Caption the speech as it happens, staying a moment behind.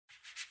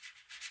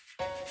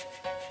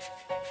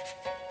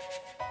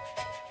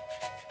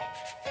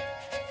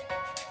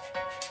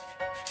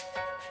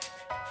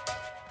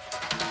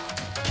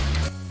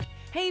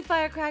Hey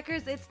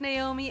firecrackers, it's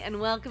Naomi and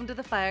welcome to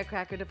the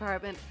Firecracker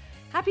Department.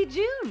 Happy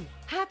June!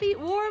 Happy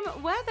warm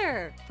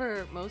weather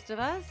for most of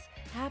us.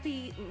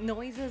 Happy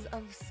noises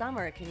of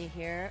summer, can you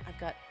hear? I've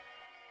got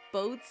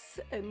boats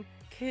and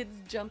kids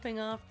jumping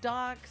off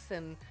docks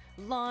and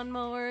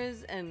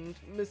lawnmowers and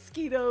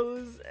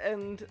mosquitoes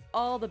and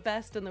all the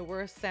best and the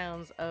worst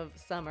sounds of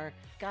summer.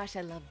 Gosh,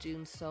 I love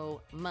June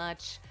so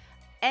much.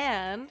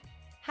 And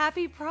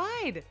happy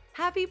Pride!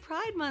 Happy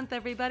Pride Month,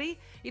 everybody!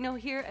 You know,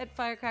 here at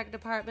Firecracker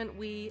Department,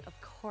 we, of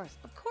course,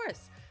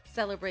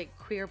 celebrate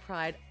queer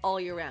pride all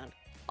year round.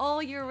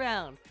 All year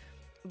round.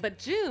 But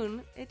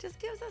June, it just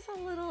gives us a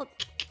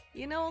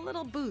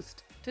little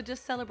boost to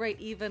just celebrate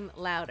even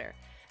louder.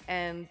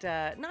 And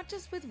not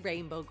just with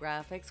rainbow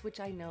graphics, which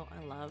I know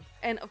I love.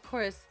 And of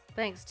course,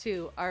 thanks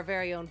to our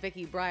very own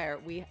Vicky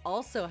Breyer, we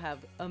also have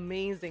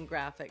amazing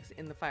graphics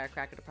in the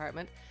Firecracker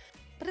Department.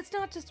 But it's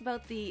not just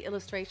about the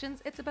illustrations,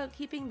 it's about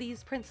keeping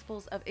these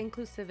principles of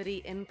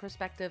inclusivity in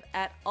perspective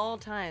at all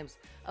times.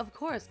 Of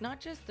course, not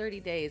just 30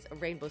 days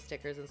of rainbow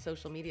stickers and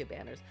social media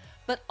banners,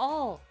 but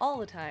all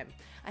the time.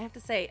 I have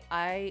to say,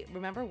 I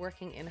remember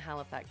working in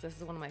Halifax. This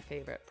is one of my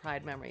favorite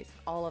Pride memories.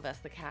 All of us,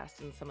 the cast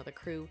and some of the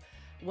crew,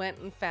 went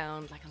and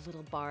found like a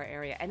little bar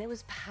area, and it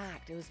was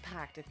packed. It was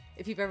packed.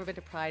 If you've ever been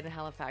to Pride in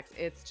Halifax,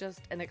 it's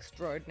just an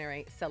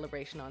extraordinary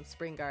celebration on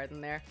Spring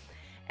Garden there.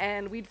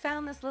 And we'd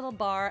found this little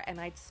bar and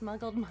I'd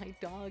smuggled my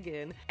dog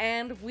in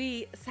and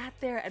we sat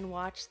there and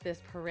watched this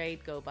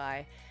parade go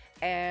by.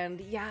 And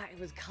yeah, it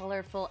was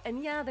colorful.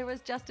 And yeah, there was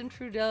Justin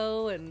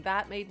Trudeau and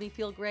that made me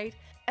feel great.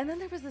 And then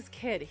there was this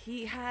kid.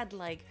 He had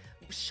like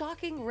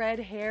shocking red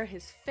hair.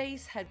 His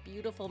face had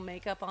beautiful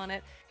makeup on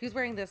it. He was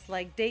wearing this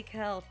like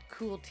decal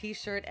cool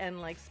t-shirt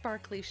and like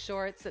sparkly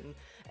shorts and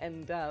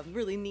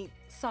really neat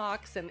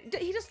socks. And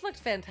he just looked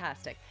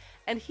fantastic.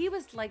 And he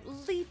was like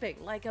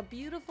leaping like a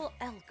beautiful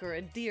elk or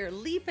a deer,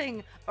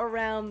 leaping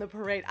around the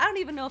parade. I don't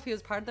even know if he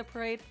was part of the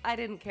parade. I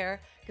didn't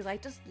care because I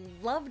just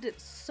loved it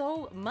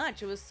so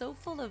much. It was so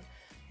full of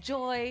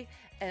joy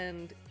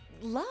and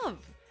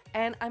love.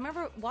 And I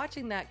remember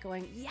watching that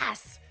going,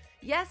 yes,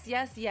 yes,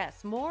 yes,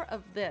 yes, more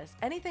of this.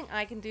 Anything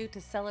I can do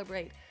to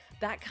celebrate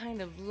that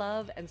kind of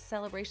love and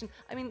celebration.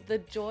 I mean, the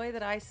joy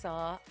that I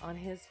saw on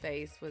his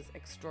face was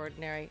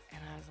extraordinary. And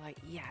I was like,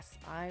 yes,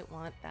 I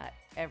want that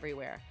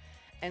everywhere.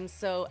 And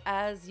so,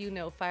 as you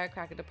know,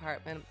 Firecracker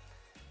Department,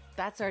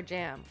 that's our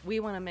jam.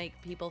 We want to make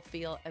people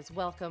feel as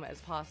welcome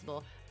as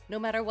possible, no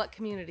matter what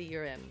community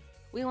you're in.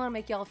 We want to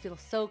make y'all feel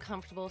so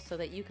comfortable so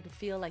that you can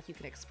feel like you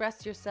can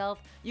express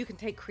yourself, you can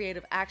take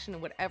creative action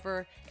in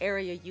whatever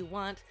area you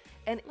want.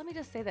 And let me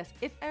just say this,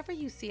 if ever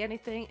you see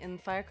anything in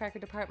Firecracker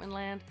Department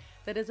land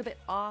that is a bit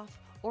off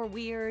or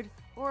weird,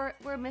 or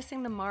we're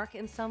missing the mark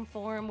in some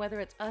form, whether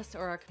it's us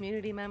or our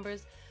community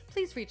members,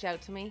 please reach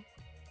out to me.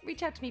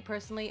 Reach out to me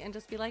personally and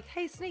just be like,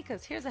 hey,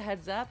 Sneakers, here's a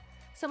heads up.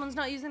 Someone's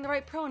not using the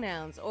right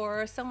pronouns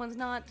or someone's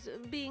not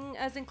being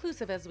as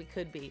inclusive as we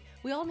could be.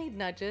 We all need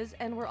nudges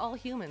and we're all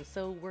human,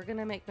 so we're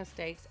gonna make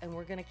mistakes and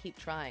we're gonna keep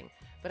trying.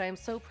 But I'm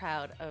so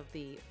proud of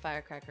the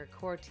Firecracker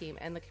core team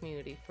and the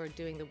community for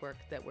doing the work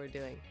that we're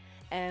doing.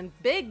 And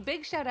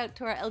big shout out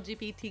to our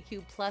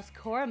LGBTQ plus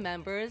core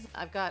members.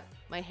 I've got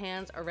my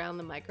hands around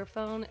the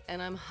microphone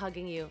and I'm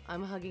hugging you.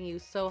 I'm hugging you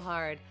so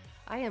hard.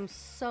 I am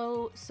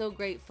so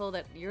grateful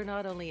that you're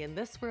not only in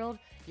this world,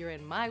 you're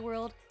in my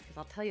world, because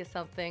I'll tell you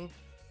something,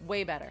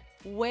 way better,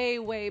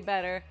 way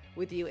better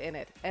with you in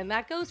it. And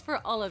that goes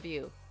for all of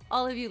you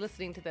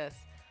listening to this.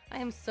 I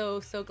am so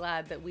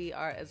glad that we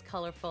are as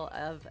colorful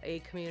of a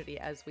community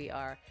as we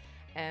are.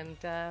 And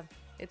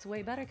it's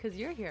way better because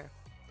you're here.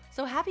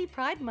 So happy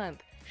Pride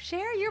Month.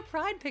 Share your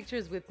Pride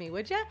pictures with me,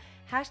 would ya?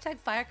 Hashtag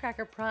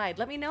Firecracker Pride.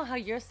 Let me know how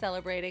you're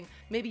celebrating.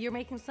 Maybe you're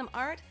making some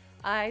art.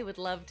 I would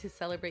love to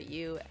celebrate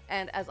you.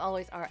 And as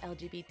always, our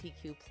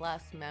LGBTQ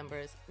plus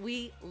members,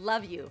 we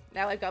love you.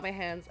 Now I've got my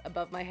hands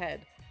above my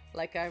head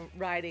like I'm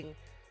riding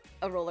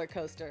a roller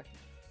coaster.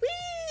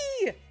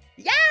 Whee!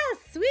 Yes,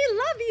 we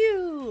love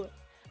you.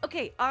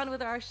 Okay, on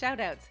with our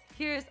shout outs.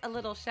 Here's a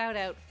little shout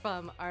out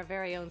from our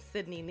very own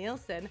Sydney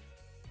Nielsen.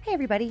 Hey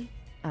everybody,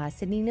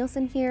 Sydney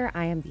Nielsen here.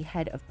 I am the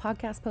head of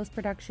podcast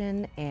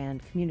post-production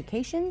and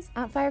communications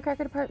at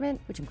Firecracker Department,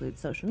 which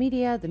includes social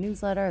media, the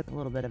newsletter, a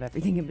little bit of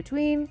everything in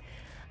between.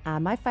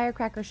 My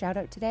Firecracker shout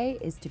out today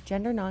is to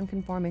gender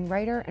non-conforming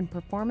writer and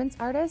performance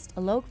artist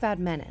Alok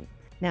Vadmenon.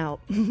 Now,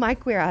 my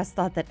queer ass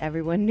thought that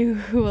everyone knew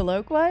who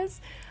Alok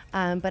was,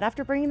 but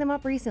after bringing them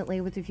up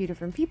recently with a few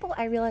different people,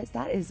 I realized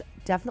that is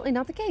definitely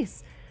not the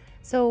case.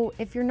 So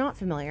if you're not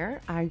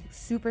familiar, I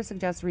super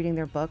suggest reading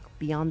their book,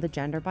 Beyond the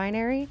Gender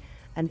Binary,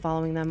 and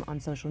following them on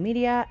social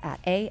media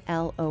at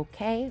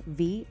ALOKVMENON.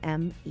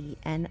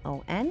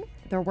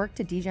 Their work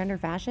to degender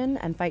fashion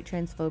and fight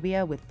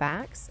transphobia with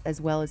facts, as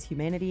well as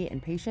humanity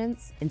and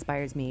patience,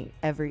 inspires me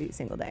every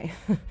single day.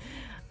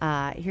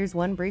 Here's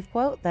one brief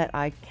quote that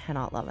I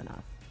cannot love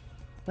enough.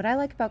 What I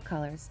like about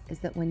colors is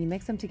that when you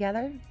mix them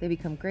together, they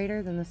become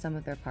greater than the sum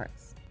of their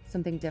parts,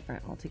 something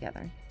different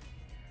altogether.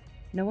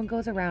 No one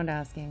goes around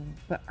asking,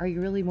 but are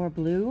you really more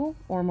blue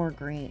or more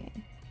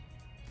green?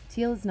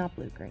 Teal is not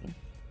blue-green.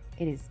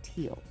 It is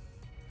teal.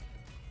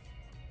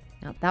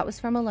 Now, that was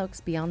from Alok's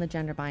Beyond the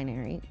Gender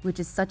Binary, which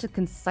is such a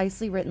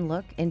concisely written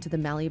look into the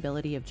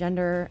malleability of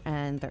gender,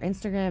 and their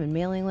Instagram and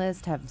mailing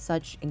list have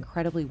such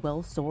incredibly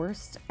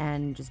well-sourced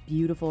and just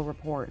beautiful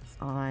reports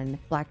on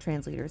Black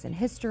trans leaders in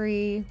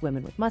history,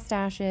 women with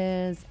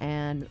mustaches,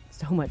 and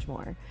so much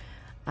more.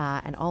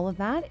 And all of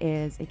that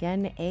is,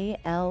 again,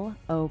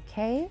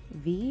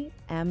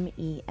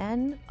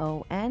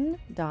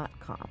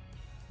 ALOKVMENON.com.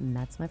 And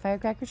that's my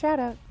firecracker shout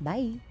out.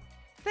 Bye.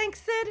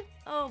 Thanks, Sid.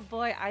 Oh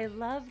boy, I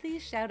love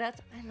these shout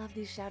outs. I love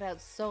these shout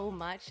outs so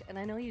much, and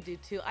I know you do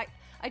too. I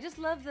just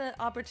love the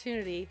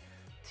opportunity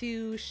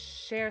to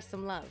share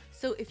some love.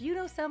 So if you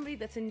know somebody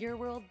that's in your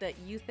world that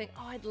you think,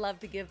 oh, I'd love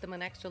to give them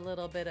an extra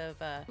little bit of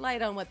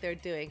light on what they're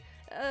doing,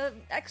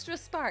 extra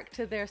spark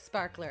to their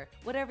sparkler,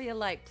 whatever you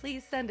like,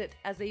 please send it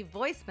as a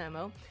voice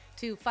memo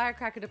to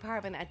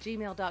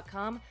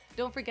firecrackerdepartment@gmail.com.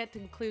 Don't forget to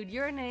include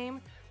your name,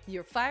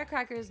 your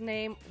firecracker's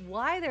name,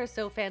 why they're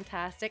so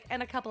fantastic,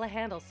 and a couple of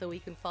handles so we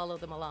can follow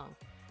them along.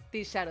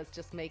 These shoutouts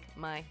just make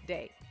my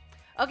day.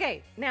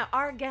 Okay, now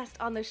our guest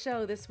on the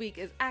show this week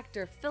is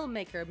actor,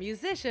 filmmaker,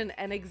 musician,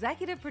 and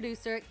executive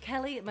producer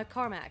Kelly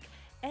McCormack.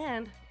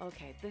 And,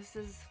 okay, this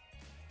is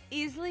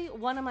easily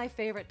one of my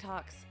favorite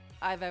talks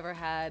I've ever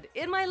had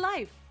in my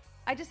life.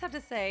 I just have to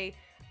say,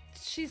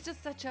 she's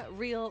just such a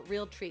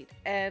real treat.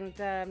 And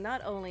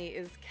not only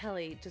is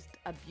Kelly just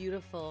a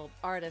beautiful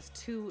artist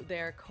to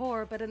their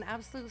core, but an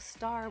absolute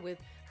star with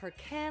her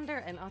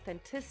candor and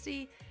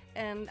authenticity.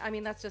 And I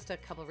mean, that's just a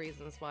couple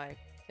reasons why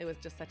it was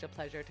just such a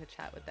pleasure to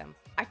chat with them.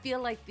 I feel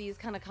like these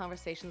kind of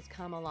conversations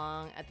come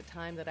along at the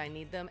time that I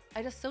need them.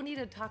 I just so need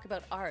to talk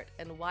about art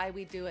and why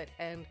we do it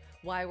and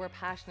why we're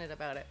passionate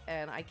about it.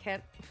 And I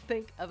can't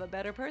think of a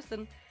better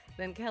person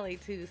than Kelly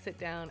to sit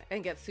down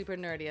and get super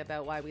nerdy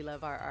about why we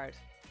love our art.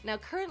 Now,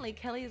 currently,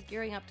 Kelly is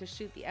gearing up to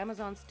shoot the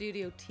Amazon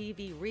Studio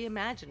TV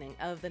reimagining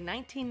of the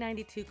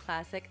 1992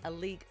 classic A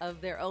League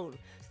of Their Own,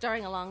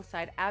 starring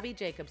alongside Abby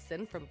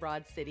Jacobson from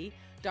Broad City,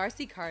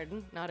 Darcy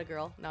Carden, not a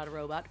girl, not a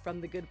robot,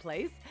 from The Good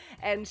Place,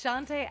 and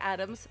Shantae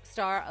Adams,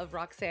 star of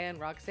Roxanne,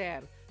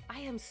 Roxanne. I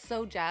am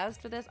so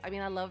jazzed for this. I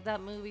mean, I love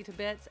that movie to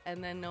bits,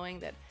 and then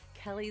knowing that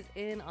Kelly's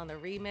in on the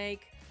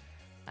remake,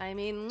 I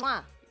mean,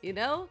 mwah, you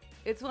know?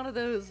 It's one of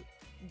those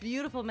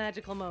beautiful,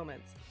 magical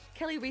moments.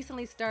 Kelly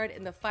recently starred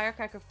in the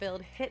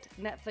firecracker-filled hit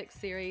Netflix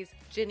series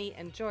Ginny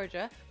and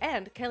Georgia,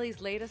 and Kelly's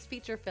latest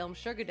feature film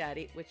Sugar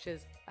Daddy, which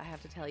is, I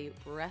have to tell you,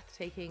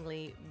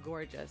 breathtakingly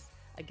gorgeous.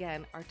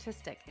 Again,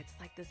 artistic. It's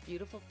like this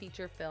beautiful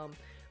feature film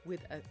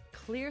with a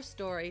clear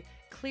story,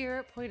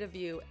 clear point of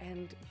view,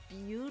 and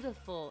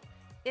beautiful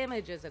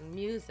images and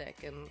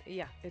music, and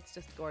yeah, it's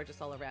just gorgeous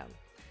all around.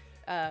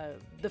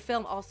 The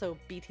film also,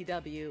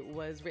 BTW,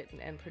 was written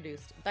and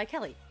produced by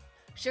Kelly.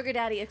 Sugar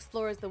Daddy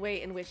explores the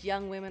way in which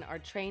young women are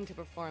trained to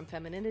perform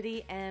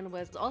femininity, and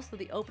was also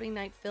the opening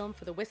night film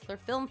for the Whistler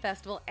Film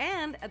Festival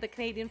and at the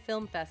Canadian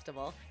Film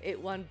Festival. It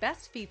won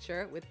Best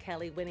Feature, with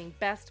Kelly winning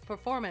Best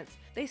Performance.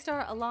 They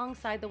star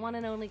alongside the one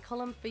and only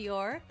Colm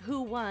Feore,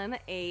 who won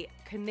a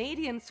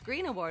Canadian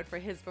Screen Award for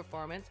his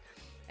performance.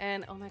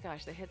 And oh my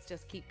gosh, the hits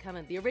just keep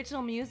coming. The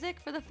original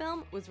music for the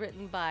film was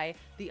written by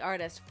the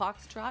artist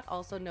Foxtrot,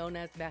 also known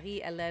as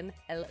Marie-Hélène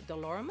El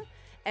Delorme,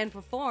 and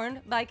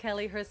performed by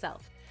Kelly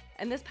herself.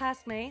 And this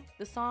past May,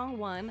 the song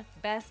won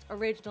Best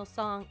Original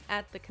Song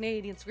at the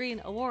Canadian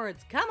Screen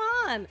Awards. Come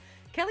on!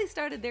 Kelly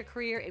started their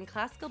career in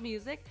classical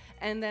music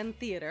and then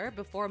theater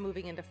before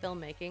moving into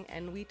filmmaking,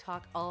 and we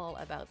talk all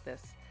about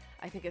this.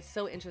 I think it's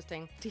so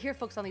interesting to hear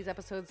folks on these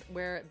episodes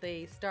where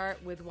they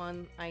start with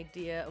one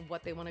idea of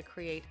what they want to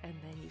create, and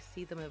then you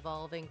see them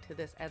evolving to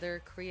this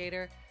other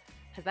creator.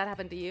 Has that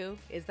happened to you?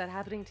 Is that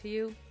happening to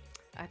you?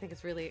 I think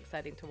it's really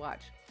exciting to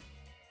watch,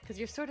 because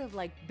you're sort of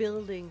like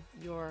building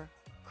your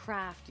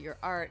craft, your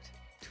art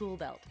tool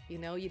belt. You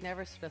know, you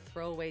never sort of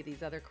throw away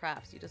these other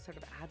crafts. You just sort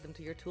of add them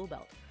to your tool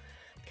belt.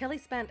 Kelly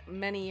spent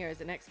many years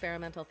in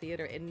experimental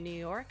theater in New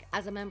York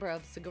as a member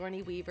of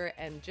Sigourney Weaver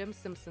and Jim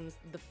Simpson's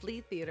The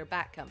Flea Theater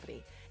Back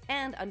Company,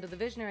 and under the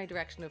visionary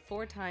direction of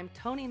four-time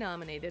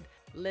Tony-nominated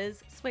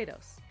Liz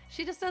Swados.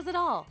 She just does it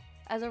all.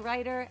 As a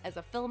writer, as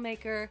a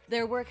filmmaker,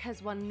 their work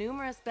has won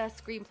numerous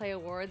Best Screenplay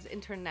Awards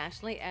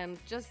internationally, and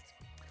just,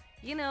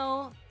 you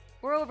know,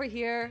 we're over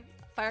here,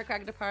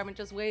 Firecracker Department,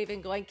 just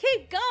waving, going,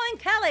 keep going,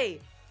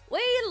 Kelly!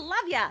 We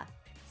love ya!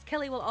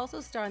 Kelly will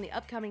also star in the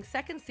upcoming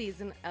second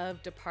season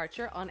of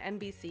Departure on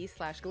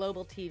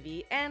NBC/Global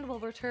TV, and will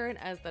return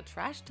as the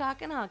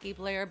trash-talking hockey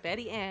player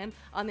Betty Ann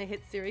on the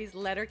hit series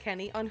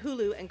Letterkenny on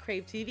Hulu and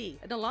Crave TV,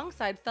 and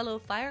alongside fellow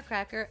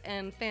Firecracker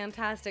and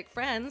fantastic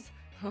friends,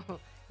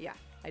 yeah,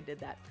 I did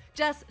that,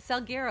 Jess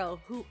Salguero,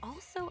 who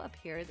also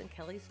appears in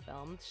Kelly's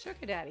film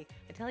Sugar Daddy.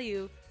 I tell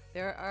you,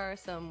 there are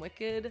some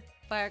wicked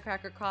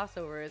Firecracker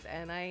crossovers,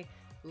 and I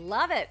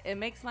love it. It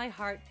makes my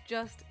heart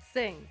just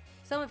sing.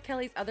 Some of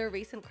Kelly's other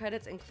recent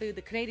credits include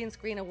the Canadian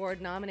Screen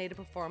Award-nominated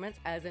performance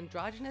as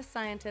androgynous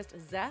scientist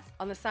Zeph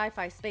on the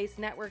sci-fi space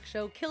network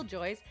show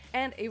Killjoys,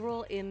 and a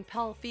role in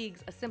Paul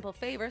Feig's A Simple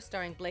Favor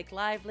starring Blake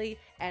Lively,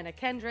 Anna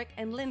Kendrick,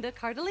 and Linda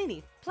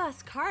Cardellini.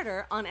 Plus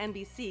Carter on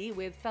NBC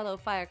with fellow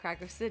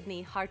firecracker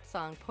Sydney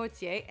Hartsong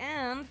Portier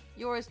and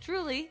yours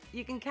truly.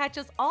 You can catch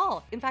us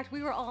all. In fact,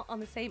 we were all on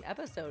the same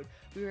episode.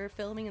 We were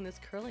filming in this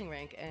curling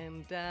rink,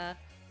 and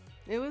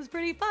it was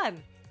pretty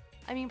fun.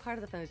 I mean, part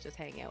of the fun is just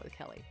hanging out with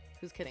Kelly.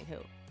 Who's kidding who?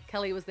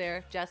 Kelly was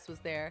there, Jess was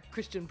there,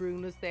 Christian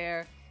Brune was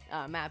there,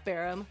 Matt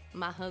Barham,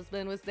 my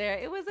husband, was there.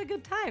 It was a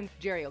good time.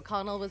 Jerry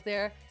O'Connell was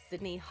there,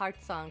 Sydney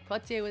Hartsong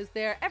Poitier was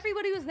there.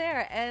 Everybody was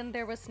there, and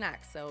there was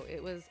snacks, so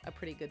it was a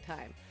pretty good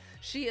time.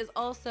 She is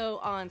also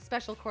on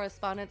Special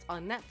Correspondence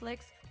on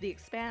Netflix, The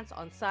Expanse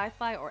on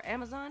Sci-Fi or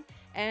Amazon,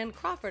 and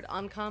Crawford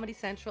on Comedy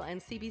Central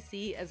and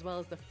CBC, as well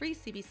as the free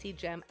CBC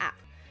Gem app.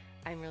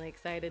 I'm really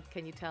excited.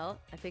 Can you tell?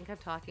 I think I'm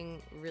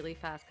talking really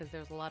fast because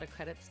there's a lot of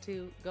credits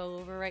to go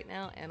over right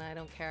now, and I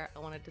don't care. I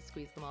wanted to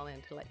squeeze them all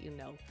in to let you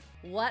know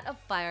what a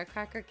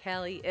firecracker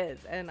Kelly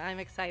is, and I'm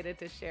excited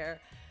to share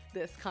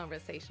this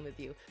conversation with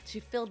you. She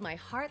filled my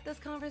heart, this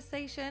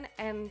conversation,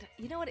 and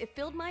you know what? It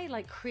filled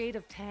my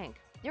creative tank.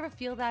 You ever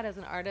feel that as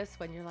an artist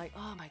when you're like,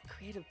 oh, my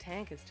creative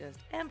tank is just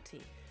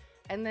empty?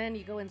 And then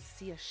you go and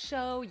see a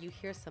show, you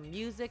hear some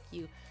music,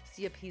 you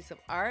see a piece of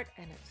art,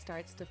 and it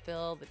starts to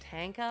fill the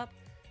tank up.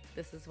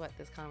 This is what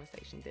this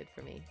conversation did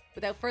for me.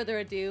 Without further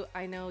ado,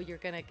 I know you're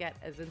gonna get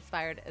as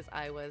inspired as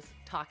I was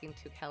talking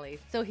to Kelly.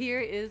 So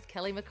here is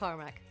Kelly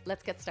McCormack.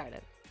 Let's get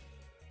started.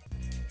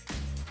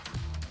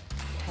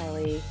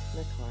 Kelly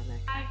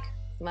McCormack. Hi.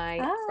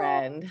 My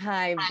friend.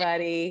 Hi,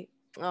 buddy.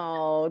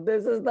 Oh,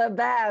 this is the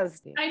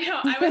best. I know.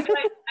 I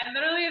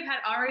literally have had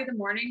already the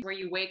morning where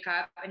you wake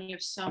up and you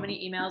have so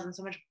many emails and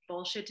so much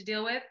bullshit to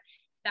deal with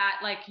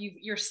that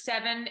you're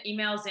 7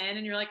 emails in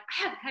and you're like,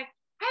 I haven't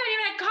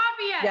even had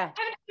coffee yet. Yeah.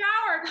 I haven't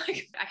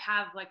showered. I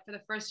have for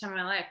the first time in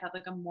my life,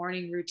 a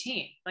morning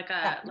routine,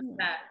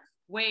 that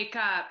wake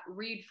up,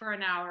 read for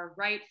an hour,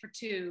 write for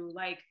 2,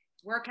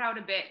 work out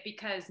a bit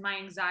because my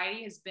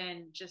anxiety has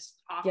been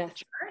just off the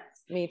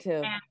charts. Me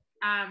too.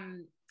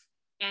 And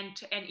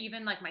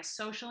even my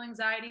social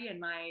anxiety and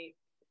my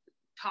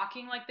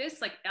talking like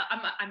this,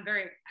 I'm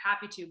very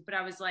happy to, but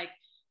I was like,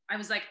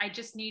 I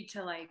just need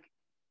to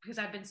because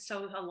I've been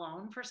so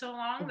alone for so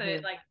long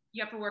that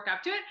you have to work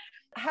up to it.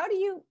 How do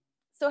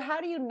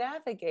you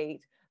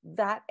navigate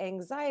that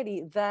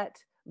anxiety, that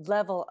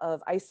level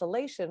of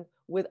isolation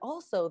with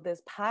also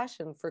this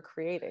passion for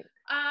creating?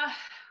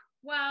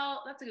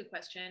 Well, that's a good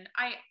question.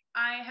 I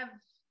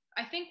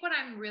think what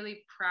I'm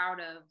really proud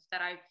of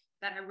that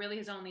I really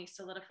has only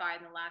solidified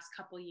in the last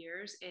couple of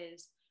years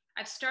is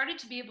I've started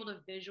to be able to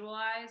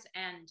visualize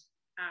and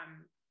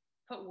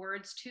put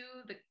words to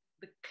the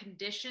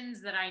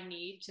conditions that I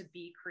need to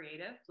be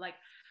creative.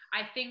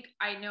 I think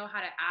I know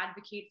how to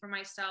advocate for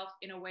myself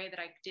in a way that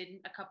I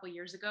didn't a couple of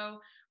years ago.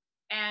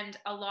 And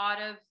a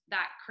lot of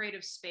that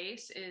creative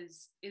space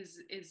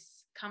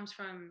comes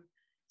from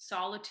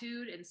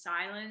solitude and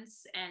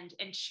silence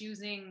and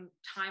choosing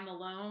time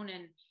alone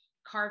and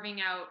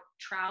carving out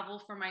travel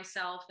for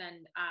myself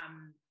and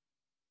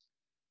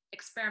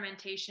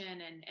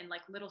experimentation and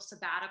little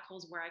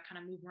sabbaticals where I kind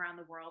of move around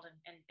the world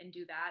and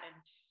do that. And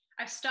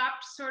I've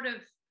stopped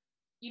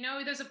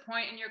there's a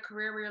point in your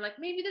career where you're like,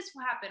 maybe this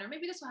will happen, or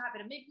maybe this will happen,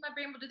 and maybe my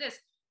brain will do this.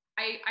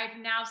 I've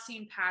now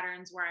seen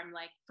patterns where I'm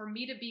like, for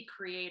me to be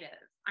creative,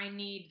 I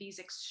need these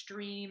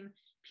extreme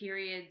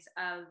periods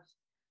of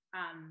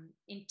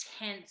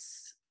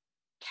intense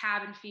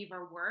cabin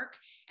fever work.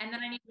 And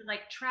then I need to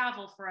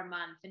travel for a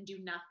month and do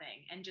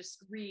nothing and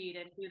just read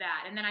and do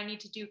that. And then I need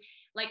to do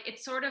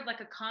it's sort of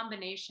a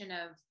combination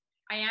of,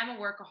 I am a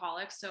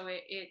workaholic. So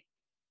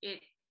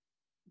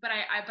but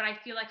I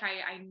feel like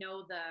I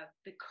know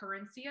the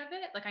currency of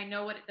it. I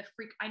know what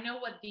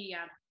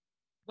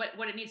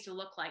what it needs to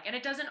look like. And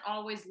it doesn't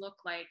always look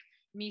like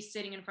me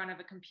sitting in front of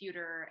a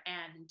computer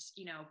and,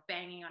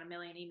 banging on a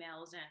million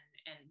emails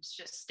and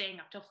just staying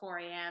up till 4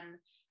 a.m.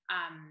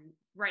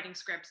 Writing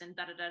scripts and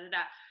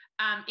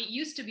it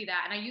used to be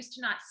that. And I used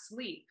to not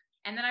sleep.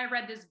 And then I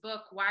read this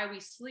book, Why We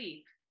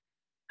Sleep.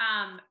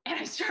 And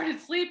I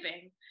started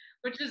sleeping,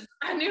 which is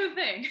a new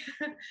thing.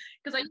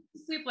 Because I used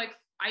to sleep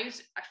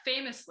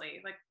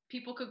famously,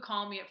 people could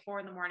call me at 4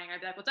 a.m. I'd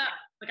be like, what's up?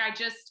 I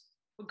just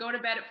would go to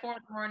bed at 4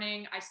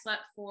 a.m. I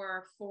slept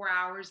for 4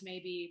 hours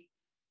maybe.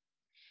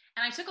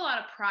 And I took a lot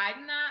of pride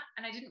in that.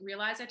 And I didn't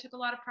realize I took a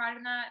lot of pride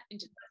in that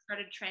until I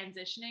started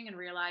transitioning and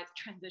realized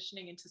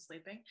transitioning into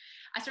sleeping.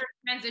 I started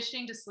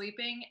transitioning to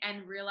sleeping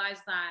and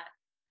realized that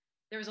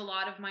there was a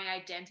lot of my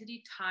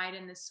identity tied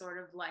in this sort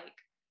of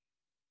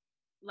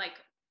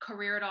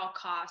career at all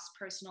costs,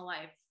 personal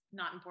life,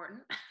 not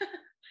important.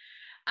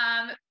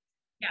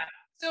 Yeah.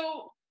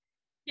 So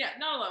yeah,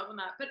 not a lot on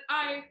that, but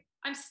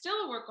I'm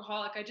still a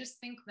workaholic. I just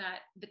think that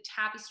the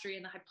tapestry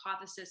and the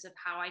hypothesis of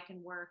how I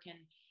can work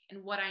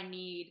and what I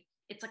need,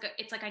 it's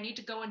like I need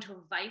to go into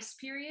a vice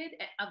period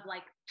of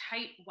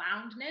tight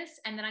woundness,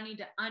 and then I need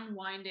to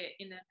unwind it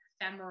in an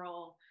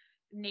ephemeral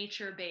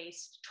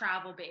nature-based,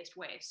 travel-based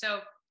way. So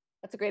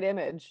that's a great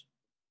image.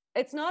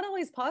 It's not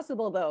always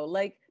possible though.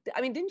 Like,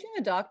 I mean, didn't you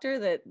have a doctor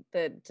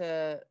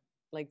that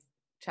like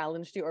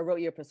challenged you or wrote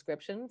you a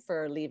prescription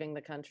for leaving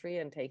the country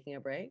and taking a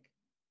break?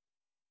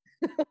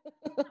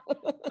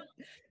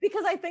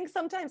 Because I think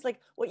sometimes, like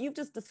what you've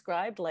just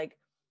described, like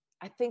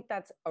I think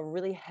that's a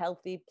really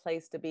healthy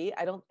place to be.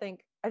 I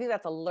think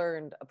that's a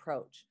learned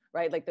approach,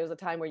 right? Like there's a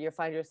time where you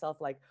find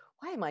yourself like,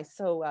 why am I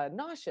so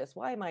nauseous?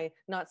 Why am I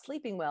not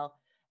sleeping well?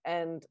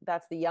 And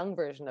that's the young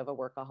version of a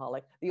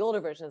workaholic. The older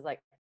version is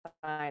like,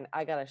 fine,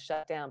 I gotta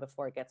shut down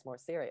before it gets more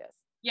serious.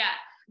 Yeah,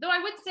 though I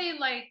would say,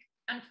 like,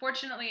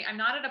 unfortunately, I'm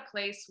not at a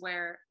place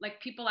where,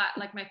 like, people at,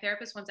 like, my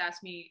therapist once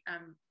asked me,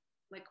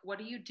 like, what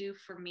do you do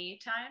for me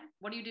time?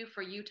 What do you do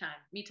for you time?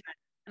 Me time?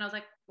 And I was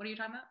like, what are you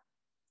talking about?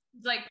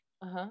 It's like,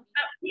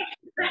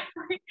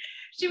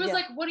 she was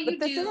like, what do you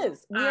do?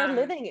 We are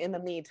living in the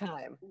me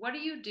time. What do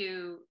you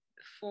do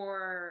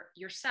for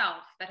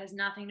yourself that has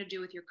nothing to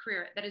do with your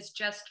career, that is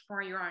just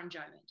for your own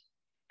enjoyment?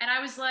 And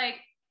I was like,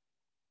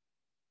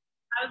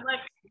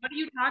 what are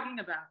you talking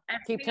about?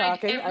 Keep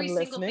talking. I'm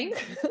listening.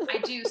 I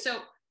do. So,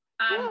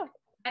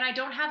 and I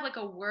don't have like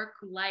a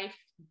work-life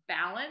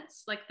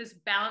balance. Like this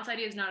balance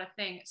idea is not a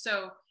thing.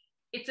 So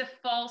it's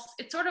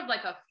sort of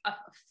like a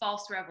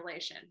false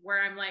revelation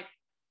where I'm like,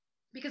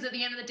 because at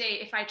the end of the day,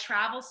 if I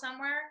travel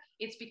somewhere,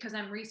 it's because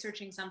I'm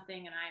researching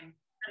something and I'm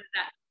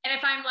that. And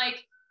if I'm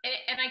like,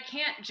 and I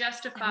can't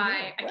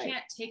justify, I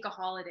can't take a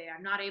holiday.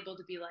 I'm not able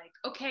to be like,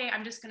 okay,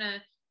 I'm just going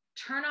to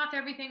turn off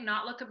everything,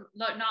 not look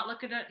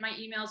at my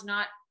emails,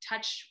 not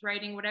touch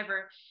writing,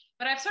 whatever.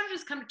 But I've sort of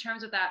just come to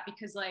terms with that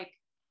because like,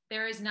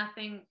 there is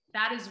nothing,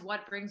 that is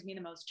what brings me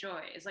the most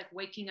joy, is like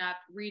waking up,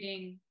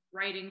 reading,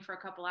 writing for a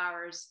couple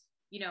hours,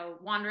 you know,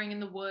 wandering in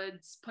the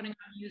woods, putting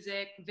on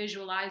music,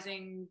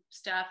 visualizing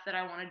stuff that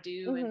I want to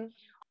do. Mm-hmm.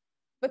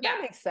 But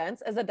that makes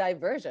sense as a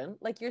diversion.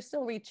 Like you're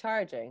still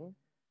recharging.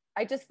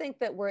 I just think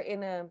that we're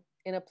in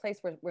a place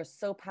where we're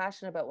so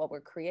passionate about what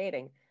we're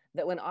creating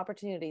that when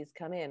opportunities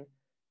come in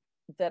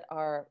that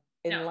are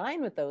in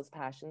line with those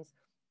passions,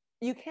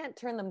 you can't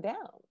turn them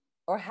down.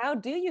 Or how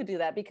do you do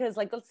that? Because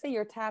like, let's say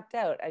you're tapped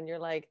out and you're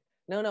like,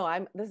 no,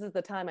 this is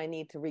the time I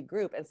need to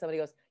regroup. And somebody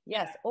goes,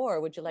 yes. Yeah. Or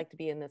would you like to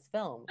be in this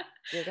film?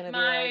 You're going to be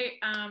like,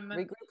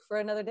 regroup for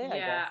another day.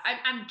 Yeah. I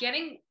guess. I'm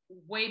getting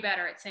way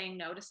better at saying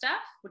no to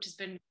stuff, which has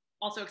been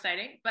also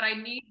exciting, but I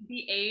need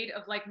the aid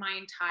of like my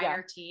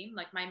entire team,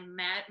 like my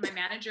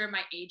manager,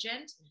 my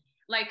agent.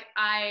 Like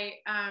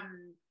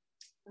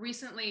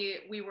recently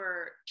we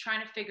were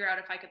trying to figure out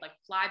if I could like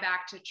fly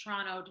back to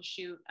Toronto to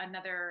shoot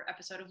another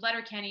episode of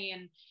Letterkenny.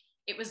 And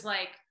it was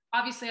like,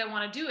 obviously I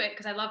want to do it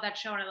because I love that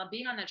show and I love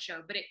being on that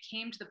show. But it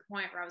came to the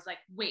point where I was like,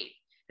 wait,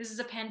 this is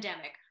a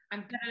pandemic.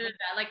 I'm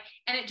like,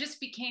 and it just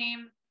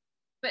became,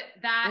 but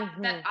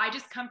that I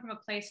just come from a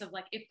place of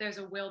like, if there's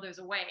a will, there's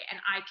a way, and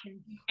I can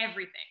do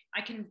everything.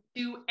 I can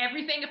do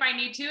everything if I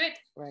need to it.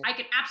 Right. I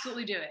can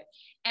absolutely do it.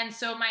 And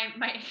so my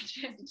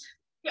agent,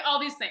 all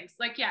these things,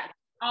 like,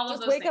 all just of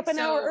those wake things. Up an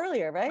hour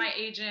earlier, right? My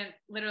agent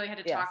literally had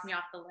to talk me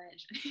off the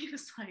ledge. And he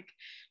was like,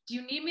 do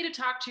you need me to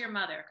talk to your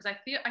mother? Because I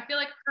feel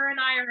like her and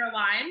I are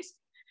aligned.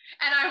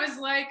 And I was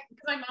like,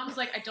 because my mom's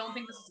like, I don't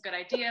think this is a good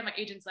idea. My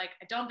agent's like,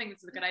 I don't think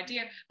this is a good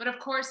idea. But of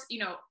course, you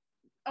know,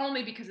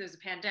 only because there's a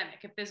pandemic.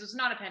 If this was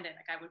not a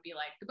pandemic, I would be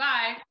like,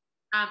 goodbye.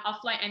 I'll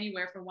fly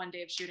anywhere for one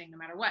day of shooting, no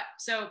matter what.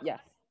 So,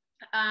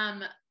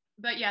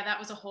 but yeah, that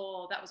was a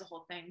whole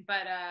thing.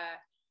 But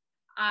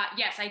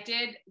yes, I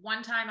did.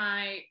 One time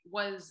I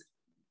was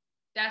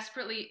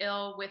desperately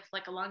ill with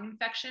like a lung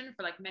infection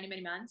for like many,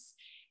 many months.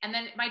 And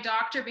then my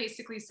doctor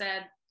basically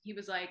said, he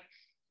was like,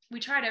 we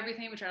tried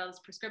everything. We tried all these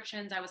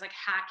prescriptions. I was like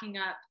hacking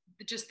up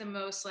just the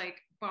most like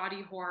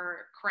body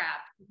horror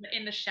crap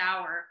in the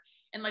shower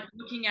and like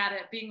looking at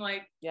it being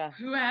like,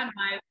 who am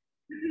I?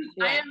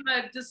 I am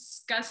a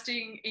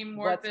disgusting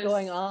amorphous what's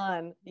going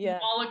on?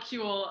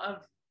 Molecule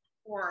of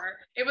horror.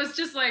 It was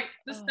just like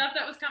the stuff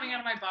that was coming out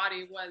of my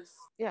body was.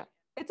 Yeah.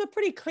 It's a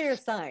pretty clear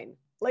sign.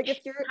 Like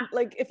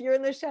if you're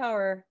in the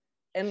shower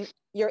and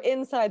your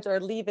insides are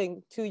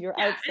leaving to your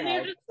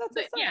outside. That's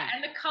a sign.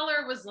 And the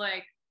color was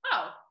like,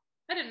 oh,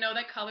 I didn't know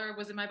that color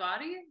was in my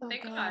body.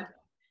 Thank God.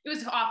 It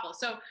was awful.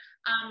 So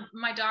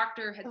my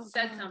doctor had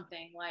said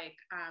something like,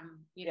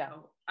 you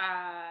know,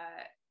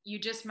 you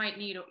just might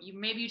need,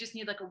 maybe you just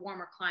need like a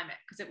warmer climate,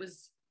 because it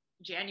was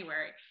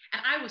January.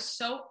 And I was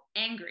so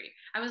angry.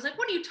 I was like,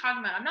 what are you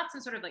talking about? I'm not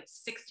some sort of like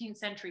 16th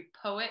century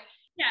poet.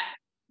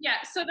 Yeah.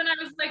 So then I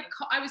was like,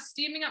 I was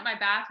steaming up my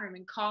bathroom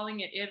and calling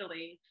it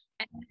Italy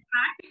and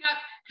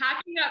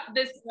hacking up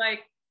this like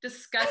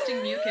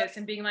disgusting mucus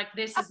and being like,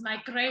 this is my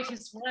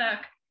greatest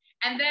work.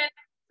 And then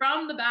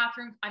from the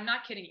bathroom, I'm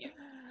not kidding you,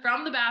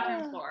 from the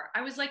bathroom floor,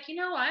 I was like, you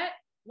know what?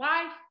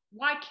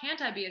 Why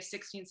can't I be a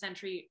 16th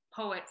century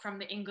poet from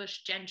the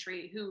English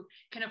gentry who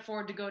can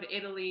afford to go to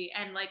Italy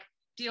and like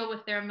deal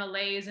with their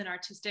malaise and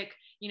artistic,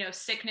 you know,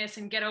 sickness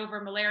and get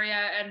over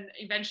malaria and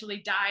eventually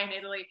die in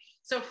Italy?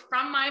 So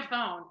from my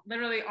phone,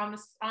 literally on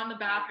the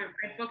bathroom,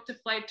 I booked a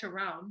flight to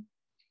Rome.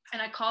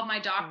 And I called my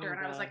doctor Oh my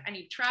and I was God. like, I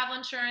need travel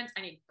insurance,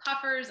 I need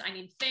puffers, I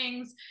need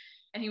things.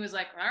 And he was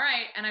like, all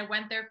right. And I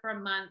went there for a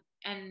month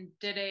and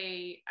did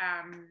a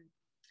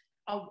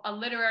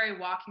literary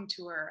walking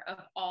tour of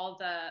all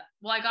the,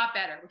 well, I got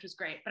better, which was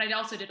great, but I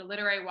also did a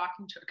literary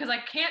walking tour because I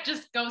can't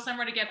just go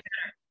somewhere to get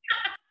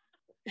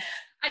better.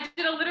 I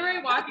did a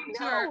literary walking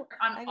tour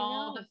on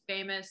all the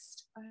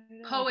famous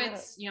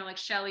poets, you know, like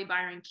Shelley,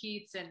 Byron,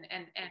 Keats, and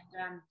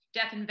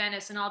Death in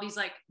Venice, and all these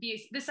like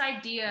this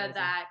idea Amazing.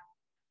 that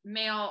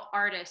male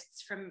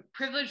artists from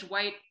privileged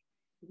white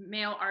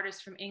male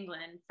artists from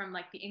England, from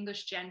like the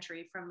English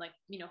gentry, from like,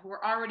 you know, who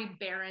were already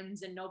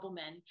barons and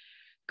noblemen,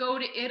 go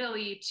to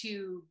Italy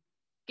to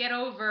get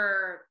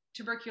over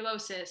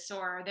tuberculosis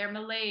or their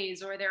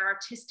malaise or their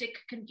artistic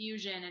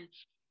confusion,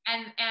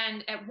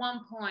 and at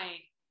one point,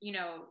 you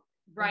know,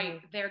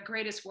 write their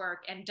greatest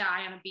work and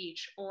die on a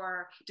beach,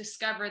 or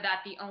discover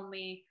that the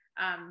only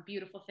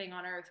beautiful thing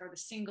on earth, or the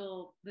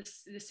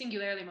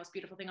singularly most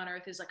beautiful thing on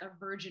earth, is like a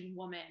virgin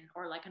woman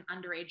or like an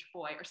underage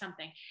boy or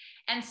something.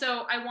 And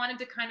so I wanted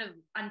to kind of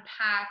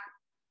unpack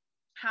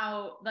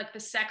how like the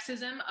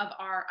sexism of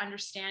our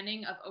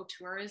understanding of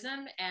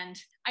auteurism. And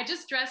I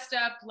just dressed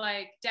up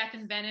like Death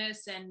in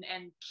Venice and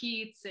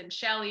Keats and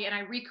Shelley, and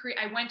I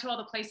went to all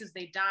the places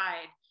they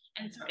died.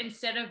 And so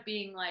instead of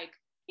being like,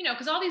 you know,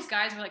 because all these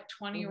guys were like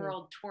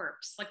 20-year-old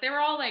twerps, like they were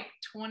all like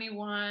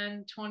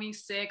 21,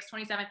 26,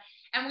 27,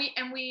 and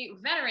we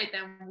venerate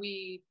them.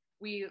 We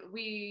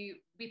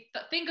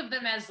think of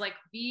them as like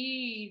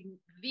the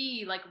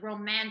like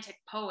romantic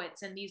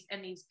poets and these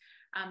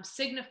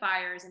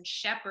signifiers and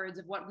shepherds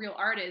of what real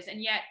art is.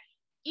 And yet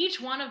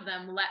each one of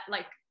them let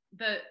like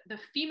the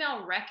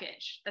female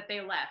wreckage that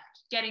they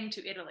left getting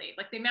to Italy,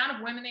 like the amount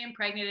of women they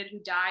impregnated who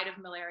died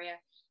of malaria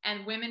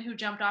and women who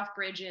jumped off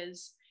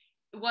bridges,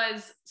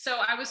 was, so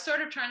I was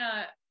sort of trying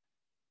to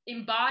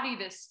embody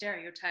this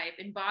stereotype,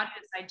 embody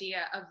this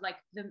idea of like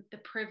the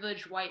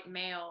privileged white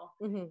male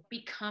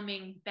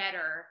becoming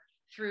better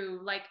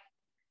through like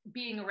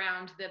being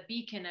around the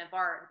beacon of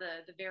art,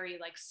 the very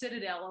like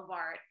citadel of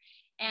art,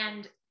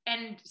 and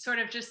sort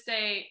of just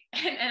say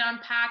and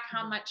unpack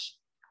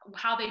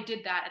how they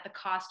did that at the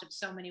cost of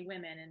so many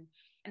women,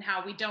 and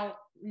how we don't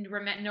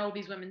know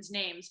these women's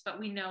names, but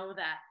we know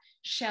that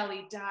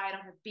Shelley died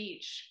on a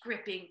beach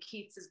gripping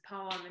Keats's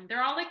poem, and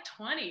they're all like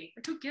 20.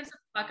 Like, who gives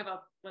a fuck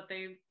about what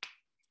they?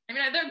 I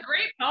mean, they're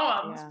great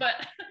poems,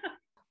 but.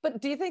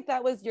 But do you think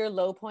that was your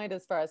low point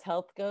as far as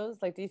health goes?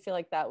 Like, do you feel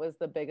like that was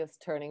the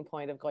biggest turning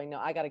point of going, no,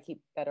 I got to keep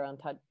better on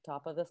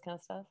top of this kind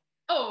of stuff?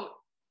 Oh,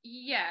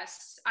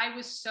 yes. I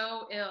was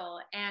so ill,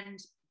 and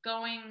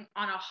going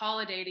on a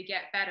holiday to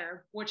get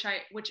better, which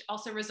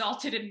also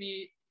resulted in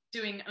me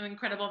doing an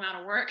incredible amount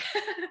of work,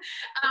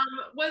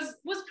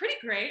 was pretty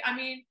great. I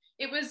mean,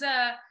 it was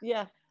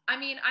I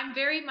mean, I'm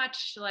very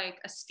much like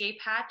escape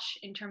hatch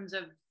in terms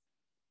of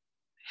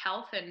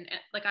health, and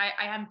like I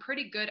am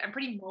pretty good. I'm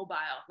pretty mobile.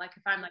 Like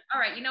if I'm like, all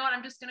right, you know what,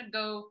 I'm going to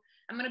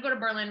go to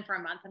Berlin for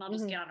a month, and I'll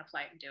just get on a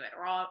flight and do it.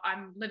 Or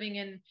I'm living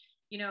in,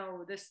 you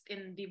know,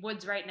 in the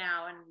woods right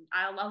now, and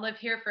I'll live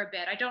here for a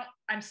bit.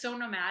 I'm so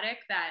nomadic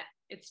that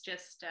it's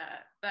just,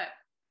 but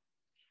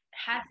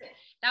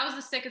that was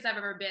the sickest I've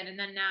ever been. And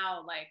then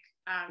now, like,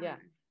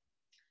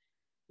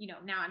 you know,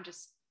 now I'm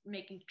just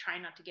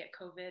trying not to get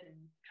COVID and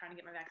trying to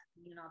get my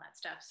vaccine and all that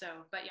stuff. So,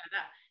 but yeah,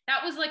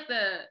 that was like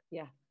the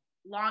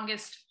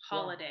longest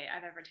holiday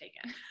I've ever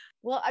taken.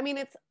 Well, I mean,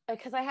 it's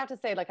because I have to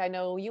say, like, I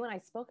know you and I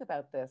spoke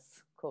about this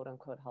quote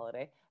unquote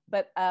holiday,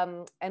 but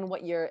and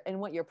what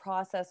your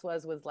process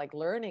was like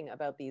learning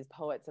about these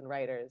poets and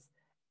writers.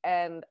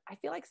 And I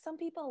feel like some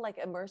people like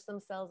immerse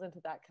themselves into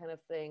that kind of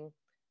thing,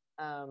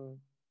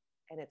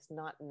 and it's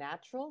not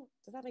natural.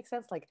 Does that make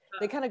sense? Like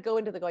they kind of go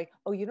into the going,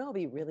 oh, you know, it'd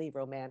be really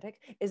romantic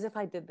is if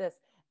I did this.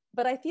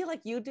 But I feel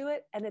like you do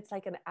it, and it's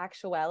like an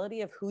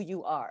actuality of who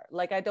you are.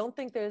 Like I don't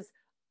think there's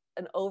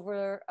an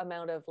over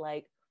amount of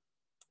like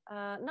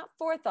not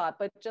forethought,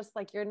 but just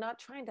like you're not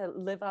trying to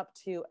live up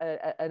to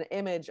an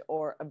image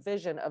or a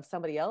vision of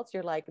somebody else.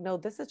 You're like, no,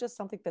 this is just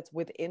something that's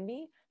within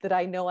me that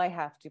I know I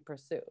have to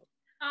pursue.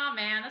 Oh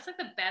man, that's like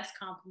the best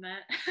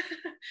compliment.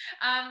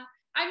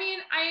 I mean,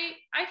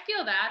 I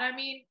feel that. I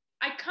mean,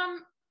 I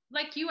come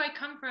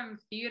from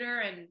theater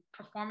and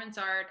performance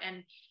art,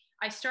 and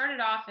I started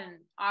off in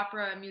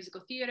opera and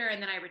musical theater,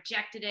 and then I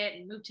rejected it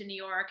and moved to New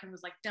York and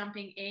was like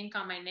dumping ink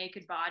on my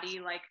naked body,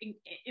 like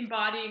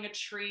embodying a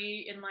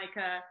tree in like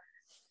a,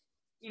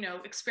 you know,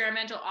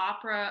 experimental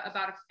opera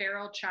about a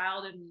feral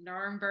child in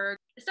Nuremberg,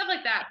 stuff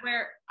like that,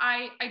 where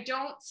I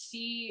don't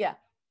see,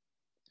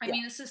 I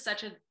mean, this is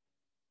such a,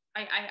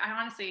 I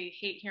honestly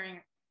hate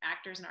hearing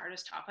actors and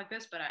artists talk like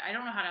this, but I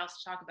don't know how else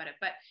to talk about it.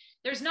 But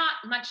there's not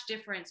much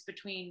difference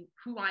between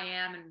who I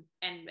am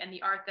and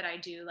the art that I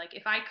do. Like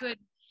if I could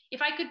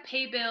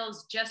pay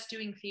bills just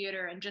doing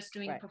theater and just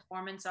doing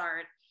performance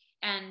art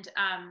and,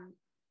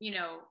 you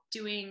know,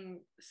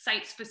 doing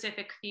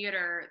site-specific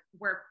theater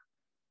where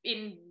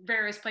in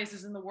various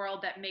places in the world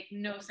that make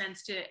no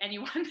sense to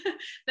anyone,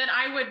 then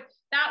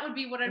that would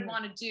be what I'd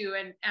want to do.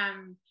 And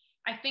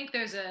I think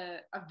there's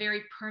a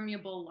very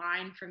permeable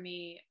line for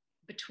me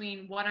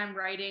between what I'm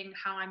writing,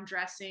 how I'm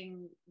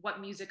dressing, what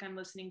music I'm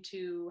listening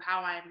to, how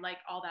I'm like,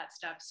 all that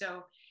stuff.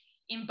 So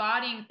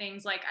embodying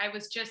things, like I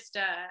was just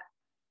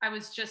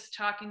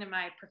talking to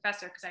my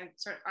professor, because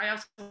I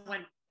also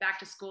went back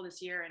to school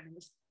this year and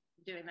was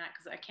doing that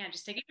because I can't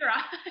just take a year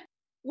off.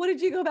 What did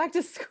you go back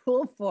to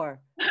school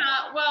for?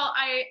 Well,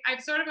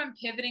 I've sort of been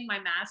pivoting my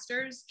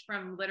master's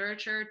from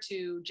literature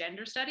to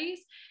gender studies.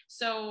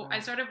 So I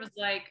sort of was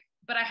like,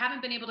 but I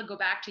haven't been able to go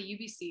back to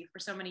UBC for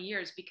so many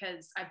years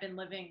because I've been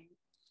living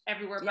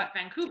everywhere but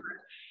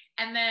Vancouver.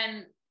 And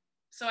then,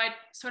 so I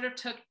sort of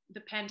took the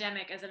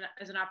pandemic as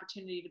an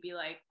opportunity to be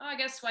like, oh, I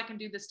guess I can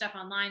do this stuff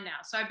online now.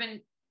 So I've been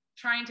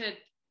trying to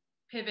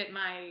pivot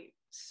my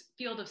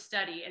field of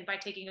study, and by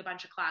taking a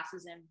bunch of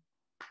classes in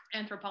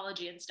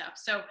anthropology and stuff.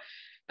 So,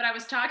 but I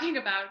was talking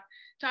with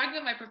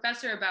my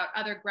professor about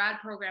other grad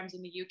programs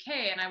in the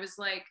UK, and I was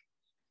like,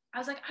 I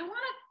want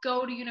to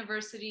go to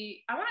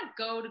university. I want to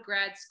go to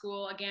grad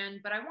school again,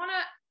 but I want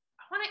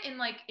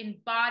to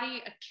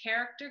embody a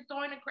character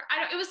going to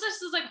it was just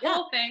this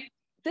whole thing.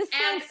 This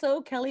sounds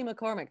so Kelly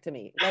McCormack to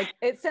me. Like,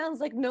 it sounds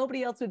like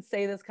nobody else would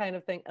say this kind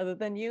of thing other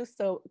than you.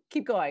 So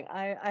keep going.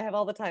 I have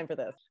all the time for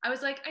this. I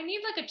was like, I need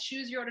like a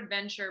choose your own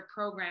adventure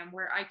program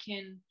where I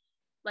can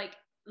like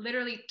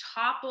literally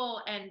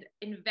topple and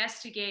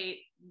investigate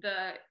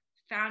the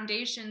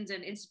foundations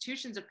and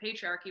institutions of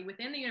patriarchy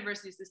within the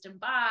university system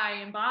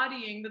by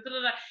embodying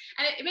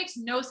and it makes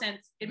no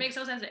sense. It makes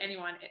no sense to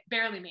anyone,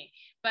 barely me.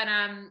 But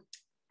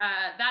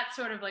that's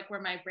sort of like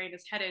where my brain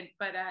is headed.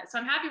 But so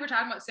I'm happy we're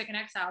talking about Sick and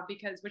Exile,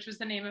 which was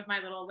the name of my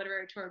little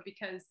literary tour,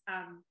 because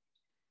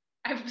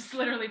I was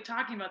literally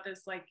talking about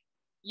this like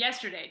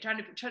yesterday,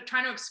 trying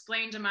to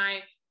explain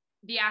to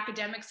the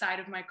academic side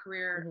of my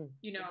career,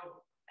 you know,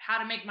 how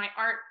to make my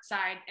art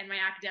side and my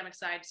academic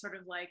side sort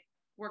of like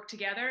work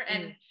together.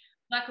 And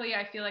luckily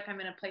I feel like I'm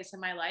in a place in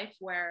my life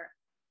where,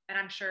 and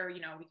I'm sure, you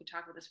know, we could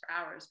talk about this for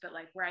hours, but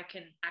like where I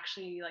can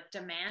actually like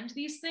demand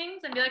these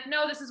things and be like,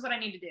 no, this is what I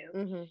need to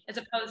do, as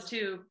opposed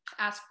to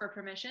ask for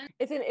permission.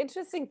 It's an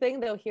interesting thing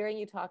though, hearing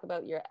you talk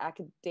about your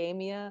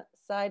academia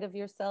side of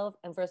yourself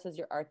and versus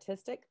your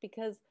artistic,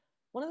 because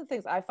one of the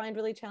things I find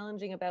really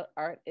challenging about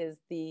art is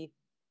the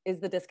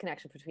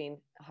disconnection between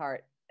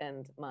heart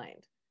and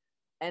mind.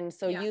 And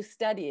so you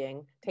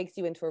studying takes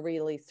you into a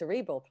really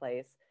cerebral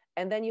place,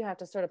 and then you have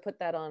to sort of put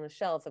that on a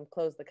shelf and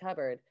close the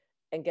cupboard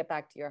and get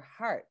back to your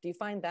heart. Do you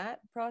find that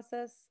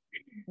process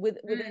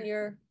within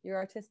your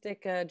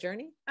artistic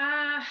journey?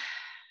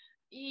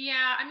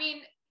 Yeah, I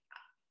mean,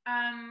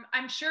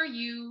 I'm sure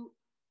you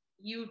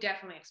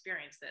definitely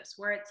experienced this,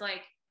 where it's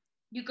like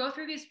you go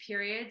through these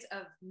periods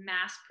of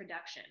mass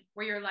production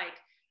where you're like,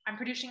 I'm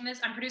producing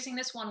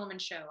this one woman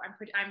show.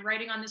 I'm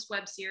writing on this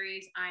web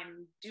series.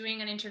 I'm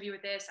doing an interview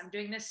with this. I'm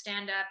doing this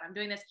stand up. I'm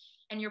doing this.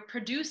 And you're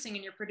producing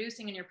and you're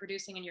producing and you're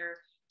producing and you're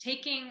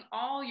taking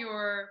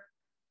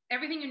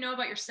everything you know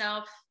about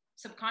yourself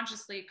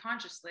subconsciously,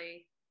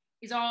 consciously,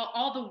 is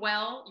all the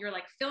well. You're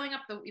like filling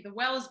up the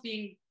well is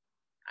being,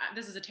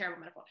 this is a terrible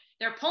metaphor.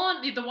 They're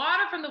pulling the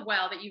water from the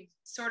well that you've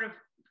sort of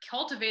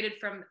cultivated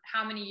from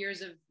how many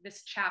years of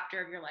this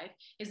chapter of your life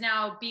is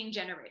now being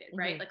generated,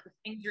 right? Like the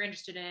things you're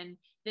interested in,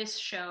 this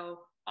show,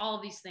 all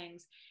of these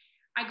things.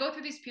 I go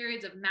through these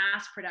periods of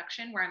mass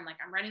production where I'm like,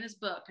 I'm writing this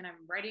book and I'm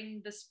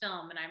writing this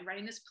film and I'm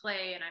writing this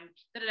play and I'm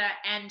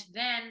and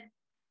then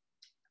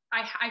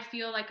I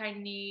feel like I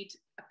need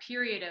a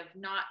period of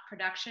not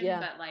production,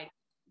 but like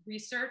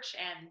research,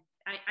 and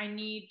I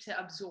need to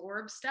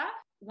absorb stuff.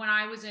 When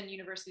I was in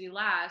university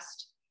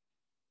last,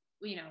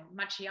 you know,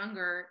 much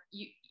younger,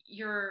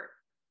 you're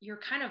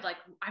kind of like,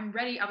 I'm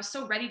ready. I was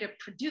so ready to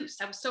produce.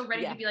 I was so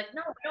ready to be like,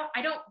 no,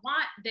 I don't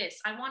want this.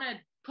 I want to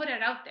put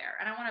it out there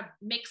and I want to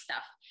make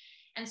stuff.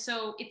 And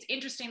so it's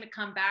interesting to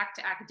come back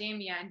to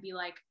academia and be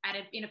like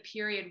in a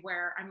period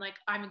where I'm like,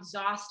 I'm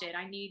exhausted.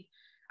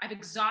 I've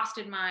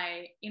exhausted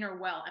my inner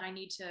well and I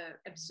need to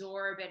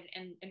absorb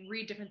and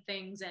read different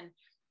things. And,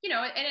 you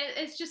know, and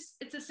it's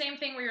the same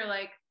thing where you're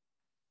like,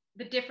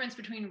 the difference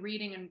between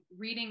reading and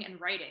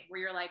writing,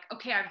 where you're like,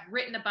 okay, I've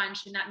written a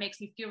bunch and that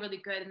makes me feel really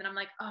good. And then I'm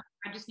like, oh,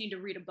 I just need to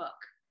read a book.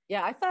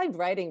 Yeah. I find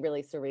writing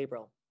really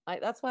cerebral.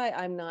 That's why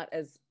I'm not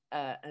as,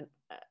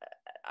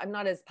 I'm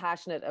not as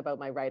passionate about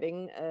my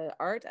writing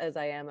art as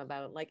I am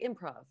about like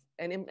improv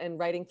and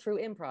writing through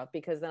improv,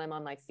 because then I'm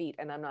on my feet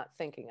and I'm not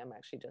thinking. I'm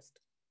actually just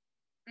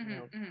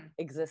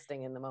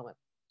existing in the moment.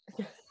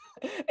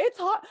 It's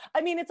hot.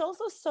 I mean, it's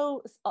also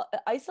so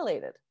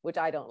isolated, which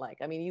I don't like.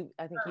 I mean,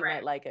 I think you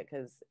might like it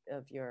because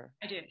of your.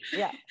 I do.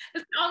 Yeah.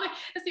 It's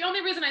the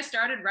only reason I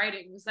started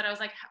writing, was that I was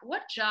like,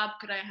 what job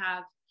could I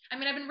have? I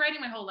mean, I've been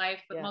writing my whole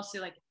life, but mostly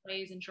like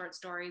plays and short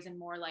stories and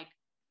more like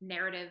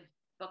narrative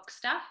book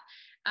stuff.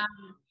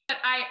 But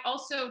I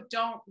also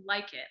don't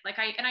like it. Like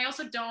I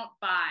also don't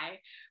buy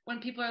when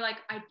people are like,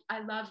 I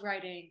love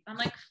writing. I'm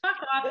like, fuck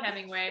off,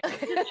 Hemingway. Just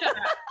shut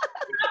up.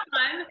 You're not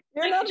fun.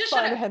 You're not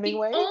fun,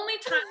 Hemingway. The only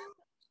time,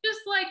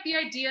 just like the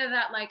idea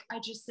that like I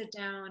just sit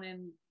down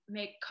and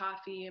make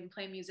coffee and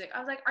play music. I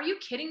was like, are you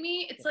kidding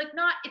me? It's like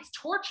it's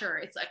torture.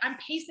 It's like I'm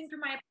pacing through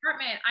my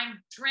apartment.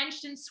 I'm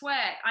drenched in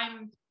sweat.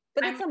 I'm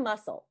But it's a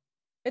muscle.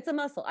 It's a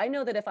muscle. I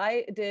know that if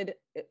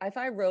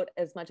I wrote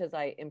as much as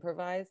I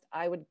improvised,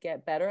 I would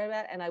get better at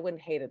that and I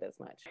wouldn't hate it as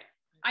much.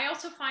 I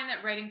also find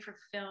that writing for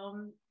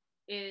film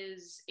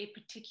is a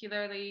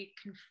particularly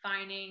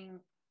confining,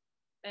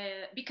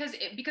 because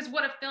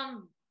what a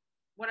film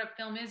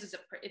is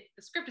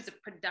the script is a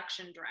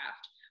production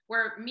draft.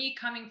 Where me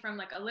coming from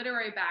like a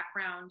literary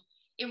background,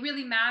 it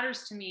really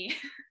matters to me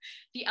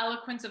the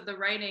eloquence of the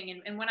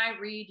writing. And when I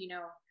read,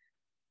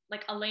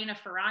 like Elena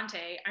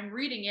Ferrante, I'm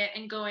reading it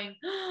and going,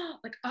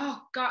 like,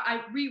 oh God,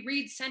 I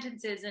reread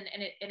sentences and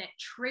it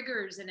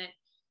triggers and it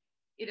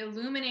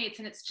illuminates,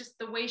 and it's just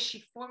the way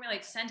she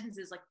formulates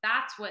sentences. Like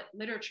that's what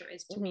literature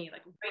is to me.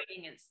 Like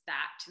writing is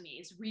that to me,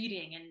 is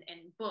reading and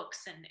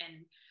books and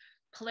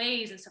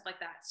plays and stuff like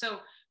that. So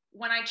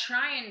when I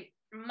try and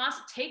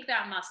must take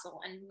that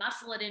muscle and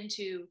muscle it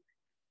into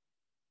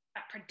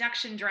a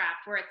production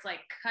draft where it's like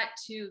cut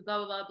to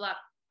blah, blah, blah.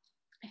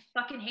 I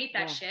fucking hate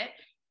that shit.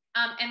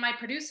 And my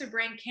producer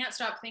brain can't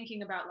stop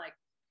thinking about like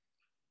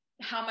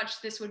how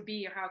much this would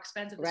be or how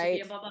expensive this would be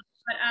and blah, blah.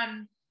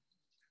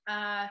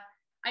 But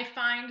I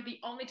find the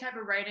only type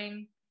of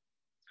writing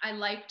I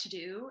like to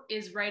do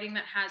is writing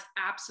that has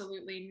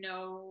absolutely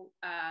no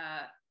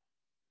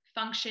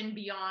function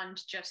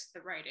beyond just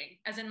the writing.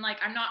 As in like,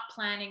 I'm not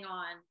planning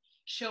on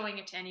showing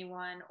it to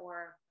anyone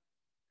or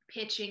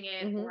pitching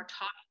it or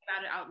talking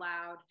about it out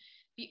loud.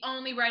 The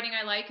only writing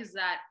I like is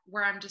that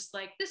where I'm just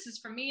like, this is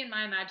for me and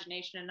my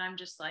imagination, and I'm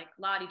just like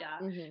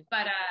la-di-da.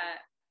 But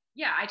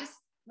yeah,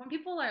 when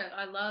people are,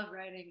 I love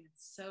writing,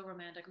 it's so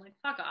romantic. I'm like,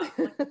 fuck off.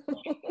 Like,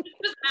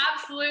 just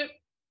absolute,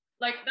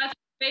 like that's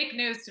fake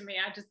news to me.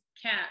 I just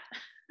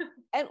can't.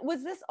 And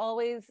was this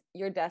always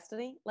your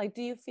destiny? Like,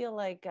 do you feel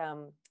like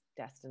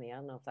destiny? I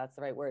don't know if that's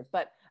the right word,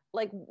 but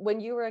like when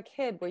you were a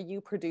kid, were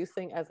you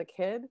producing as a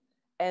kid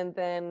and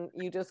then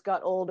you just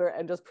got older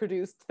and just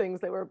produced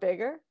things that were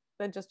bigger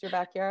than just your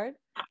backyard?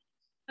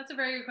 That's a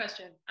very good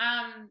question.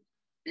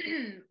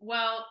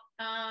 Well,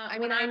 I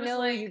mean, I know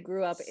like you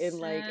grew up in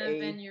like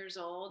 7 years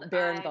old,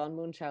 Baron von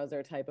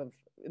Munchausen type of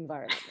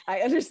environment. I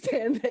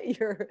understand that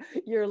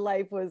your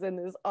life was in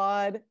this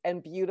odd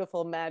and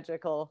beautiful,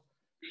 magical.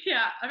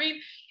 Yeah, I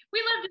mean, we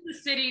lived in the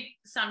city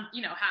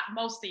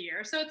most of the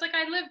year, so it's like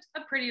I lived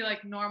a pretty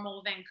like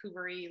normal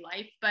Vancouver-y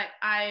life. But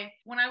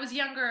when I was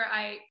younger,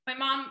 my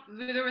mom,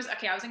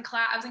 I was in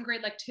class, I was in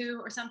grade like 2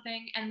 or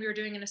something, and we were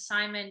doing an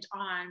assignment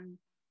on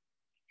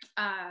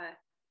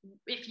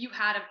if you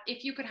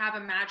could have a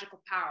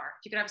magical power,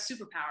 if you could have a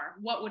superpower,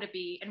 what would it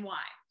be and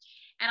why?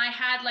 And I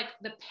had like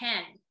the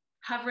pen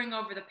hovering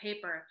over the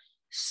paper,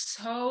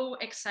 so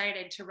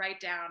excited to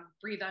write down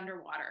breathe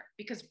underwater,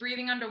 because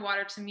breathing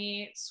underwater to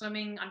me,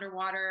 swimming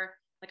underwater,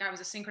 like I was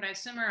a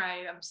synchronized swimmer.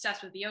 I'm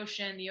obsessed with the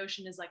ocean. The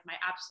ocean is like my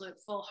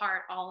absolute full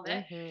heart, all of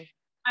it.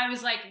 I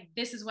was like,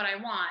 this is what I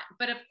want.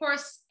 But of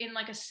course, in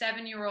like a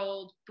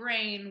 7-year-old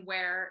brain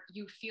where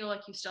you feel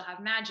like you still have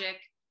magic,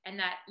 and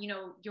that,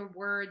 your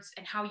words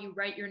and how you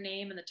write your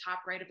name in the top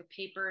right of a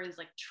paper is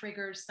like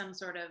triggers some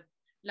sort of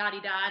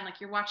la-di-da, and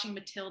like you're watching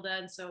Matilda,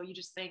 and so you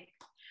just think,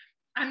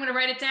 I'm going to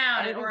write it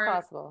down. Anything's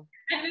possible.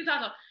 Anything's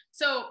possible.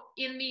 So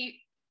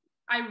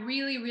I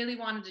really, really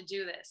wanted to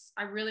do this.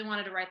 I really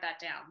wanted to write that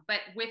down, but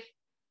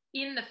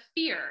in the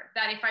fear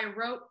that if I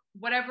wrote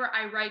whatever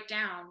I write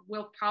down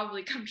will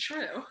probably come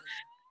true,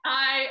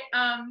 I,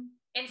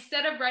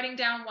 instead of writing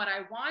down what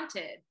I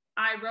wanted,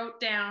 I wrote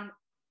down,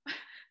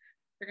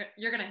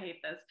 you're going to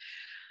hate this.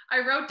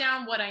 I wrote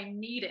down what I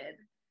needed,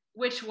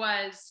 which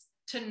was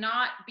to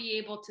not be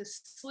able to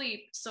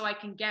sleep so I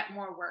can get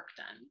more work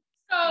done.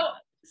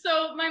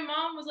 So my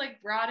mom was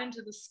like brought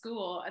into the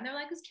school, and they're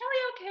like, is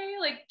Kelly okay?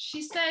 Like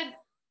she said,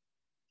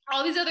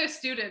 all these other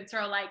students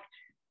are like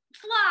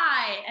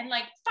fly and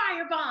like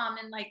firebomb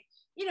and like,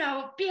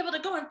 be able to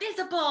go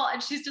invisible.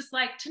 And she's just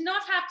like, to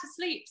not have to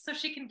sleep so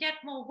she can get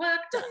more work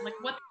done. Like,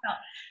 what the hell?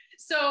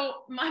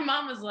 So my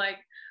mom was like,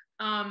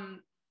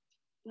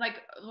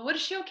 what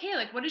is she okay?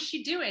 Like, what is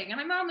she doing? And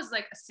my mom was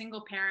like a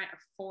single parent of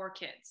 4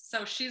 kids.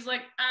 So she's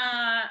like,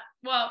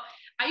 well,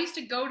 I used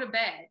to go to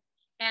bed,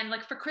 and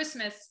like for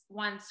Christmas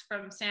once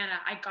from Santa,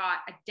 I got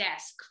a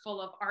desk full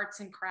of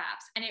arts and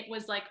crafts, and it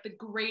was like the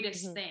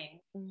greatest thing.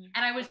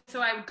 And I would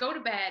go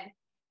to bed,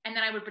 and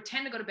then I would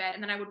pretend to go to bed,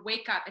 and then I would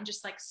wake up and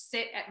just like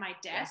sit at my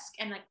desk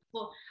and like,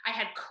 I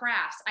had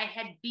crafts, I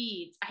had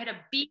beads, I had a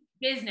bead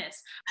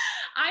business.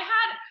 I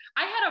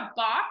had a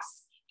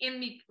box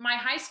in my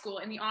high school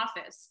in the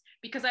office,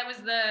 because I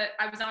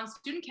was on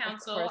student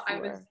council. I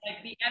was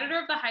like the editor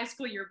of the high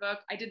school yearbook.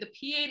 I did the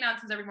PA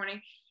announcements every morning,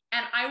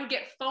 and I would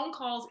get phone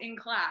calls in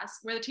class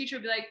where the teacher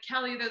would be like,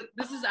 Kelly,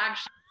 this is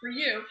actually for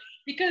you,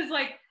 because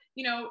like,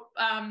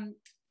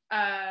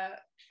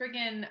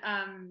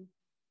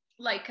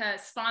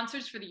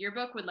 sponsors for the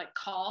yearbook would like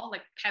call,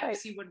 like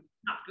Pepsi would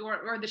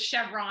or the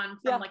Chevron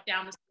from like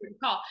down the street would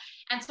call.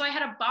 And so I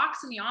had a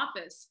box in the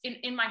office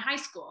in my high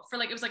school for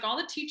like, it was like all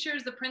the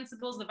teachers, the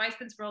principals, the vice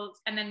principals,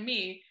 and then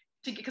me,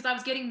 because I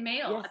was getting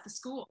mail at the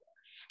school.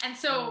 And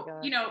so,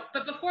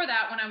 but before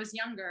that, when I was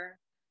younger,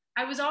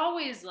 I was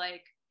always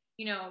like,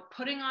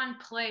 putting on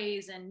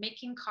plays and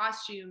making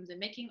costumes and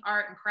making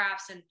art and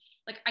crafts. And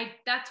like,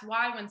 that's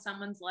why when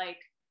someone's like,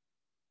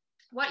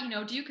 what,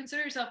 do you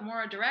consider yourself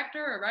more a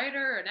director, a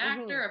writer, an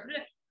actor?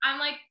 I'm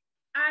like,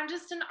 I'm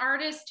just an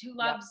artist who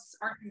loves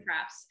art and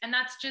crafts. And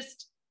that's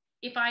just,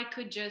 if I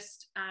could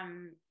just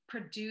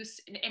produce,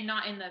 and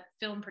not in the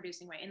film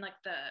producing way, in like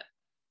the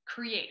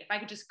if I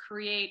could just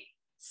create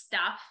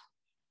stuff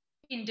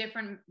in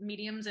different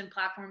mediums and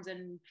platforms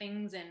and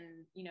things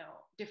and,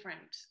 different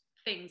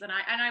things. And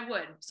I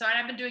would. So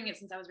I've been doing it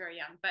since I was very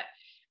young. But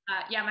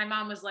my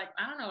mom was like,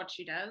 I don't know what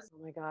she does.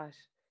 Oh my gosh.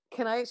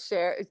 Can I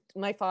share?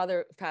 My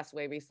father passed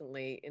away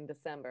recently in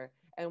December.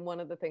 And one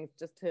of the things,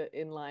 just to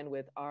in line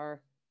with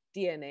our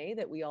DNA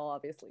that we all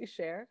obviously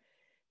share,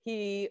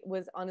 he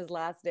was on his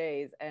last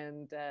days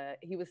and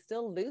he was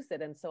still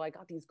lucid. And so I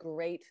got these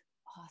great,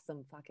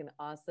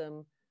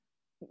 awesome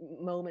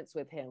moments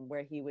with him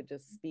where he would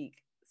just speak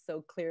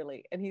so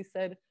clearly. And he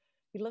said,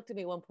 he looked at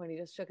me at one point, he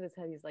just shook his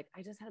head. He's like,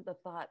 I just had the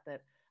thought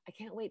that I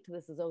can't wait till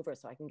this is over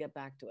so I can get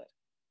back to it.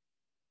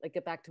 Like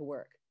get back to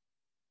work.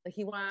 Like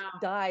he wants to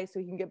die so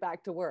he can get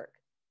back to work.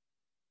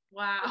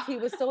 Wow. He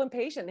was so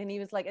impatient. And he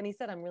was like, and he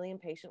said, I'm really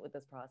impatient with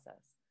this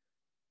process.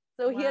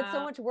 So he had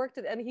so much work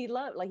to, and he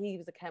loved, like he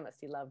was a chemist.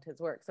 He loved his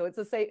work. So it's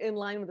the same, in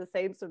line with the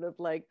same sort of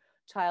like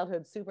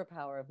childhood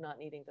superpower of not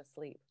needing to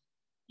sleep.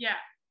 Yeah.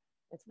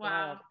 It's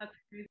wow. That's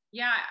crazy.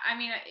 Yeah. I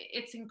mean,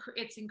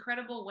 it's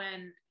incredible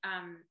when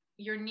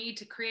your need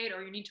to create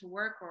or you need to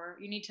work or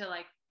you need to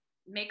like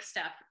make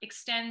stuff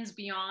extends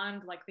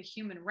beyond like the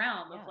human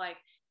realm of like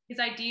his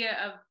idea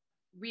of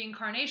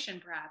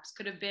reincarnation perhaps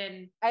could have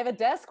been. I have a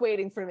desk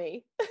waiting for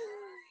me.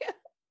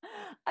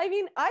 I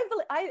mean,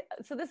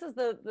 so this is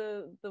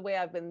the way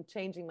I've been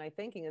changing my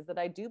thinking is that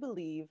I do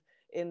believe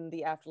in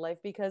the afterlife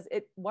because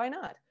why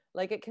not?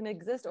 Like it can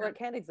exist or it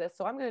can't exist.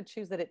 So I'm going to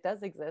choose that it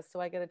does exist.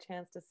 So I get a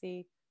chance to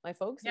see my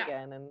folks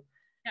again. And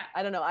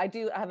I don't know. I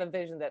have a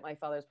vision that my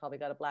father's probably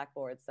got a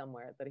blackboard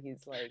somewhere that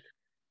he's like,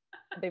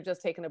 they've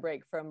just taken a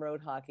break from road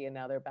hockey and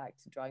now they're back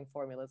to drawing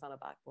formulas on a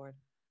blackboard.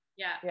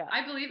 Yeah.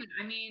 I believe it.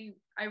 I mean,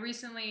 I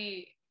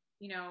recently,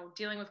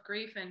 dealing with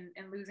grief and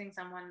losing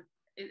someone,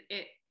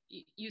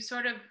 you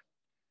sort of,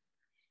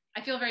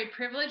 I feel very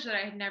privileged that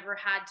I had never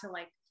had to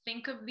like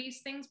think of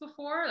these things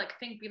before, like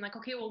being like,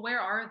 okay, well,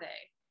 where are they?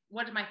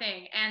 What is my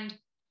thing? And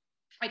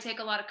I take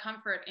a lot of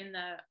comfort in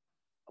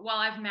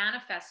I've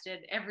manifested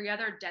every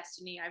other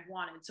destiny I've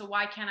wanted. So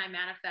why can't I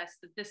manifest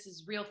that this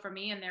is real for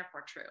me and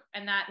therefore true?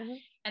 And that,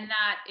 and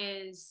that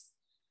is,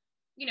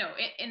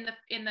 in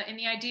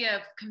the idea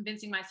of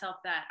convincing myself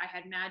that I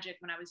had magic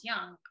when I was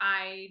young,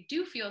 I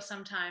do feel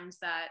sometimes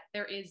that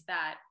there is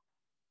that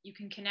you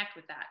can connect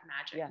with that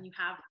magic and you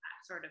have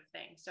that sort of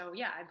thing. So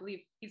yeah, I believe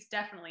he's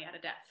definitely at a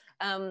death.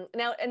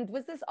 Now, and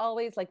was this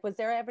always like, was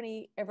there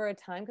ever a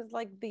time, because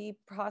like the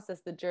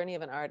journey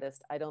of an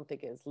artist, I don't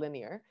think is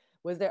linear.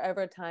 Was there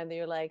ever a time that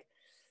you're like,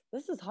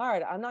 this is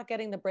hard. I'm not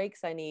getting the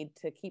breaks I need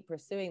to keep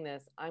pursuing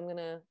this. I'm going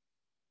to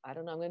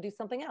do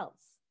something else.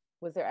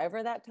 Was there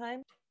ever that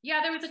time?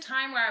 Yeah, there was a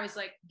time where I was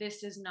like,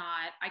 this is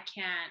not, I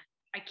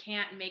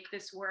can't make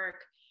this work.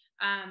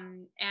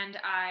 And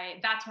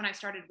that's when I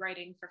started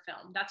writing for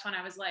film. That's when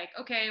I was like,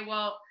 okay,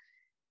 well,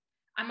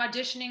 I'm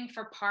auditioning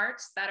for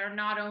parts that are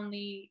not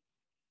only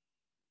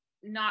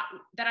not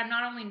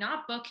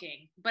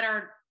booking, but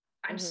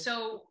I'm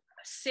so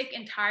sick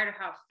and tired of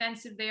how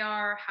offensive they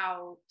are,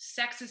 how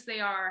sexist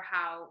they are,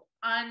 how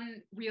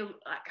unreal,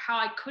 like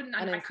how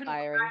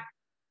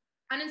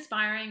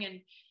uninspiring, and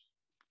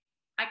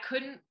I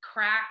couldn't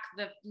crack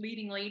the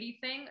leading lady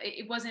thing.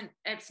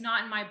 It's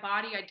not in my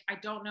body. I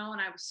don't know.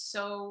 And I was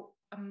so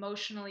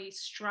emotionally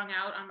strung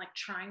out on like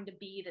trying to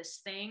be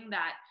this thing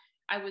that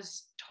I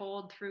was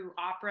told through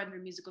opera and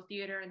through musical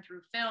theater and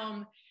through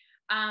film.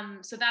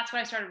 So that's what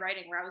I started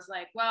writing, where I was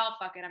like, well,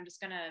 fuck it. I'm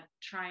just going to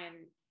try and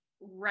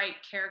write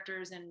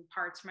characters and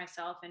parts for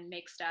myself and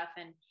make stuff.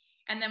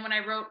 And then when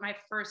I wrote my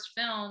first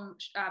film,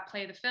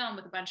 Play the Film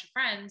with a bunch of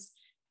friends,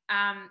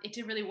 it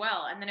did really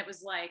well. And then it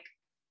was like,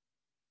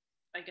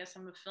 I guess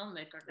I'm a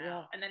filmmaker now.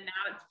 Yeah. And then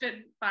now it's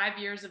been 5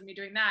 years of me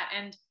doing that.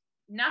 And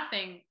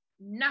nothing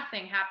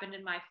happened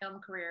in my film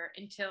career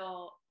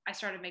until I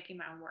started making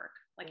my own work.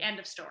 Like end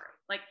of story.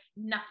 Like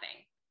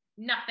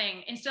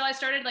nothing. Until I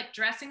started like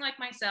dressing like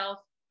myself,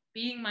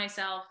 being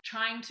myself,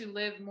 trying to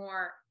live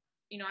more,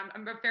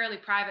 I'm a fairly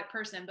private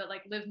person, but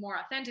like live more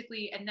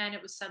authentically. And then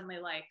it was suddenly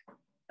like,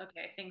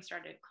 okay, things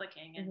started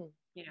clicking and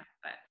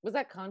but was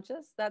that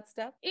conscious, that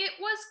step? It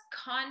was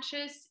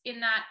conscious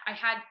in that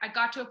I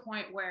got to a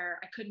point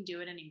where I couldn't do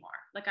it anymore.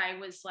 Like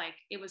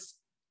it was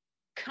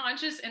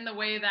conscious in the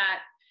way that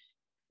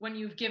when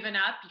you've given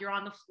up, you're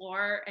on the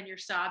floor and you're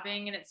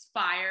sobbing and it's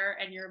fire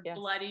and you're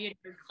bloody and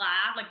you're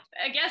glad. Like,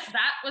 I guess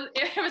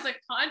it was a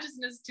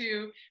consciousness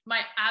to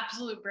my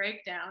absolute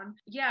breakdown.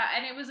 Yeah.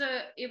 And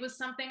it was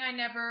something I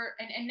never,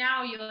 and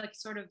now you like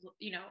sort of,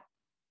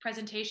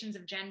 presentations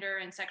of gender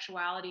and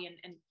sexuality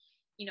and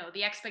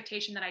the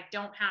expectation that I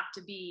don't have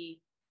to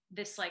be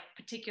this like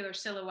particular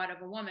silhouette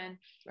of a woman.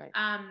 Right.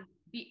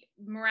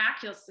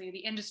 Miraculously, the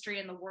industry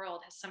and the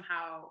world has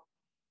somehow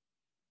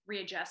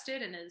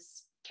readjusted and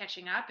is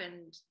catching up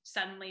and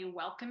suddenly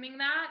welcoming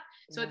that.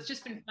 So it's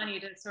just been funny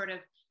to sort of,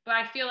 but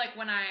I feel like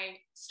when I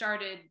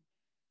started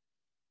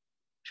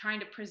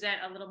trying to present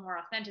a little more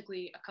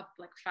authentically a couple,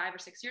 like 5 or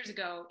 6 years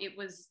ago, it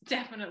was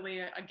definitely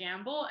a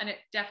gamble. And it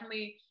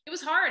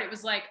was hard. It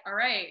was like, all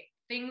right,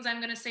 things I'm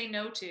going to say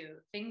no to,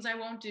 things I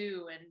won't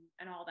do,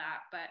 and all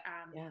that. But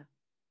yeah.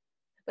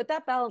 But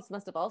that balance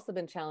must have also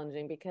been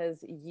challenging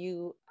because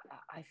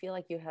I feel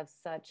like you have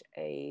such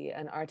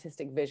an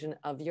artistic vision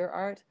of your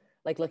art.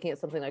 Like looking at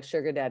something like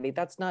Sugar Daddy,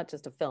 that's not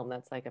just a film,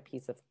 that's like a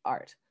piece of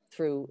art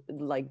through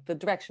like the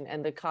direction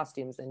and the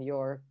costumes and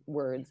your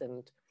words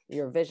and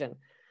your vision.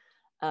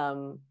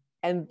 And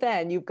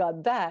then you've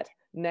got that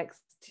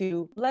next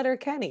to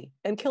Letterkenny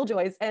and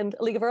Killjoys and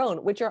League of Our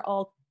Own, which are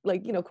all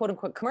like, quote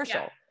unquote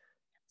commercial. Yeah.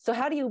 So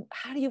how do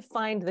you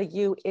find the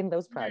you in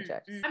those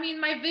projects? I mean,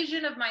 my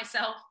vision of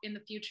myself in the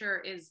future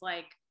is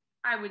like,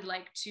 I would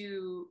like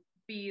to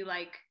be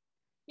like,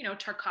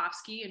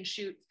 Tarkovsky and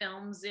shoot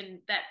films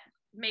that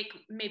make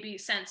maybe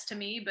sense to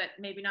me, but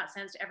maybe not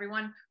sense to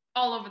everyone,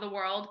 all over the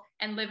world,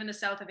 and live in the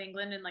south of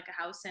England in like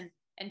a house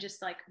and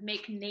just like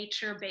make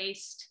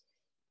nature-based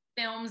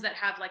films that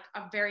have like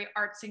a very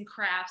arts and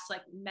crafts,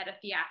 like meta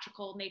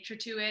theatrical nature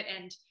to it,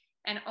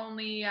 and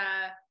only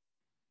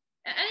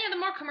any of the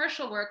more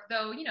commercial work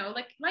though,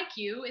 like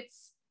you,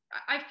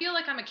 I feel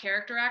like I'm a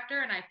character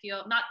actor, and I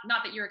feel not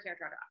that you're a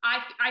character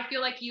actor. I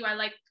feel like you, I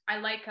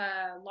like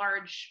a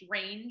large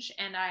range,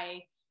 and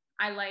I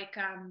like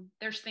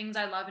there's things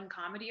I love in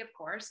comedy, of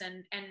course,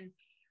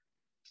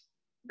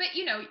 but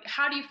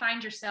how do you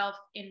find yourself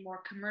in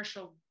more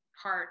commercial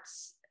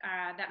parts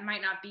that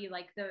might not be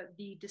like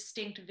the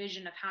distinct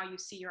vision of how you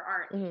see your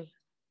art? Mm-hmm.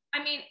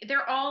 I mean,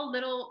 they're all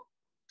little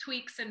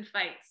tweaks and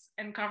fights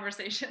and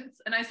conversations,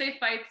 and I say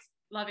fights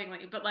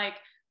lovingly, but like,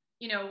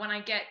 when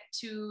I get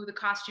to the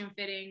costume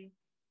fitting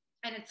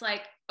and it's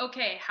like,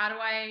 okay, how do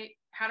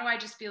I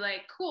just be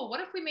like, cool, what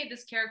if we made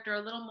this character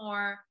a little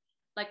more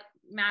like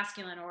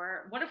masculine,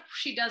 or what if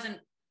she doesn't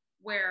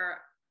wear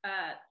a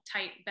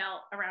tight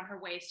belt around her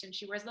waist and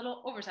she wears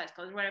little oversized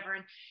clothes or whatever,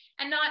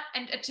 and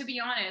to be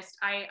honest,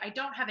 I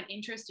don't have an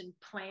interest in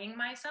playing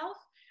myself.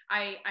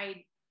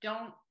 I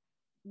don't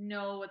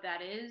know what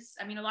that is.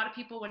 I mean, a lot of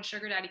people when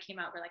Sugar Daddy came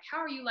out were like, how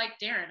are you like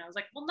Darren? I was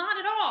like, well, not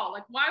at all.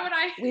 Like, why would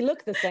I? We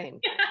look the same.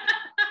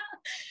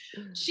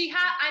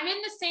 I'm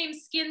in the same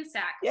skin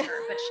sack with her,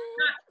 but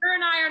her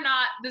and I are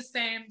not the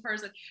same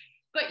person.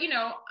 But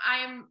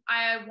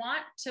I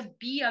want to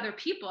be other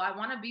people. I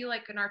want to be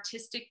like an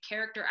artistic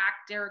character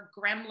actor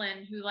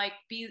gremlin who like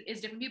is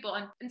different people.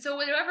 And so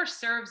whatever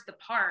serves the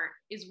part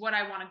is what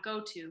I want to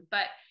go to.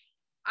 But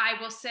I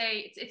will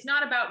say it's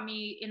not about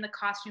me in the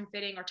costume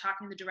fitting or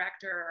talking to the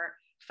director or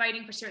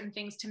fighting for certain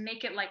things to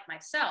make it like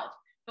myself.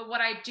 But what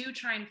I do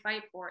try and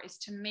fight for is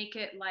to make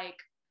it like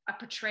a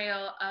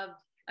portrayal of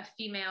a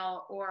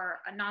female or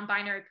a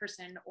non-binary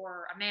person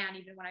or a man,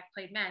 even when I've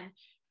played men,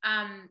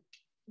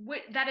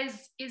 that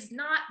is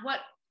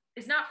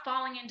not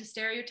falling into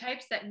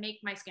stereotypes that make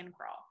my skin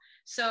crawl.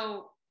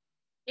 So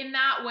in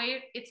that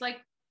way, it's like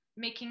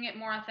making it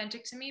more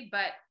authentic to me,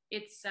 but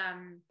it's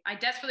I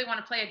desperately want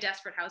to play a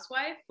desperate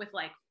housewife with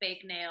like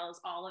fake nails,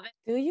 all of it.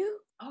 Do you?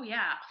 Oh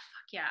yeah,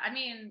 fuck yeah. I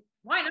mean,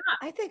 why not?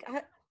 I think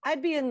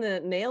I'd be in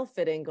the nail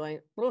fitting going,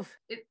 oof.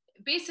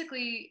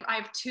 Basically, I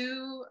have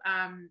two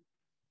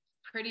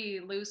pretty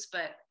loose,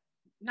 but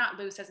not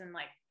loose as in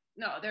like,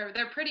 no,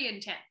 they're pretty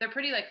intense. They're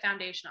pretty like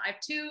foundational. I have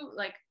two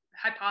like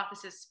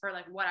hypotheses for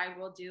like what I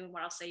will do and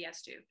what I'll say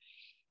yes to.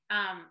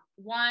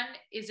 One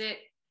is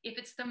if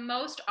it's the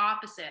most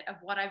opposite of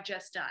what I've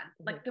just done,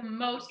 like the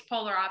most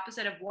polar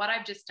opposite of what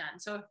I've just done.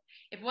 So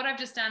if what I've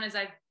just done is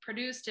I've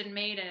produced and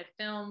made a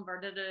film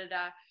or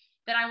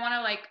then I want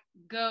to like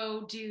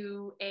go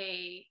do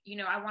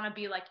I want to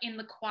be like in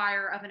the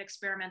choir of an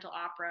experimental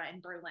opera in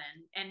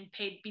Berlin and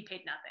be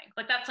paid nothing.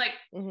 Like that's like,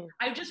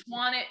 I just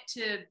want it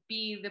to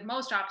be the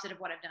most opposite of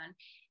what I've done.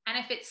 And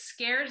if it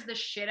scares the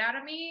shit out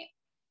of me,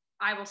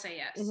 I will say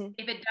yes.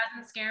 If it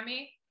doesn't scare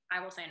me, I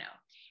will say no.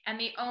 And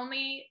the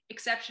only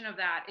exception of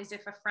that is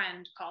if a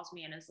friend calls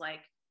me and is like,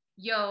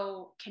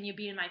 yo, can you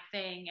be in my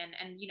thing?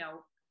 And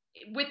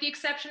with the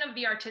exception of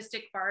the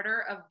artistic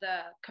barter of the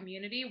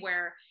community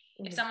where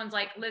if someone's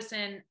like,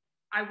 listen,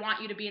 I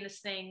want you to be in this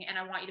thing and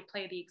I want you to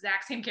play the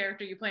exact same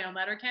character you play on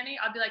Letterkenny,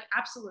 I'll be like,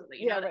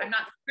 absolutely. Right. I'm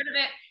not scared of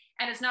it.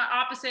 And it's not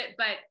opposite,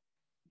 but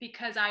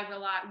because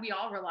we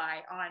all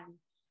rely on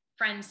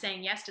friends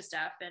saying yes to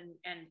stuff and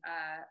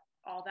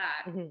all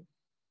that.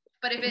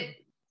 But if it,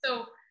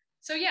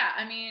 so yeah,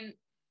 I mean,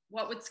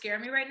 what would scare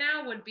me right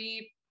now would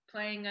be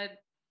playing a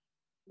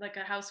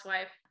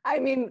housewife. I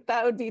mean,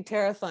 that would be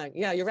terrifying.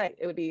 Yeah, you're right.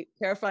 It would be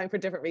terrifying for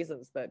different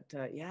reasons, but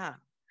yeah.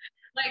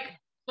 Like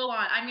full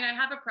on. I mean, I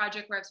have a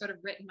project where I've sort of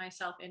written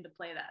myself in to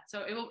play that.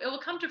 So it will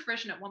come to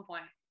fruition at one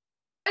point.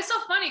 It's so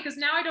funny because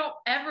now I don't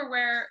ever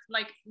wear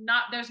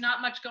there's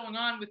not much going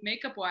on with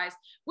makeup wise,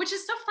 which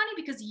is so funny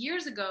because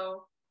years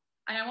ago,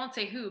 and I won't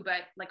say who,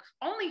 but like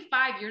only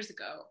 5 years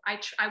ago,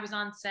 I was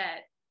on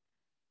set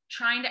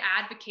trying to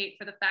advocate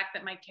for the fact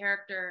that my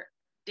character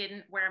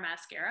didn't wear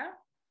mascara.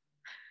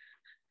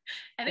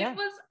 And Yeah. it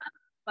was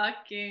a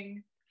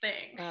fucking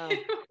thing. Wow.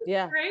 It was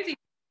Yeah. crazy.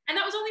 And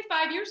that was only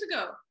 5 years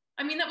ago.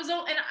 I mean, that was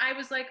all, and I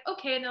was like,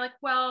 okay. And they're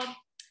like, well,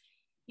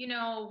 you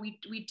know,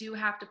 we do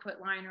have to put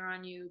liner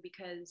on you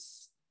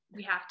because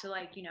we have to,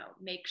 like, you know,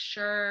 make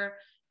sure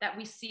that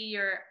we see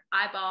your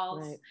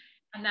eyeballs, Right.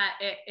 and that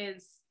it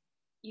is,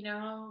 you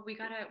know, we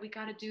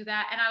gotta do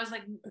that. And I was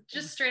like,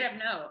 just straight up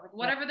no. Like,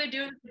 whatever they're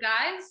doing,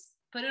 guys,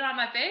 put it on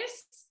my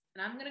face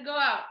and I'm gonna go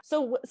out.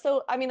 So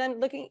I mean, I'm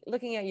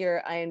looking at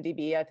your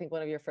IMDb. I think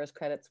one of your first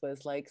credits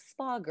was like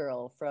Spa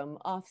Girl from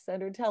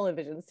Off-Center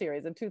television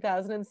series in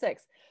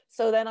 2006.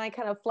 So then I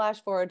kind of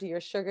flash forward to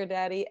your Sugar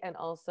Daddy, and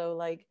also,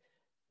 like,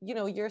 you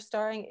know, you're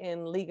starring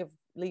in League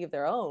of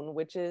Their Own,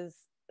 which is,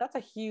 that's a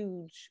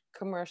huge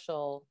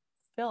commercial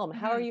film.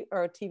 How are you,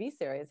 or a TV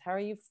series? How are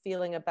you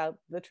feeling about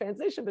the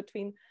transition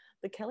between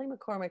the Kelly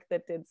McCormack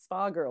that did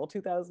Spa Girl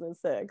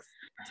 2006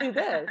 to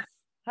this?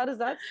 How does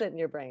that sit in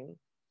your brain?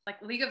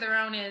 Like, League of Their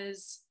Own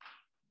is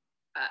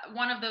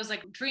one of those,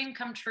 like, dream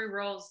come true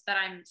roles that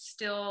I'm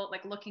still,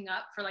 like, looking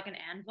up for, like, an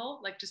anvil,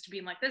 like, just to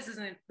be like, this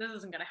isn't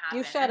gonna happen.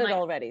 You shot and, it like,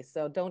 already,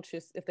 so don't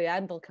choose if the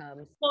anvil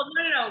comes. well,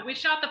 no, we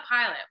shot the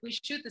pilot. We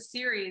shoot the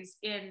series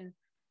in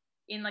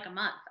like a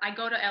month. I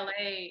go to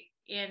LA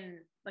in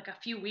like a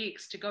few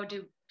weeks to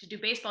do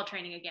baseball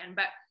training again.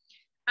 But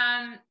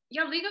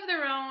yeah, League of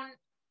Their Own,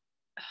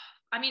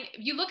 I mean,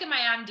 if you look at my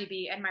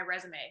IMDb and my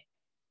resume,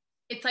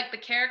 it's like the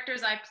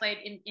characters I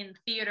played in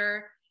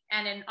theater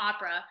and in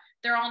opera,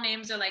 their all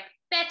names are like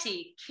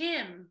Betty,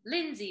 Kim,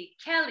 Lindsay,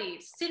 Kelly,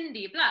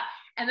 Cindy, blah.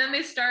 And then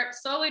they start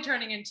slowly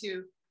turning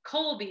into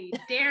Colby,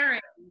 Darren,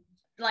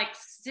 like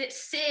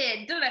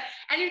Sid, blah, blah.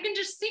 And you can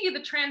just see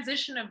the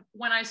transition of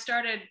when I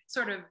started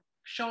sort of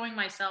showing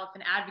myself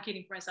and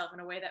advocating for myself in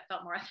a way that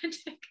felt more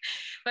authentic.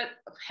 But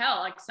hell,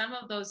 like, some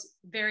of those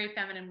very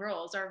feminine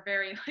roles are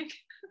very, like,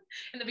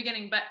 in the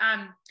beginning. But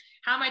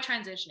how am I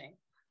transitioning?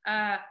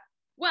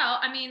 Well,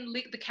 I mean,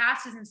 the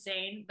cast is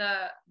insane.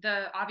 The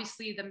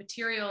obviously the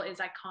material is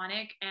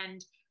iconic,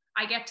 and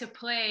I get to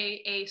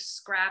play a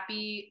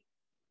scrappy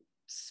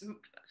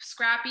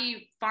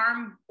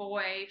farm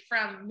boy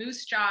from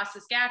Moose Jaw,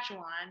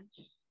 Saskatchewan,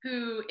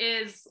 who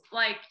is,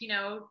 like, you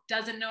know,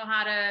 doesn't know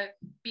how to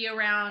be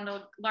around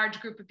a large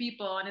group of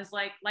people, and is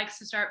like, likes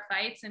to start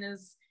fights, and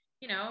is,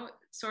 you know,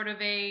 sort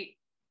of a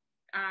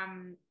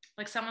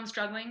like someone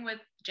struggling with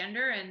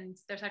gender and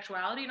their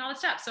sexuality and all this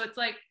stuff. So it's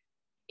like,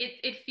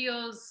 it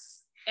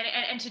feels,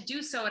 and to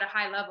do so at a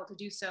high level, to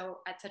do so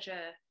at such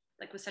a,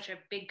 like, with such a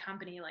big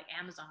company like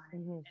Amazon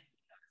and, and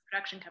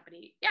production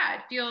company, yeah,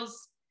 it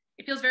feels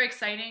very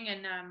exciting.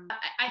 And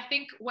I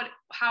think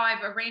how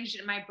I've arranged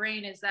it in my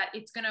brain is that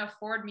it's going to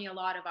afford me a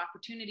lot of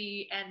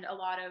opportunity and a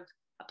lot of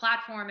a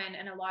platform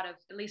and a lot of,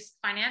 at least,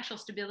 financial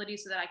stability,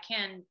 so that I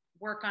can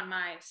work on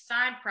my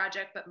side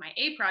project, but my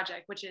A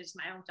project, which is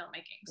my own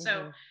filmmaking.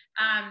 So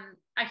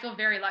I feel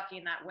very lucky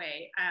in that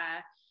way.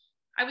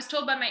 I was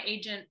told by my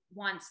agent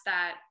once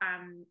that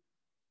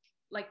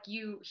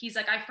he's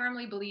like, I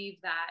firmly believe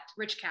that,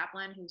 Rich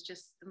Kaplan, who's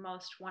just the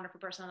most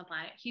wonderful person on the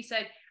planet, he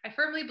said, I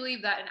firmly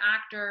believe that an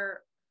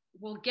actor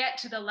will get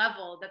to the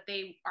level that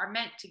they are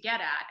meant to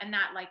get at, and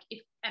that, like,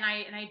 if, and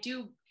I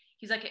do,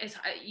 he's like,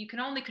 you can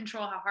only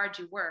control how hard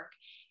you work.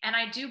 And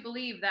I do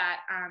believe that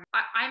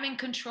I'm in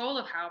control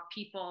of how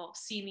people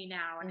see me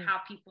now, and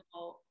how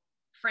people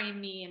frame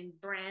me and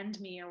brand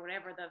me, or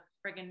whatever the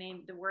friggin'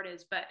 name, the word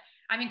is. But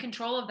I'm in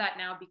control of that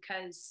now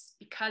because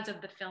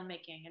of the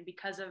filmmaking and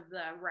because of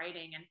the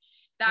writing. And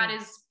that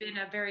has been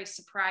a very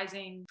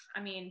surprising, I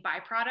mean,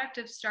 byproduct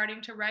of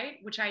starting to write,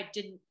 which I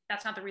didn't,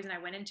 that's not the reason I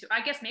went into.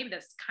 I guess maybe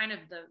that's kind of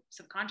the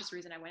subconscious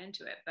reason I went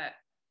into it. But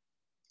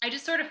I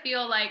just sort of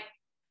feel like,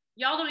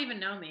 y'all don't even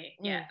know me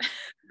yet.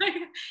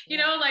 You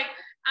know, like,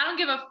 I don't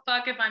give a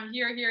fuck if I'm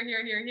here.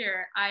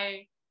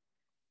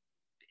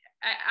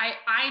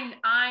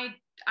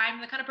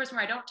 I'm the kind of person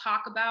where I don't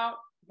talk about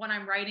what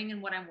I'm writing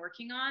and what I'm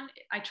working on.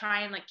 I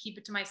try and, like, keep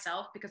it to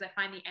myself, because I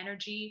find the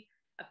energy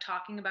of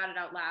talking about it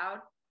out loud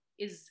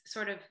is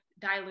sort of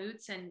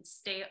dilutes and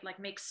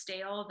makes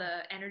stale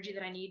the energy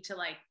that I need to,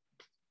 like,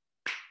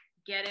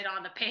 get it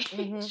on the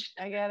page.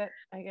 I get it.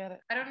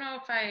 I don't know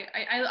if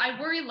I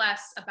worry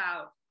less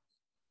about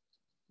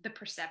the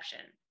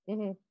perception.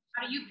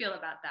 How do you feel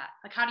about that?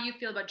 Like, how do you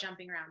feel about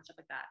jumping around and stuff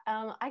like that?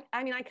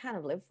 I mean, I kind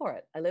of live for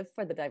it. I live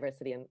for the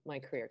diversity in my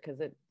career, because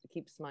it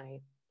keeps my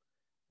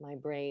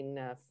brain,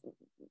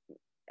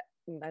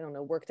 I don't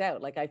know, worked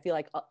out. Like, I feel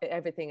like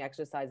everything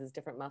exercises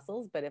different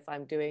muscles, but if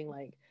I'm doing,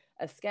 like,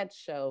 a sketch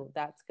show,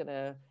 that's going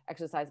to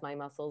exercise my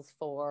muscles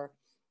for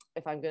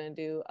if I'm going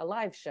to do a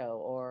live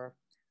show, or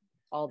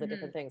all the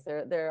different things.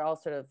 They're all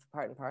sort of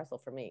part and parcel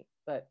for me.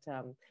 But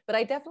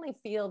I definitely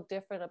feel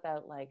different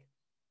about, like,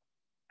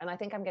 and I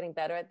think I'm getting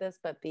better at this,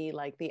 but the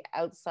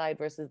outside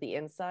versus the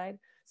inside.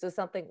 So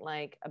something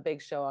like a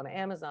big show on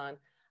Amazon,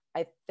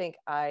 I think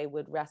I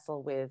would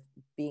wrestle with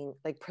being,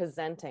 like,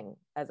 presenting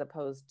as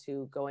opposed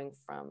to going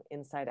from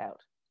inside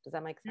out. Does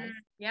that make sense?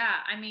 Yeah.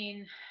 I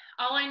mean,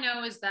 all I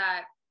know is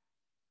that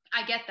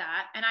I get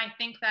that. And I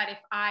think that if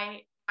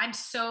I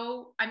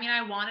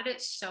I wanted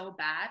it so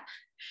bad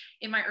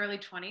in my early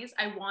 20s.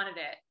 I wanted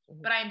it,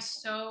 but I'm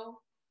so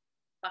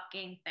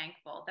fucking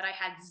thankful that I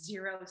had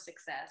zero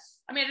success.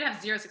 I mean, I didn't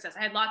have zero success.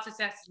 I had lots of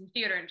success in the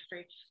theater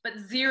industry, but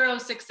zero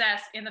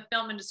success in the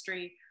film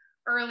industry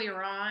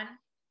earlier on,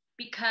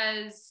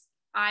 because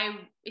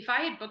if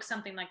I had booked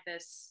something like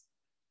this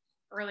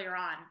earlier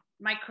on,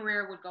 my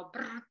career would go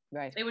brrr.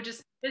 Right. It would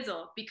just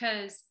fizzle,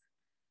 because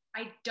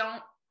I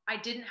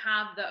didn't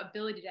have the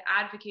ability to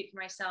advocate for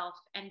myself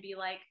and be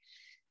like,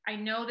 I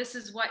know this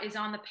is what is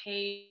on the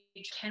page.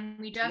 Can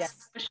we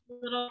just push a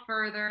little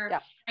further? Yeah.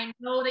 I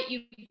know that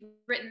you've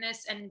written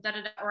this and da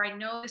da da, or I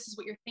know this is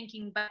what you're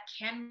thinking, but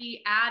can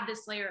we add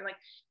this layer? Like,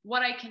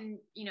 what I can,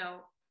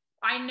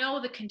 I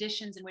know the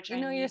conditions in which you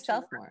know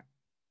yourself more.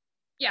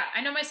 Yeah,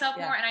 I know myself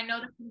more, and I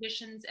know the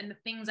conditions and the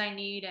things I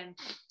need, and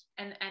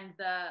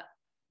the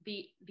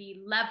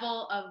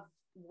level of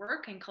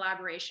work and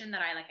collaboration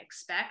that I like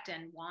expect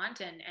and want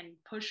and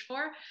push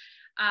for,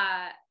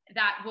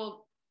 that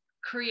will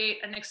create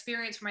an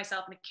experience for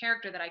myself and a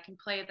character that I can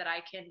play, that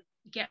I can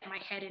get my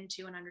head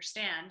into and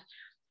understand.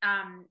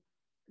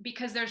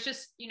 Because there's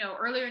just,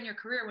 earlier in your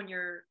career, when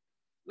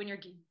you're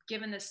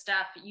given this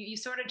stuff, you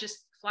sort of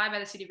just fly by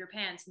the seat of your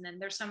pants. And then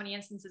there's so many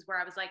instances where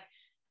I was like,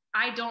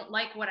 I don't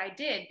like what I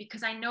did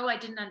because I know I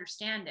didn't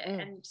understand it.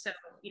 And so,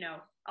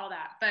 all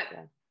that, but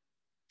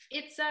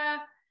it's,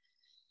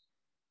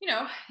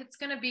 it's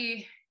going to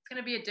be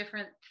a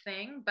different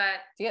thing. But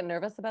do you get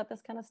nervous about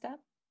this kind of stuff?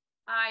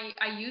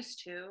 I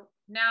used to.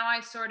 Now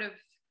I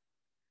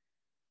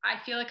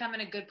feel like I'm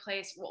in a good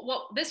place.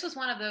 Well, this was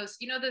one of those,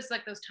 there's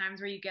like those times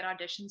where you get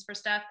auditions for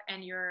stuff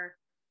and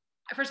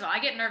first of all, I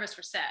get nervous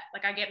for set.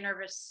 Like, I get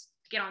nervous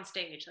to get on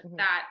stage like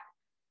that.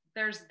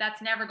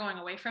 That's never going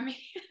away from me.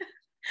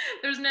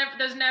 there's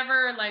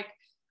never like,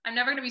 I'm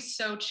never going to be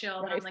so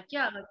chill. Right. I'm like,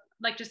 yeah,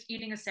 like just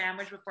eating a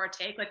sandwich before a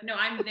take. Like, no,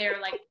 I'm there,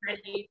 like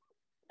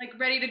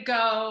ready to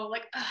go.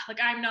 Like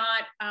I'm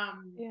not,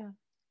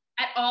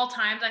 at all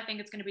times, I think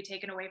it's going to be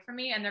taken away from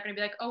me, and they're going to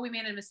be like, oh, we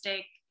made a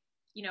mistake.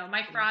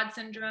 My fraud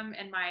syndrome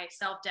and my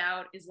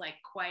self-doubt is like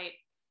quite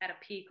at a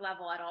peak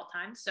level at all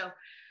times. So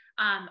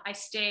I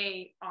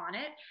stay on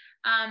it.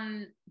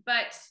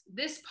 But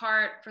this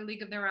part for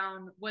League of Their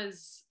Own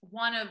was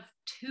one of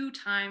 2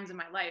 times in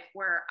my life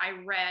where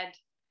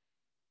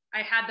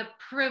I had the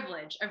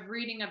privilege of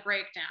reading a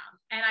breakdown,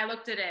 and I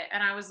looked at it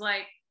and I was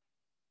like,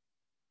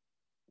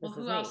 well,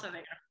 who else are they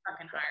going to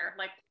fucking hire?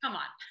 Like, come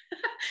on.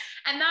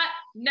 And that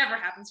never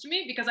happens to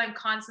me, because I'm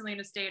constantly in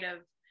a state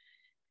of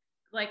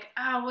like,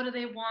 what do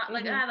they want?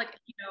 Like,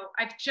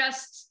 I've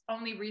just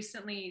only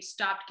recently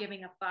stopped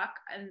giving a fuck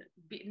and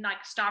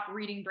stop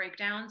reading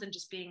breakdowns and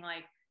just being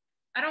like,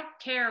 I don't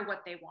care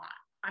what they want.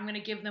 I'm going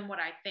to give them what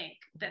I think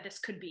that this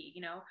could be,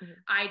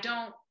 I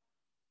don't,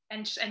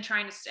 and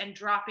trying to, and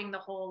dropping the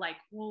whole, like,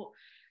 well,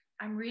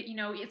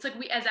 it's like,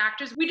 we as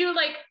actors, we do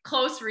like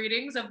close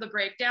readings of the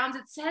breakdowns.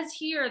 It says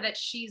here that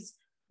she's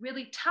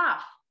really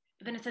tough,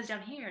 but then it says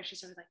down here she's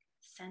sort of like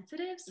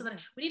sensitive. So then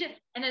we need to,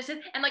 and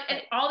and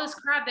all this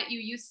crap that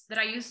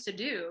I used to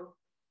do,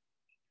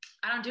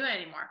 I don't do it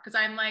anymore, because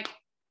I'm like,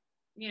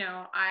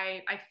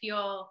 I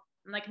feel,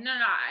 I'm like, no,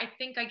 I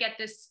think I get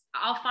this.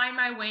 I'll find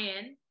my way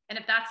in, and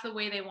if that's the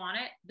way they want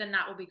it, then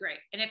that will be great.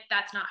 And if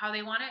that's not how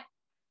they want it,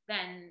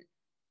 then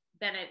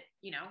it,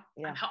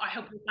 I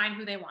hope we find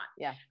who they want.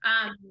 Yeah.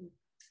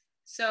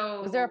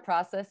 So was there a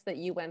process that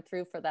you went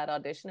through for that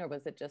audition, or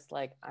was it just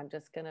like, I'm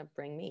just going to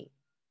bring me?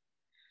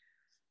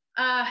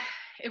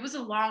 It was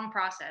a long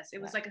process.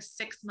 It was like a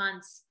 6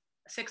 months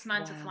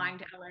of flying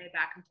to LA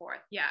back and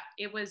forth. Yeah,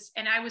 it was.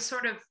 And I was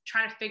sort of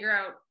trying to figure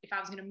out if I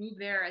was going to move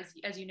there,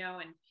 as you know,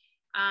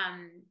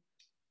 and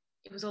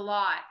it was a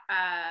lot.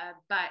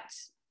 But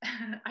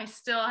I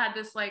still had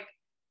this like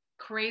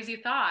crazy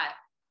thought.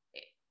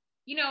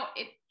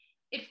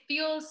 It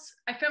feels,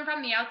 I feel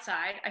from the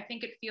outside, I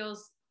think it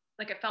feels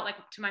like, it felt like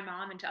to my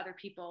mom and to other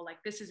people, like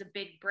this is a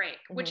big break,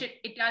 which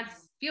it does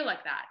feel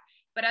like that.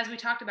 But as we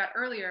talked about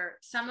earlier,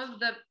 some of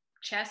the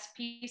chess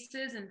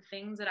pieces and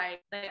things that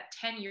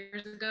 10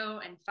 years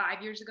ago and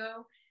 5 years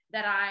ago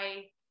that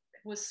I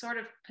was sort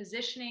of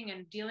positioning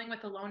and dealing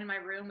with alone in my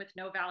room with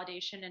no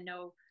validation and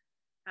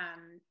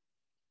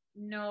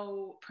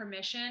no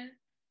permission,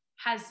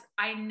 has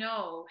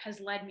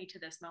led me to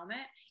this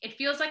moment. It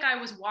feels like I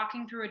was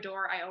walking through a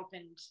door I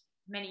opened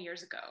many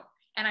years ago,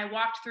 and I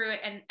walked through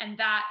it, and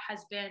that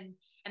has been,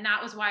 and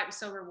that was why it was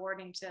so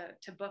rewarding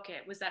to book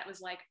it, was that it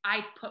was like,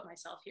 I put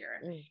myself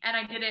here and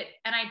I did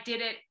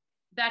it.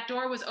 That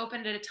door was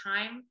opened at a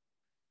time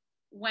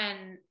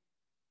when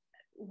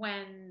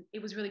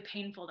it was really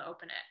painful to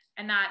open it.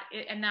 And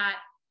that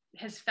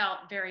has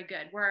felt very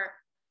good, where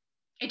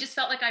it just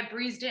felt like I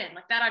breezed in.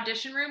 Like, that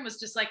audition room was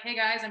just like, hey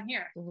guys, I'm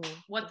here.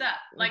 What's up?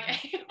 Like,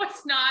 it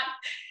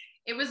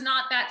was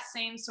not that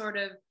same sort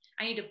of,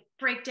 I need to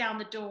break down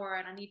the door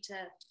and I need to,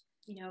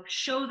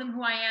 show them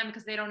who I am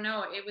because they don't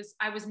know.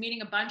 I was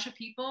meeting a bunch of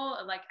people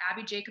like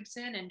Abby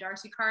Jacobson and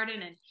Darcy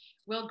Carden and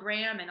Will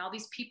Graham and all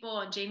these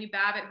people and Jamie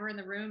Babbitt who were in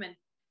the room. And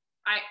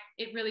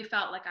it really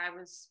felt like I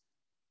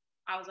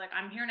I was like,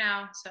 I'm here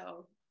now.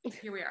 So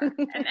here we are.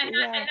 And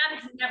that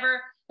is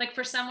never, like,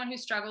 for someone who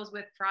struggles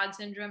with fraud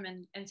syndrome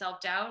and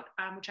self-doubt,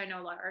 which I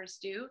know a lot of artists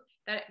do,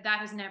 that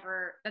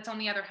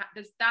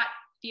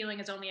feeling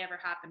has only ever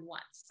happened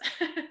once.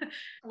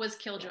 Was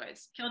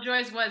Killjoys.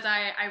 Killjoys was,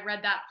 I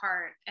read that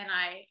part, and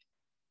I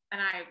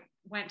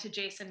went to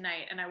Jason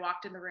Knight, and I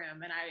walked in the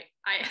room, and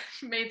I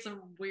made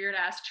some weird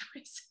ass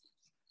choices.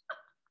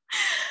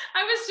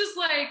 I was just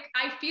like,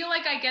 I feel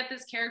like I get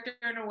this character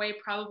in a way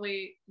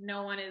probably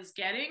no one is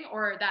getting,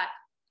 or that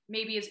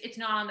maybe it's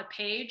not on the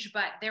page,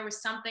 but there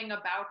was something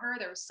about her.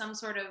 There was some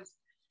sort of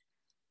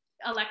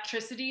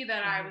electricity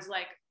that I was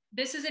like,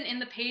 this isn't in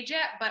the page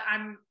yet, but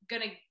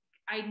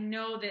I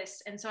know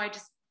this. And so I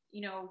just,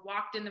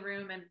 walked in the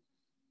room, and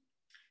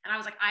I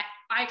was like,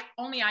 I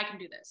can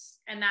do this.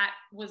 And that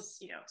was,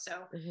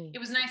 so it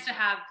was nice to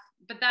have,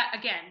 but that,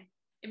 again,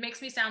 it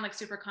makes me sound like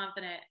super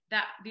confident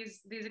that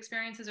these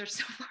experiences are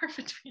so far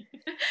between.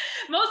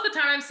 Most of the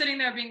time I'm sitting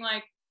there being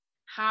like,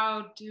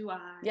 how do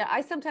I? Yeah,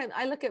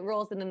 I look at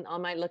roles, and then I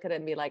might look at it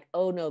and be like,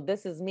 oh no,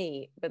 this is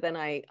me. But then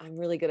I'm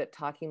really good at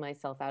talking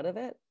myself out of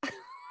it.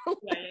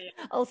 Yeah.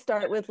 I'll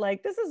start with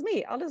like, this is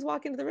me. I'll just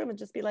walk into the room and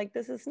just be like,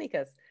 this is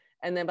Sneakus.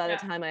 And then by the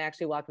time I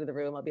actually walk into the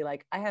room, I'll be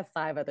like, I have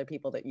 5 other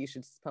people that you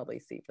should probably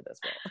see for this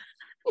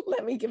role.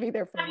 Let me give you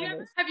their phone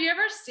numbers. Have you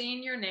ever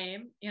seen your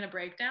name in a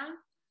breakdown?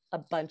 A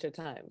bunch of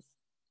times.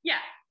 Yeah,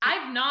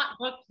 I've not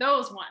booked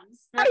those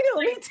ones. I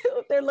know, me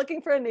too. They're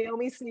looking for a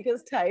Naomi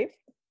Sneakus type.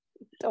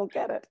 Don't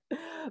get it,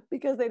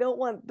 because they don't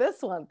want this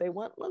one. They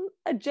want one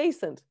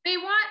adjacent. They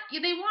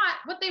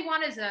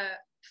want is a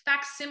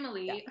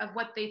facsimile of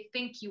what they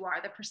think you are,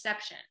 the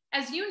perception.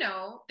 As you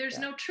know, there's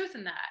no truth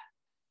in that.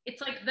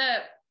 It's like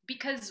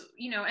because,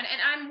 and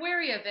I'm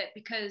wary of it,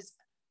 because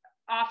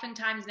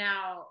oftentimes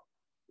now,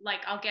 like,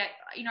 I'll get,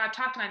 I've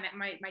talked to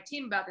my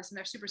team about this, and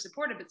they're super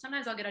supportive, but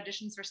sometimes I'll get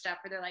auditions for stuff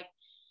where they're like,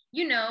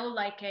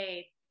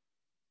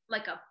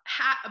 like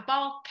a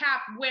ball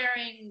cap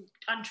wearing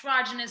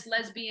androgynous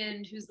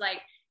lesbian who's like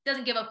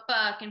doesn't give a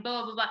fuck and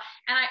blah blah blah.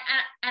 And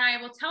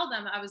I will tell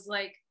them, I was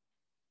like,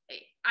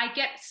 I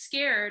get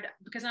scared,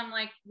 because I'm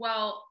like,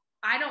 well,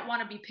 I don't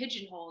want to be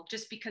pigeonholed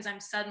just because I'm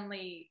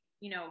suddenly,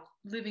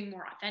 living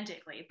more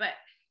authentically. But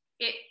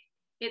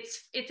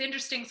it's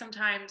interesting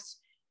sometimes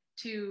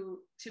to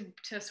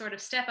sort of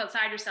step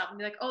outside yourself and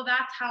be like, oh,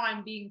 that's how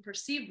I'm being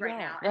perceived right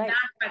now. And that's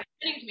why they're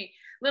saying to me.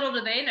 Little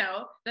do they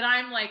know that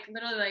I'm like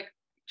literally like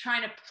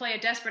trying to play a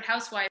desperate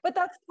housewife. But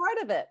that's part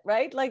of it,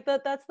 right? Like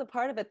that's the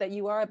part of it, that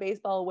you are a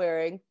baseball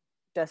wearing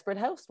desperate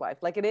housewife.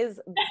 Like, it is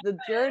the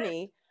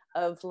journey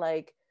of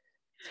like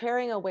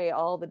tearing away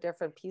all the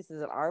different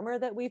pieces of armor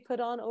that we've put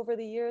on over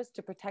the years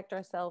to protect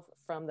ourselves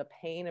from the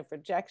pain of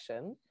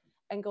rejection,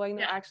 and going,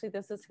 no, actually,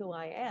 this is who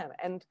I am.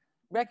 And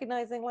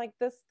recognizing like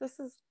this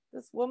is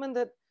this woman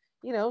that,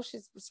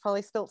 she's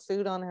probably spilt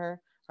food on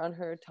her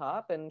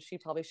top, and she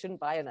probably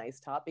shouldn't buy a nice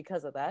top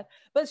because of that.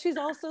 But she's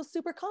also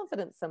super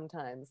confident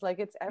sometimes. Like,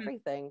 it's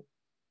everything.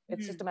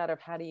 It's just a matter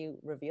of how do you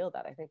reveal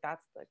that. I think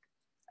that's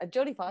the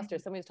Jodie Foster.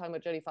 Somebody was talking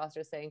about Jodie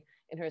Foster saying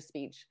in her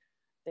speech,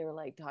 they were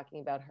like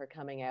talking about her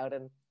coming out,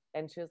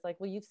 and she was like,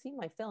 well, you've seen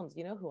my films,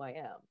 you know who I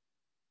am.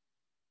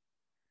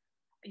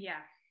 Yeah.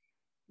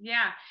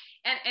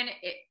 And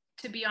it,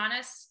 to be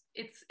honest,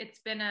 it's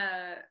been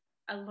a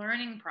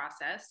learning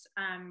process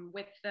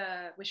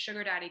with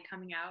Sugar Daddy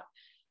coming out,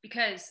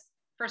 because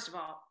first of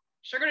all,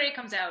 Sugar Daddy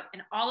comes out,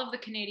 and all of the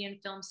Canadian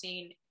film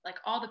scene, like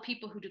all the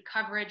people who do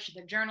coverage,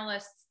 the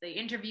journalists, the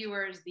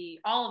interviewers,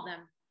 all of them,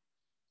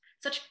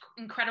 such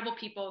incredible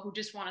people who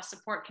just want to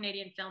support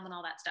Canadian film and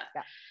all that stuff.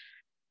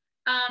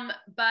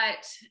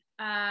 But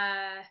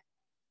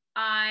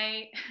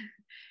I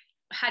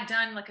had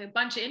done like a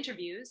bunch of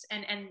interviews,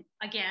 and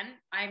again,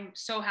 I'm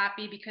so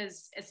happy,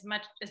 because as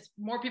much as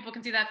more people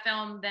can see that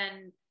film,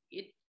 then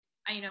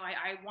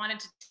I wanted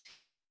to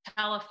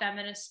tell a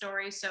feminist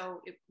story,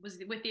 so it was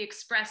with the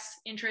express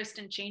interest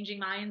in changing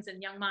minds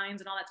and young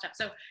minds and all that stuff.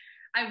 So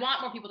I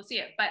want more people to see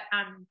it, but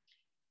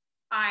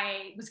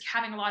I was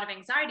having a lot of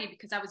anxiety,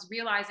 because I was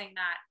realizing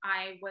that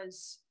I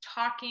was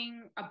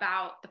talking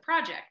about the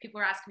project. People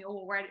were asking me, oh,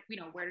 well, where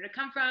did it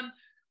come from?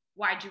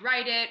 Why'd you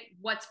write it?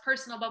 What's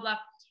personal, blah, blah.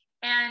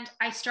 And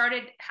I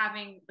started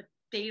having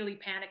daily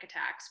panic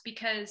attacks,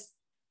 because,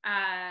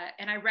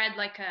 and I read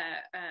like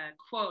a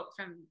quote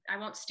from, I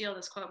won't steal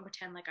this quote and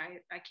pretend like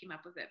I came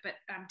up with it, but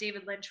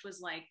David Lynch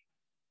was like,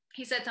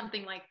 he said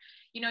something like,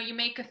 you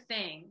make a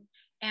thing,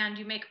 and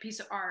you make a piece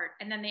of art,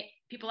 and then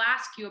people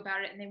ask you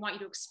about it, and they want you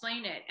to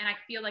explain it. And I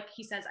feel like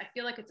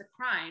it's a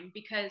crime,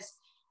 because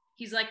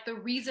he's like, the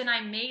reason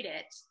I made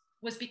it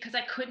was because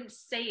I couldn't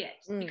say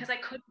it, because I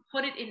couldn't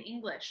put it in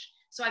English.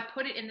 So I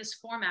put it in this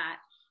format.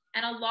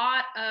 And a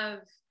lot of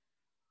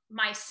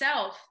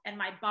myself and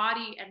my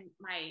body and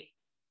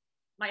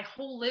my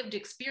whole lived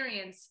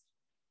experience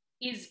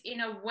is in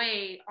a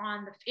way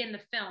in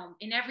the film,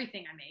 in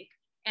everything I make.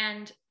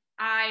 And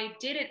I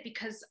did it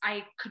because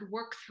I could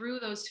work through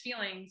those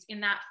feelings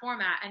in that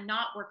format and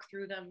not work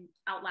through them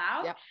out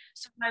loud. Yep.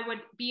 So I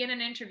would be in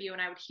an interview,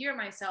 and I would hear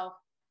myself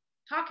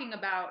talking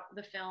about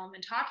the film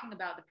and talking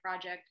about the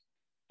project,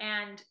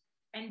 and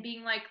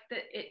being like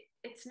that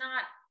it's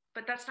not,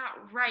 but that's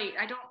not right.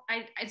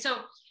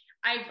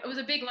 It was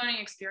a big learning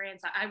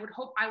experience. I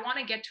want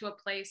to get to a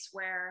place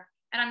where,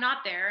 and I'm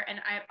not there, and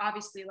I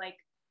obviously, like,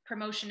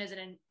 promotion is an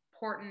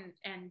important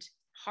and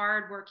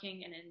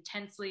hardworking and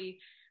intensely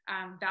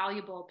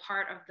valuable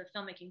part of the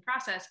filmmaking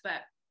process,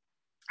 but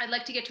I'd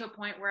like to get to a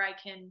point where I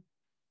can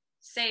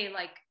say,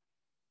 like,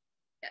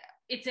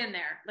 it's in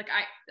there. Like,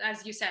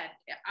 as you said,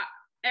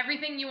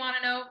 everything you want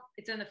to know,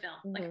 it's in the film.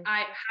 Like,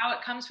 how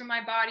it comes from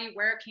my body,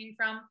 where it came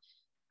from,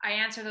 I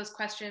answer those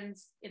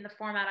questions in the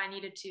format I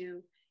needed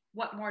to.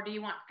 What more do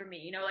you want from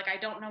me? Like, I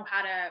don't know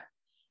how to,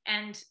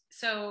 and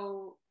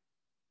so,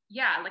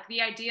 yeah, like,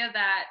 the idea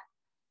that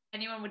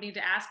anyone would need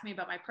to ask me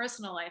about my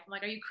personal life, I'm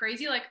like, are you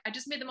crazy? Like, I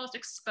just made the most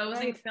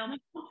exposing film.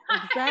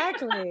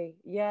 Exactly.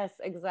 Yes,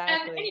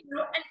 exactly.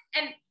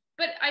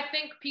 But I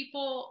think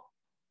people,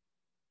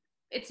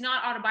 it's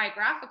not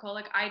autobiographical.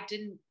 Like,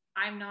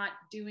 I'm not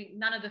doing,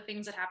 none of the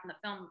things that happen in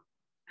the film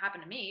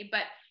happen to me,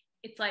 but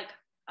it's like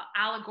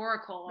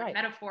allegorical and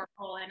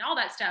metaphorical and all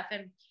that stuff.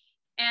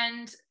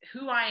 And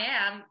who I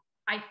am,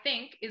 I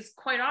think, is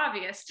quite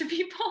obvious to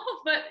people,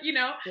 but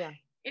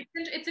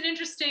it's an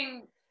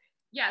interesting,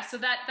 so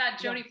that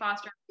Jodie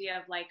Foster idea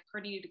of, like,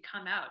 her needed to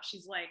come out.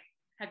 She's like,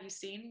 have you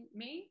seen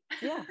me?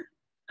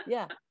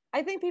 Yeah.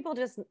 I think people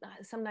just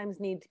sometimes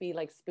need to be,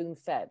 like, spoon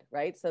fed,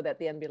 right? So that at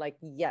the end be like,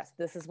 yes,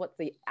 this is what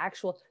the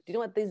actual, do you know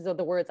what, these are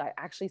the words I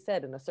actually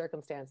said in a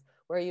circumstance,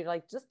 where you're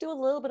like, just do a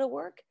little bit of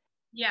work.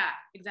 Yeah,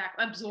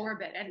 exactly.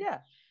 Absorb it. And I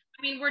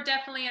mean, we're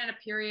definitely in a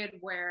period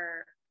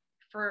where,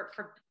 for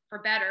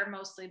better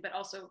mostly, but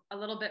also a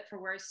little bit for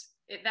worse,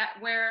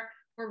 where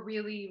we're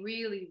really,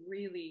 really,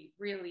 really,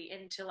 really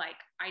into, like,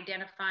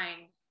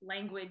 identifying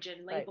language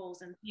and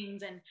labels and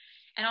things, and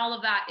all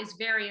of that is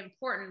very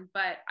important.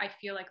 But I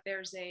feel like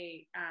there's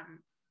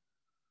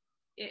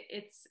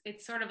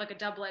it's sort of like a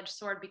double-edged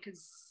sword,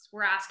 because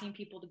we're asking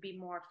people to be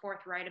more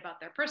forthright about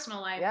their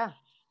personal life. Yeah.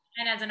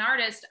 And as an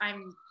artist,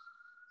 I'm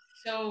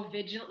so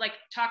vigilant, like,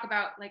 talk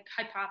about, like,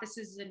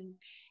 hypotheses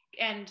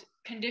and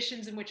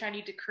conditions in which I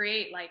need to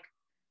create, like,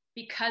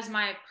 because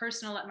my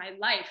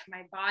life,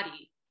 my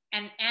body,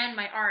 and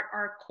my art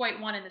are quite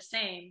one and the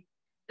same.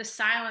 The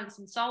silence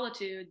and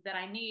solitude that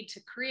I need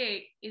to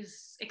create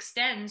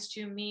extends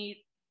to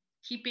me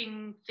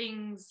keeping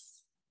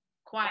things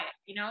quiet,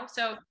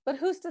 so. But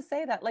who's to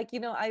say that? Like,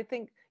 I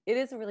think it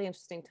is a really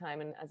interesting time,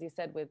 and as you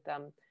said, with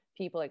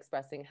people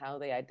expressing how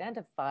they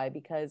identify,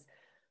 because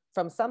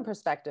from some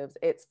perspectives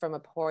it's from a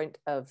point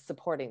of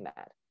supporting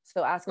that.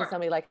 So asking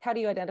somebody, like, how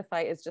do you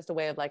identify, is just a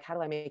way of, like, how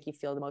do I make you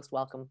feel the most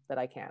welcome that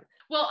I can?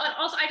 Well,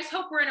 also, I just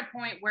hope we're in a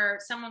point where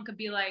someone could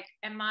be like,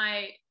 and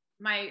my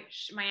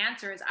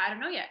answer is, I don't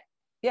know yet.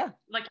 Yeah.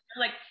 Like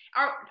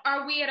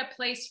are we at a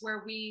place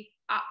where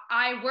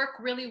I work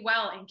really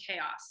well in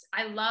chaos.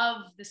 I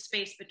love the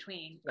space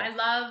between. Yes. I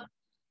love,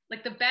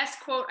 like, the best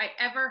quote I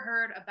ever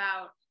heard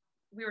about,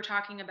 we were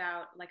talking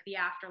about, like, the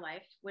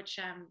afterlife, which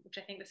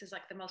I think this is,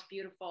 like, the most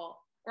beautiful,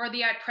 or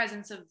the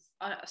presence of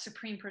a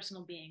supreme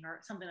personal being, or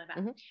something like that.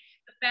 Mm-hmm.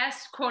 The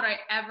best quote I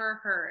ever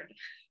heard,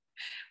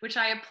 which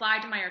I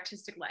applied to my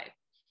artistic life,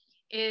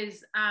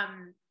 is,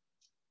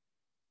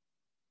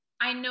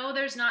 I know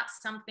there's not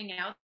something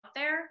out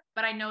there,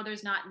 but I know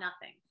there's not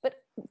nothing.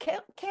 But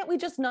can't we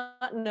just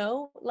not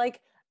know?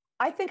 Like,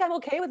 I think I'm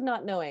okay with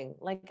not knowing.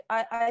 Like,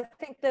 I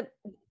think that,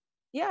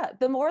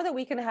 the more that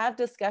we can have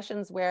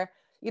discussions where,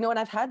 and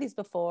I've had these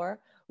before,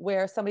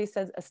 where somebody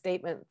says a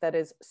statement that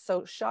is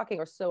so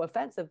shocking or so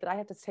offensive that I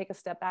have to take a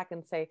step back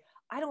and say,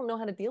 I don't know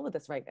how to deal with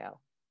this right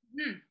now.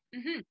 Mm-hmm.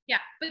 Mm-hmm. Yeah,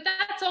 but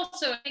that's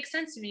also, it makes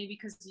sense to me,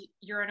 because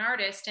you're an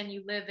artist and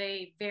you live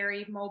a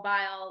very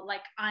mobile,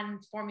 like,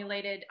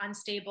 unformulated,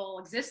 unstable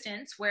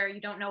existence where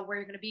you don't know where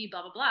you're going to be,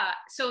 blah, blah, blah.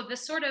 So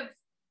this sort of,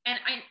 and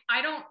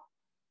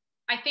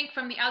I think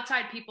from the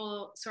outside,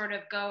 people sort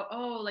of go,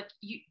 oh, like,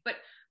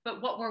 but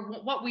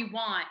what we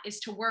want is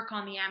to work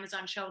on the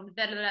Amazon show,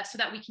 so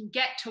that we can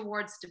get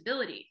towards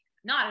stability.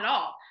 Not at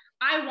all.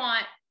 I'm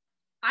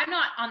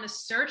not on the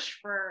search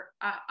for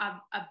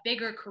a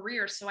bigger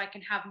career so I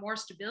can have more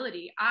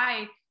stability.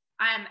 I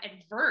am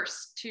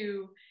adverse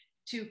to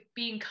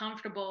being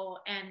comfortable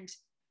and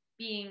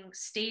being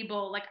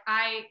stable. Like,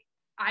 I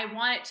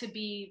want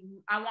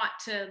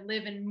to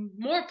live in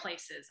more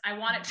places. I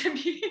want it to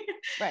be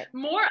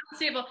more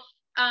unstable.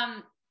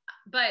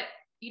 But,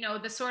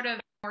 the sort of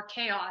more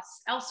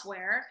chaos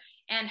elsewhere,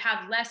 and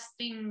have less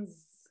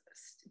things,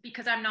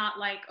 because I'm not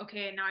like,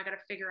 okay, now I got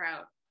to figure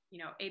out,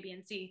 A, B,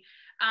 and C.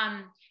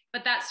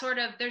 But that sort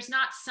of, there's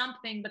not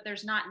something, but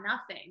there's not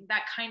nothing.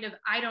 That kind of,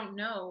 I don't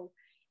know,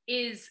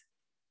 is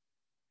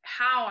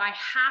how I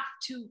have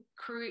to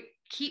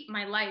keep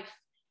my life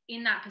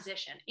in that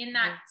position, in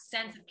that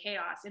sense of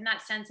chaos, in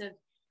that sense of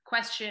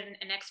question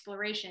and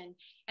exploration.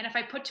 And if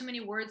I put too many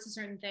words to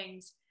certain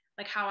things,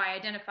 like how I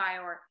identify,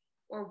 or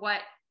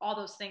what, all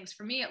those things,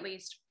 for me at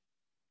least,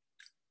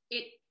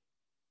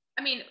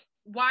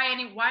 why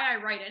I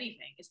write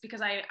anything is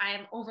because I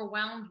am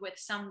overwhelmed with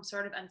some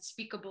sort of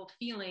unspeakable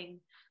feeling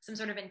some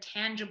sort of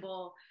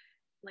intangible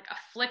like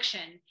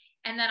affliction.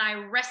 And then I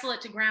wrestle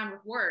it to ground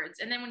with words.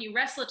 And then when you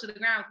wrestle it to the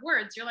ground with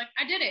words, you're like,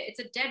 I did it. It's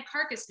a dead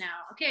carcass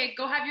now. Okay,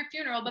 go have your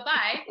funeral.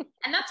 Bye-bye.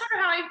 And that's sort of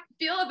how I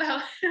feel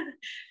about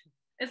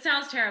it.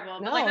 Sounds terrible.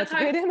 No, but like, that's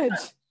it's a good image.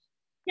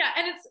 Yeah.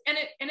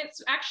 And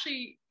it's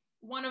actually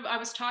I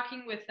was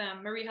talking with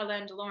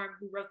Marie-Hélène Delorme,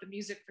 who wrote the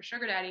music for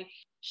Sugar Daddy.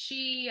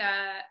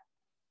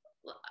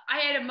 I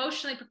had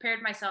emotionally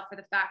prepared myself for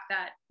the fact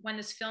that when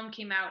this film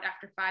came out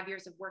after 5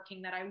 years of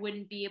working, that I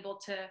wouldn't be able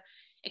to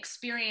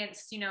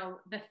experience,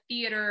 the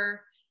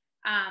theater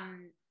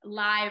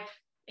live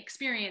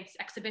experience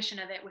exhibition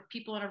of it with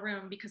people in a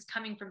room, because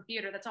coming from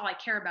theater, that's all I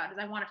care about, is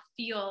I want to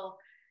feel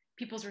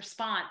people's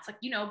response, like,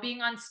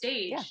 being on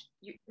stage.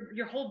 Yeah.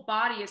 Your whole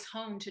body is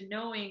honed to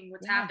knowing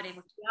what's happening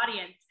with the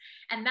audience.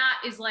 And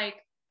that is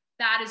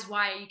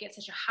why you get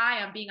such a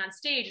high on being on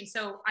stage. And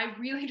so I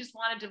really just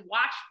wanted to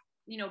watch,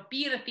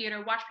 be in the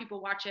theater, watch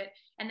people watch it,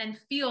 and then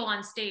feel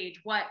on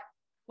stage what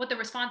the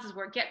responses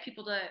were, get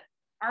people to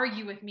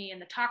argue with me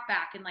and the talk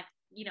back and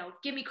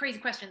give me crazy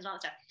questions and all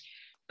that stuff.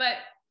 But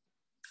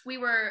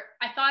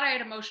I thought I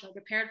had emotionally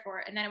prepared for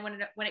it. And then when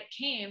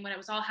it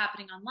was all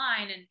happening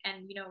online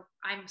and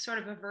I'm sort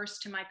of averse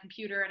to my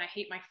computer and I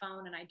hate my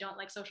phone and I don't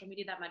like social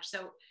media that much.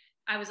 So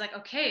I was like,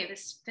 okay,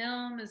 this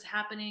film is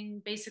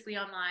happening basically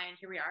online.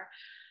 Here we are.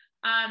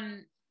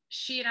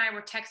 She and I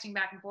were texting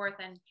back and forth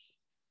and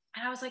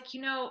I was like,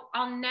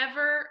 I'll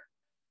never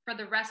for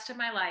the rest of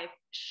my life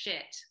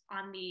shit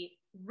on the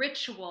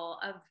ritual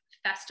of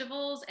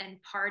festivals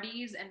and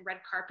parties and red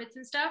carpets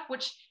and stuff,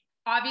 which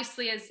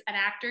obviously as an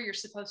actor, you're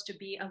supposed to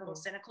be a little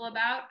cynical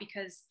about,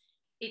 because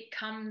it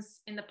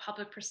comes in the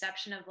public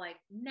perception of like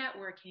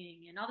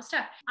networking and all this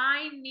stuff.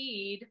 I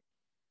need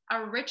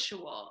a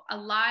ritual, a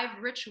live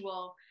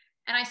ritual.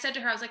 And I said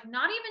to her, I was like,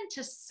 not even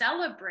to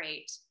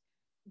celebrate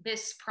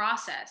this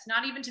process,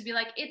 not even to be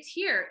like, it's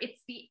here,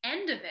 it's the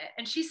end of it.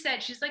 And she's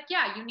like,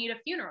 yeah, you need a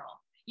funeral.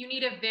 You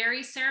need a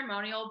very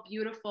ceremonial,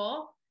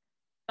 beautiful,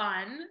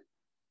 fun,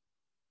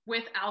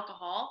 with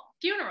alcohol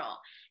funeral.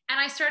 And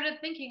I started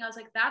thinking, I was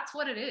like, that's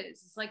what it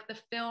is. It's like the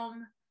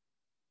film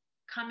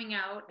coming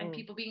out and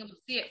people being able to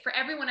see it. For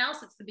everyone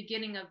else, it's the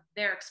beginning of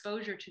their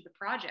exposure to the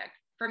project.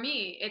 For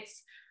me,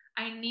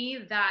 I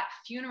need that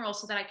funeral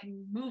so that I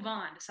can move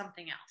on to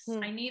something else.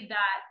 I need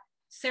that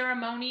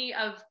ceremony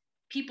of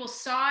people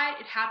saw it,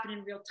 it happened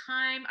in real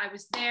time, I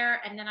was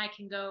there, and then I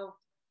can go,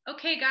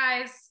 okay,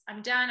 guys,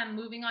 I'm done, I'm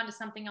moving on to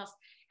something else.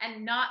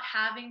 And not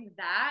having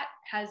that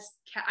has,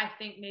 I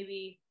think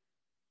maybe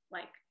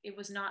like it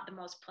was not the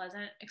most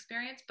pleasant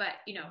experience, but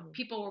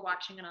people were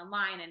watching it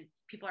online and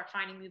people are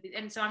finding movies.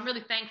 And so I'm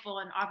really thankful.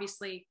 And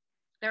obviously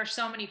there are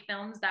so many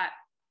films that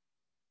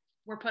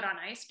were put on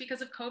ice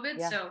because of COVID.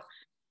 Yeah. So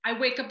I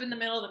wake up in the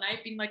middle of the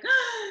night being like,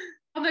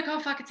 I'm like, oh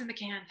fuck, it's in the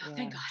can. Oh,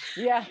 thank God.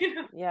 Yeah.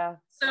 Yeah.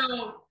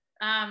 So,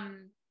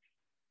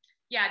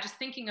 just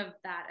thinking of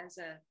that as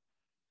a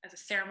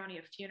ceremony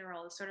of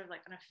funeral is sort of like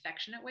an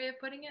affectionate way of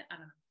putting it. I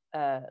don't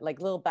know. Like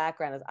little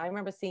background is I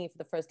remember seeing it for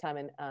the first time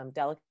in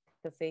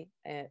Delicacy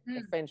at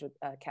Fringe with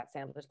Kat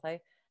Sandler's play,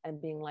 and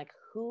being like,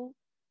 who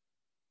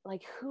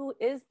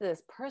is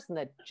this person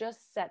that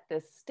just set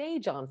this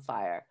stage on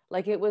fire?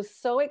 Like, it was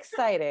so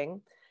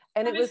exciting.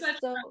 And it was so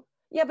fun.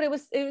 Yeah, but it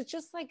was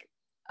just like,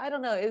 I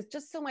don't know, it was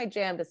just so my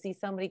jam to see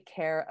somebody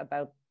care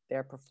about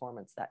their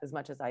performance that as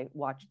much as I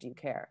watched you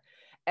care.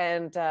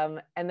 And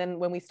then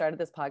when we started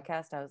this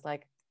podcast, I was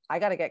like, I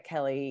got to get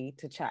Kelly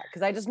to chat,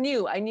 because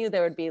I knew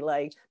there would be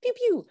like pew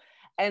pew.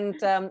 And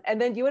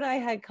then you and I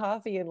had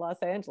coffee in Los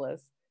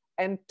Angeles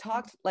and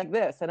talked like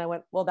this. And I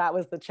went, well, that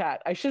was the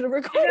chat. I should have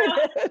recorded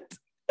it.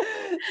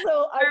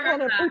 So I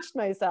kind of pushed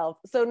myself.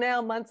 So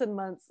now, months and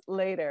months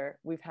later,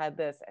 we've had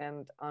this.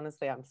 And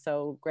honestly, I'm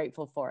so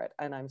grateful for it.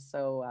 And I'm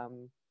so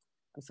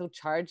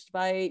charged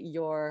by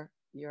your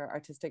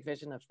artistic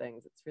vision of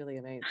things. It's really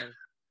amazing.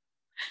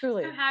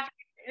 Truly. I'm happy.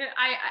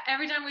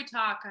 Every time we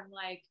talk, I'm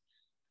like,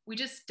 we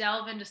just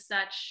delve into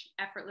such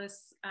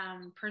effortless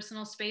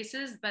personal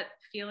spaces, but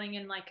feeling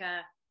in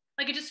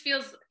it just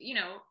feels,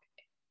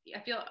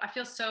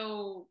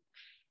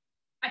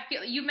 I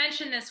feel you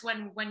mentioned this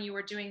when you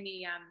were doing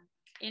the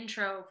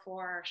intro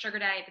for Sugar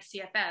Daddy at the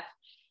CFF.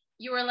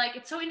 You were like,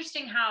 it's so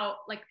interesting how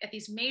like at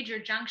these major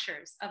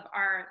junctures of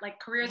our like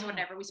careers or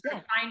whatever, we sort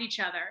of find each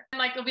other. And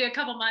like it'll be a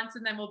couple months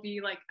and then we'll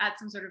be like at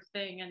some sort of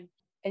thing.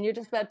 And you're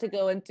just about to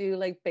go and do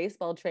like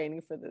baseball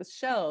training for this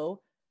show.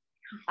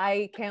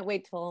 I can't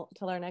wait till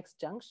our next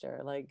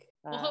juncture. Like,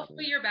 well,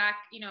 hopefully you're back,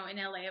 in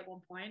LA at one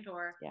point,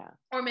 or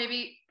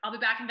maybe I'll be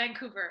back in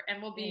Vancouver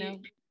and we'll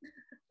be.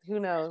 Who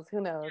knows?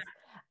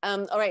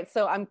 All right,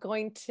 so I'm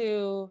going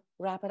to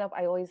wrap it up.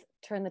 I always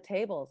turn the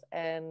tables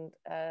and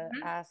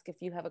ask if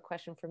you have a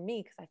question for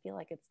me, because I feel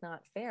like it's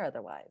not fair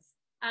otherwise.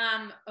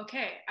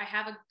 Okay, I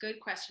have a good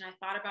question. I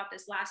thought about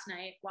this last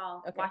night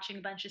while watching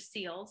a bunch of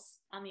seals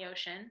on the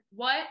ocean.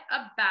 What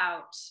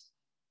about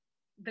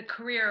the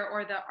career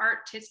or the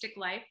artistic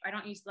life? I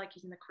don't like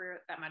using the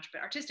career that much,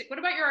 but artistic. What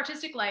about your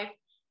artistic life?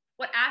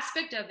 What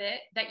aspect of it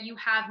that you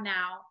have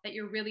now that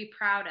you're really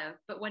proud of,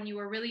 but when you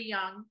were really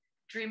young,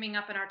 dreaming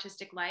up an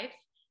artistic life,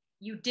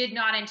 you did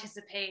not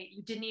anticipate,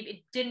 it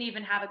didn't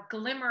even have a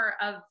glimmer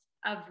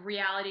of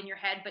reality in your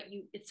head, but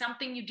it's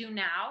something you do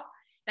now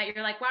that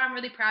you're like, wow, I'm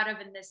really proud of,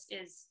 and this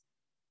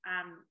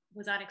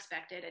was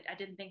unexpected. I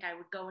didn't think I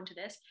would go into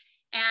this.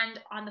 And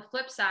on the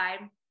flip side,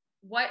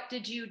 what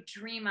did you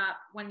dream up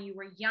when you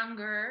were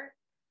younger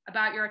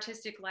about your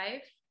artistic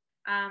life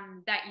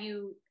that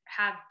you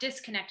have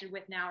disconnected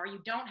with now, or you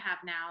don't have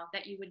now,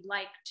 that you would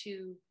like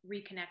to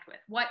reconnect with?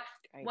 What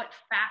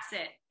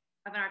facet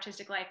of an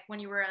artistic life when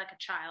you were like a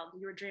child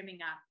you were dreaming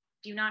up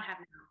do you not have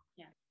now?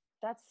 Yeah,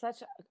 that's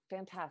such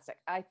fantastic.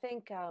 I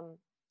think I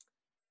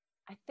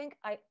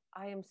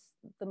am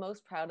the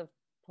most proud of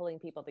pulling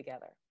people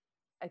together.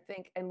 I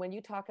think, and when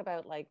you talk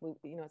about like,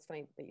 it's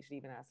funny that you should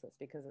even ask this,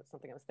 because it's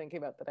something I was thinking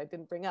about that I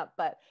didn't bring up.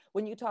 But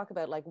when you talk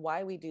about like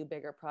why we do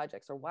bigger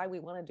projects or why we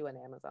want to do an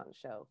Amazon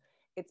show,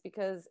 it's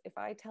because if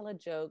I tell a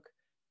joke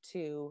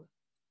to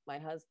my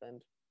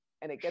husband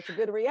and it gets a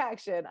good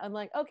reaction, I'm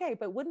like, okay,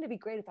 but wouldn't it be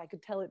great if I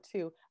could tell it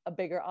to a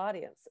bigger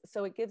audience?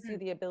 So it gives you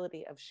the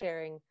ability of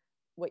sharing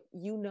what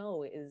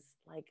is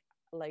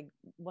like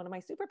one of my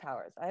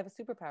superpowers. I have a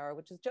superpower,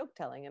 which is joke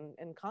telling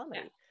and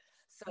comedy.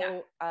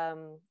 So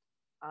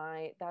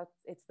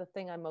it's the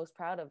thing I'm most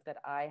proud of, that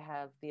I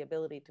have the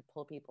ability to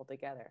pull people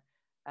together.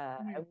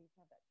 And we have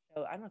that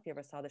show. I don't know if you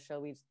ever saw the show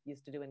we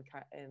used to do in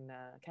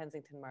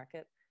Kensington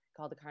Market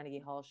called the Carnegie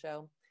Hall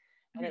Show.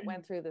 And it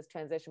went through this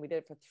transition. We did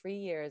it for 3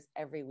 years,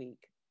 every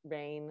week,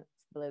 rain,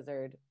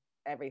 blizzard,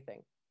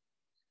 everything,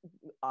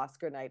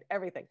 Oscar night,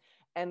 everything.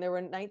 And there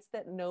were nights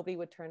that nobody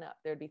would turn up.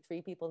 There'd be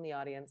 3 people in the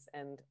audience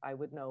and I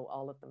would know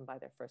all of them by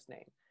their first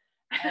name.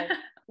 And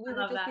we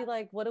would just be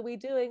like, what are we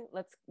doing?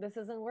 This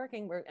isn't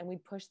working. And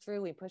we'd push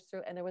through.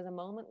 And there was a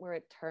moment where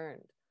it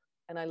turned,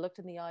 and I looked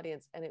in the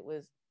audience and it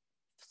was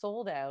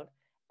sold out,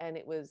 and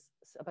it was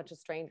a bunch of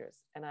strangers.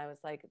 And I was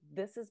like,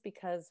 this is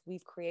because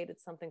we've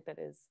created something that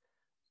is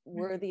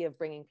worthy of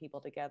bringing people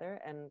together.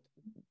 And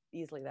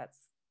easily that's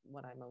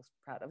what I'm most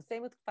proud of.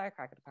 Same with the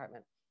Firecracker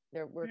Department.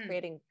 We're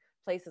creating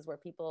places where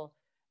people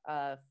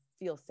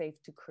feel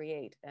safe to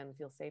create and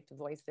feel safe to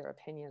voice their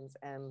opinions,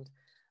 and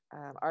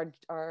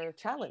are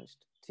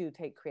challenged to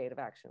take creative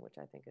action, which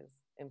I think is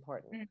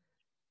important.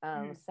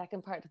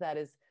 Second part to that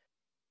is,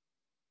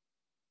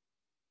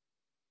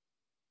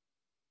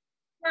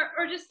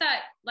 or just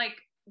that, like,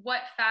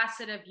 what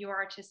facet of your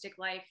artistic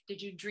life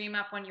did you dream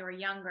up when you were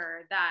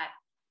younger that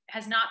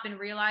has not been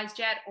realized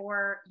yet,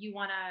 or you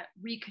want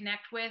to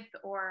reconnect with?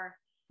 Or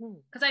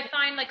because I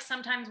find like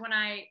sometimes when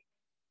I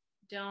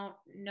don't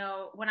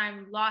know, when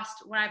I've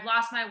lost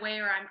my way,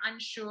 or I'm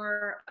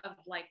unsure of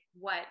like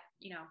what,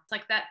 it's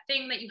like that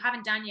thing that you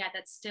haven't done yet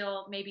that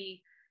still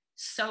maybe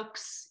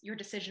soaks your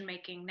decision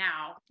making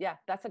now. Yeah,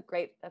 that's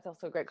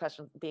also a great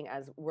question, being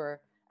as we're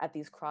at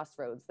these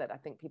crossroads that I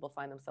think people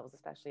find themselves,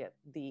 especially at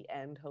the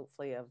end,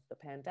 hopefully, of the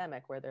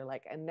pandemic, where they're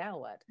like, and now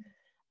what?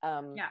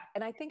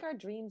 And I think our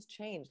dreams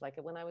change. Like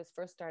when I was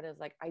first started, I was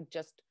like,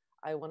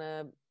 I want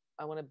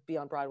to be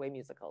on Broadway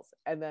musicals.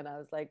 And then I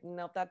was like,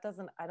 nope, I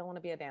don't want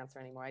to be a dancer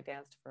anymore. I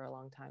danced for a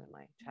long time in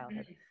my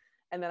childhood.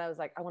 And then I was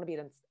like, I want to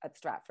be at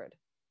Stratford.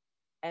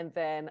 And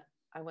then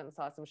I went and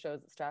saw some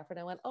shows at Stratford.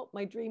 And I went, oh,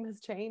 my dream has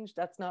changed.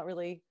 That's not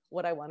really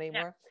what I want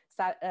anymore.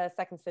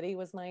 Second City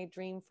was my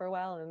dream for a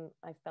while. And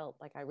I felt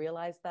like I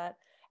realized that.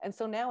 And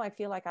so now I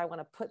feel like I want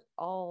to put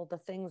all the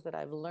things that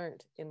I've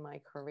learned in my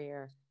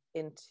career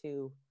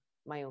into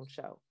my own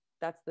show.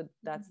 That's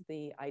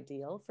the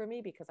ideal for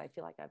me, because I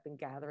feel like I've been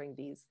gathering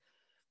these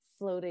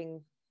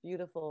floating,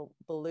 beautiful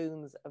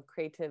balloons of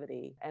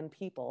creativity and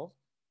people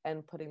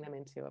and putting them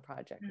into a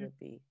project would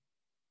be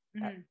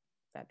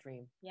that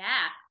dream.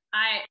 Yeah,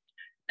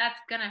 that's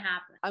gonna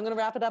happen. I'm gonna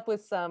wrap it up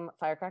with some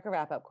Firecracker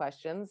wrap-up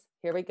questions.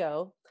 Here we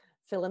go.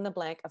 Fill in the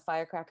blank. A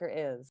firecracker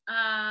is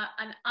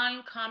an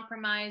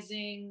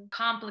uncompromising,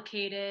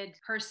 complicated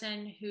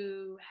person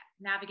who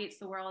navigates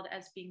the world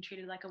as being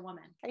treated like a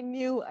woman. I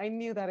knew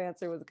that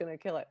answer was gonna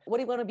kill it. What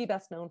do you want to be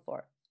best known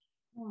for?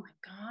 Oh my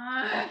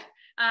God.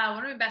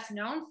 What am I best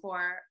known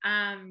for?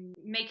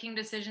 Making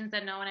decisions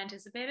that no one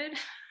anticipated.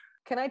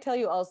 Can I tell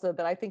you also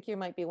that I think you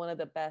might be one of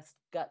the best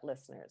gut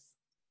listeners?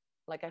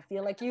 Like, I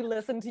feel like you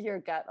listen to your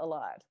gut a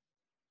lot.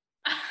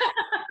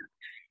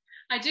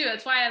 I do.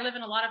 That's why I live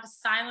in a lot of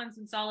silence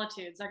and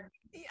solitude. So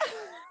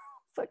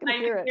I can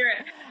hear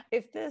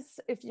it.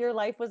 If your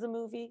life was a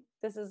movie,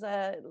 this is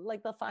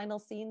like the final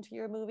scene to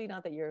your movie.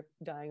 Not that you're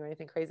dying or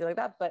anything crazy like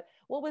that, but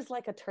what was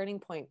like a turning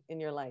point in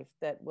your life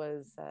that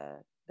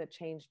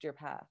changed your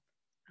path?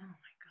 Oh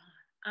my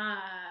God.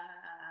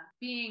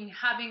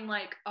 Having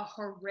like a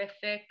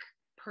horrific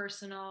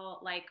personal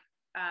like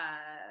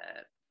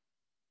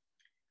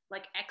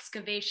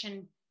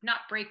excavation, not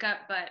breakup,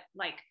 but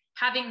like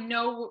having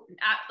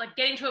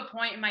getting to a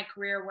point in my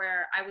career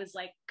where I was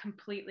like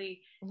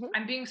completely,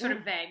 I'm being sort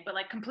of vague, but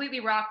like completely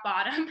rock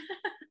bottom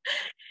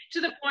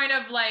to the point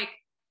of like,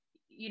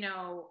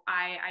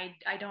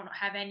 I don't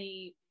have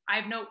any,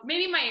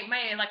 maybe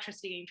my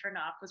electricity getting turned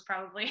off was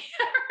probably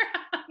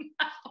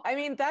I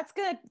mean, that's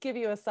going to give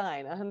you a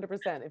sign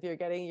 100% if you're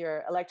getting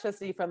your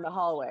electricity from the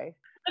hallway.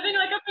 Living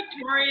like a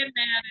Victorian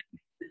man.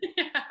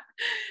 Yeah.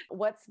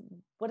 What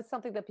is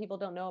something that people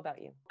don't know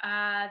about you?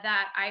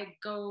 That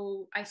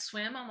I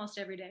swim almost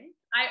every day.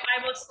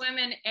 I will swim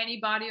in any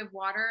body of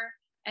water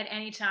at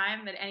any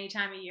time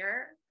of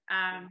year.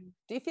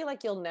 Do you feel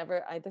like you'll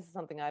never, this is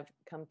something I've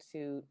come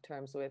to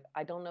terms with.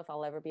 I don't know if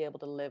I'll ever be able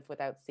to live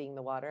without seeing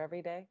the water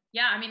every day.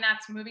 Yeah, I mean,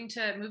 that's moving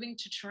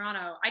to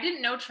Toronto. I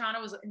didn't know Toronto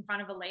was in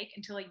front of a lake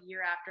until a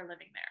year after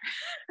living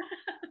there.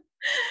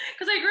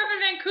 Because I grew up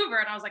in Vancouver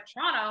and I was like,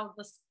 Toronto,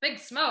 this big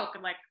smoke,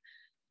 and like,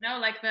 no,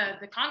 like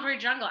the concrete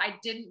jungle. I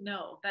didn't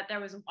know that there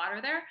was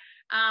water there.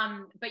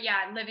 But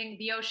yeah,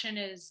 the ocean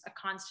is a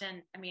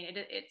constant. I mean,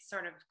 it's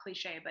sort of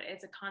cliche, but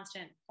it's a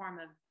constant form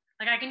of,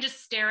 like, I can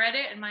just stare at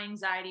it and my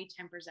anxiety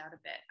tempers out a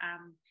bit.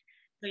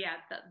 So yeah,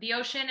 the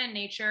ocean and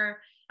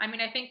nature. I mean,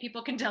 I think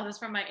people can tell this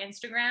from my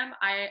Instagram.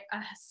 I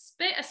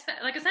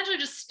like essentially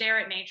just stare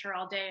at nature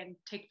all day and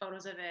take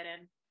photos of it,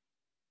 and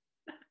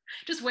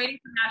just waiting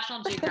for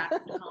National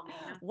Geographic to call me.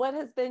 You know? What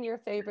has been your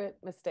favorite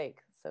mistake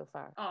so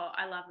far? Oh,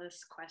 I love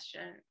this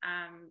question.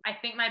 I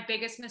think my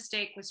biggest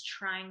mistake was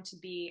trying to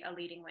be a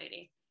leading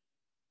lady.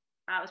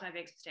 That was my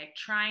biggest mistake.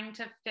 Trying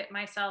to fit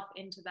myself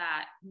into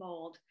that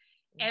mold.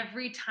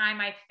 Every time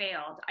I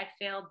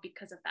failed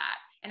because of that.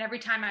 And every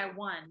time I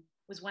won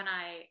was when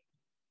I,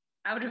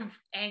 out of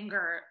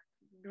anger,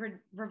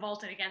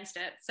 revolted against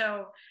it.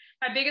 So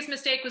my biggest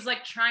mistake was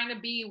like trying to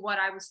be what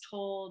I was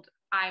told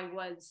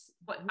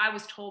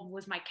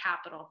was my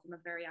capital from a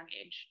very young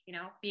age, you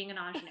know, being an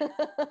ingenue.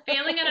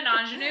 Failing at an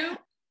ingenue,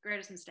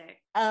 greatest mistake.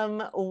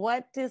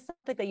 What is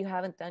something that you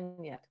haven't done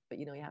yet, but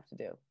you know you have to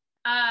do?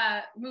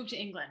 Move to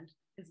England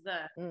is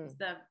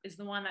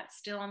the one that's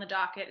still on the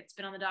docket. It's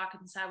been on the docket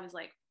since I was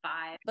like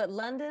 5. But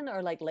London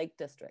or like Lake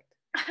District?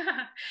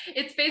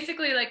 It's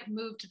basically like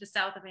move to the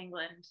south of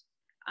England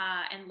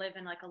and live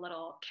in like a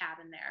little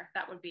cabin there.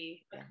 That would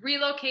be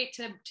relocate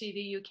to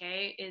the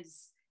UK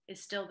is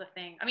still the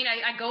thing. I mean,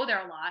 I go there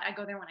a lot. I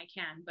go there when I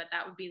can, but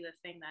that would be the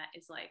thing that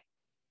is like,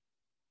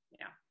 you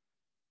know,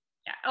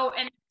 yeah. Oh,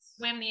 and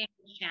swim the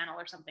English Channel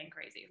or something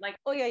crazy. Like,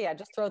 oh yeah,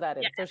 just throw that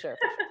in for sure.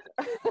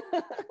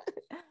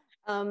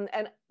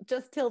 And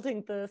just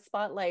tilting the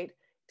spotlight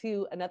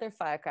to another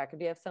firecracker.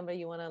 Do you have somebody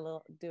you want to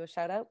do a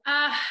shout out?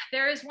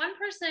 There is one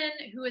person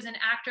who is an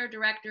actor,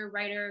 director,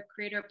 writer,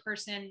 creator,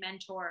 person,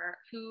 mentor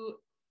who,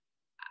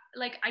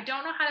 like, I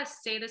don't know how to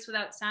say this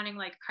without sounding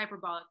like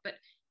hyperbolic, but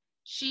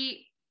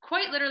she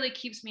quite literally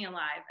keeps me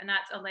alive, and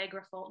that's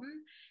Allegra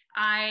Fulton.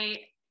 I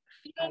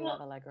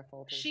love Allegra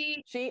Fulton.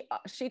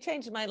 She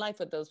changed my life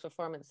with those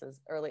performances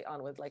early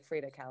on with like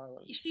Frida Kahlo.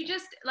 She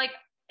just, like,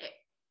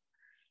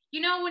 you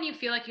know, when you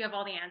feel like you have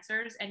all the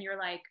answers and you're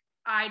like,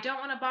 I don't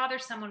want to bother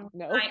someone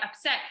when I'm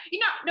upset, you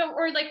know, no,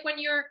 or like when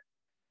you're,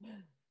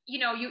 you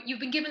know, you've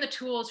been given the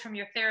tools from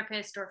your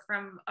therapist or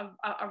from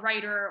a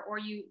writer, or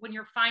when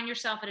you find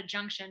yourself at a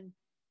junction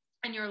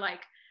and you're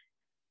like,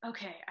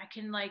 okay, I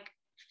can like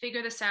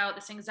figure this out,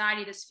 this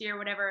anxiety, this fear,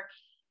 whatever.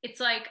 It's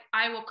like,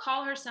 I will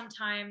call her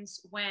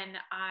sometimes when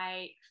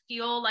I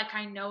feel like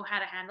I know how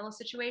to handle a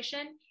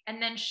situation.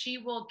 And then she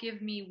will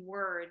give me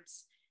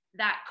words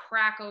that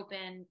crack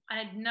open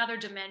another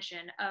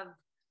dimension of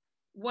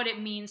what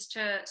it means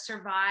to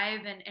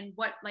survive and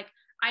what, like,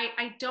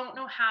 I don't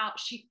know how.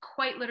 She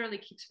quite literally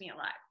keeps me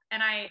alive.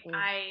 And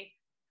I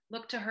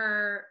look to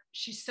her.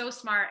 She's so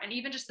smart. And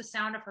even just the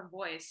sound of her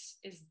voice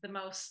is the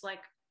most like,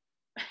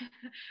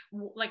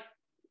 like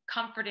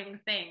comforting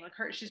thing. Like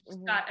she's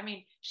just got, I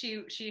mean,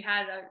 she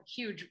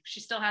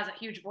still has a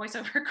huge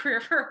voiceover career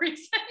for a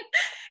reason.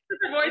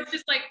 Her voice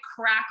just like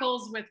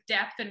crackles with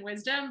depth and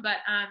wisdom. But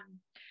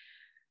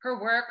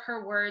her work,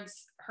 her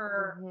words,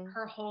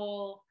 her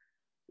whole,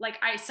 like,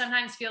 I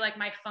sometimes feel like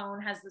my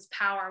phone has this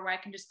power where I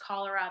can just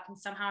call her up and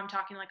somehow I'm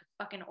talking like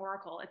a fucking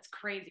oracle. It's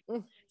crazy.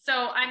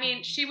 So, I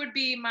mean, she would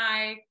be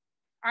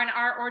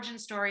our origin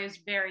story is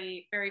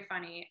very, very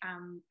funny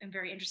and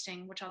very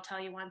interesting, which I'll tell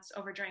you once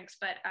over drinks,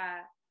 but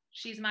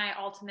she's my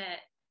ultimate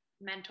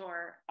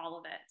mentor, all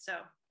of it. So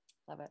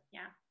love it.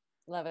 Yeah.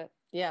 Love it.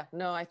 Yeah.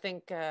 No, I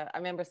think I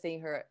remember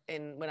seeing her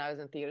when I was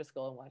in theater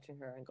school and watching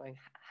her and going,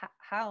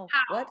 how?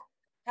 What?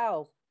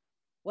 How?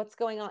 What's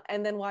going on?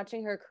 And then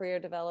watching her career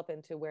develop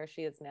into where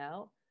she is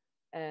now.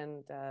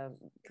 And I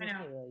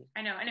know.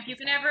 And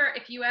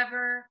if you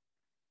ever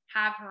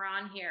have her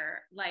on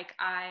here, like,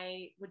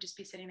 I would just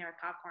be sitting there with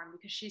popcorn,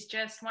 because she's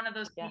just one of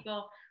those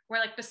people where,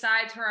 like,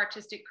 besides her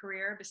artistic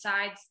career,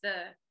 besides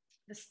the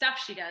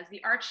stuff she does,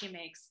 the art she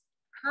makes,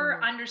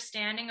 her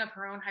understanding of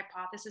her own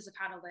hypothesis of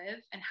how to live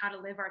and how to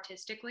live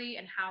artistically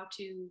and how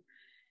to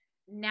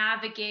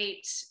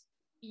navigate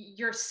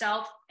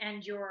yourself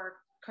and your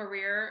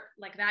career,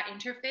 like that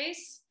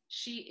interface,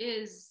 she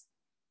is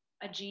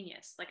a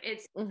genius. Like,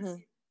 it's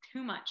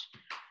too much.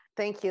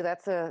 Thank you. That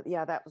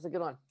was a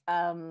good one.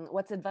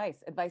 What's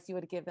advice you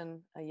would have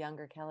given a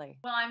younger Kelly?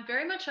 Well, I'm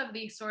very much of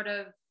the sort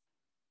of,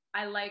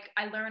 I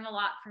learn a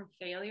lot from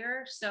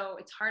failure. So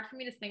it's hard for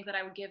me to think that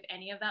I would give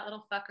any of that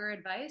little fucker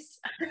advice.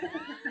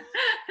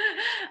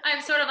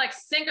 I'm sort of like,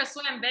 sink or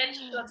swim, bitch.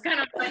 That's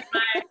kind of like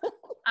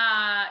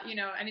You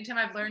know, anytime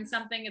I've learned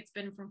something, it's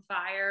been from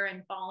fire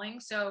and falling.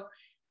 So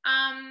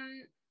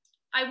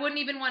I wouldn't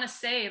even want to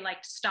say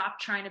like, stop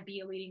trying to be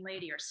a leading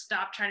lady or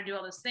stop trying to do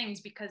all those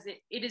things, because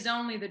it is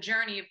only the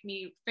journey of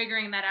me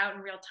figuring that out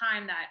in real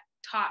time that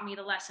taught me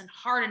the lesson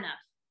hard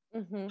enough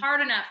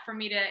for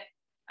me to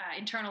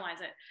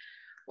internalize it.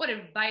 What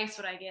advice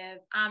would I give?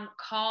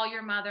 Call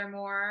your mother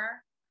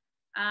more.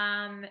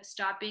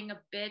 Stop being a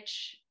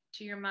bitch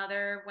to your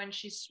mother when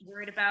she's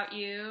worried about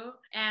you,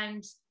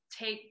 and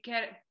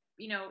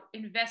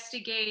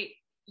investigate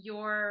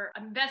your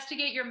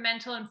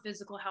mental and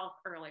physical health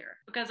earlier,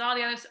 because all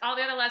the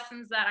other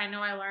lessons that I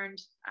know I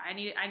learned, I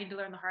need to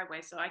learn the hard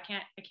way. So I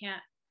can't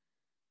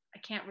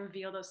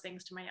reveal those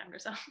things to my younger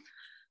self.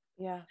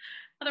 Yeah.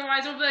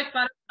 Otherwise it'll be like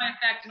butterfly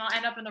effect and I'll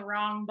end up in the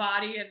wrong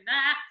body and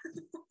that.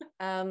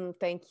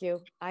 Thank you.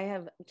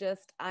 I'm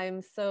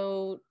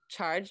so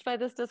charged by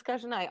this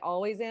discussion. I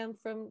always am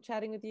from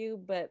chatting with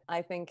you, but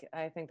I think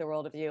the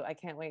world of you. I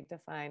can't wait to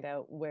find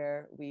out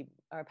where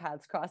our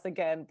paths cross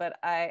again. But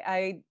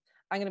I'm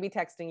going to be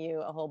texting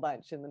you a whole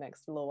bunch in the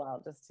next little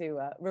while just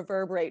to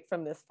reverberate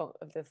from this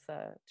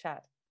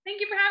chat. Thank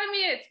you for having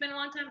me. It's been a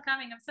long time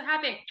coming. I'm so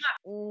happy.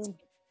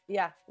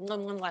 Yeah.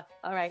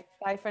 All right.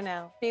 Bye for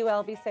now. Be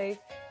well. Be safe.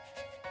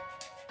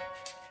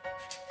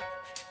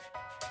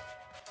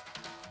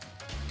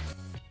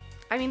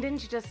 I mean,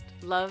 didn't you just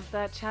love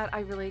that chat?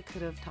 I really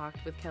could have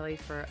talked with Kelly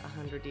for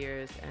 100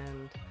 years,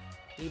 and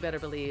you better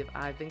believe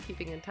I've been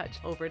keeping in touch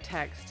over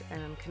text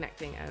and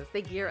connecting as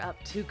they gear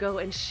up to go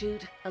and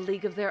shoot a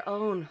League of Their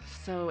Own.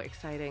 So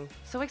exciting.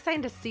 So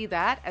exciting to see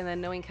that, and then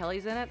knowing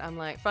Kelly's in it, I'm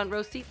like, front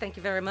row seat, thank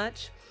you very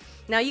much.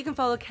 Now you can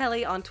follow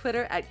Kelly on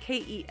Twitter at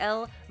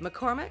KEL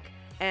McCormack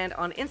and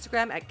on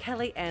Instagram at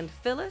Kelly and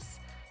Phyllis.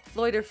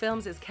 Floyder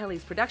Films is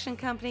Kelly's production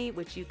company,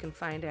 which you can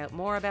find out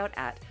more about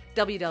at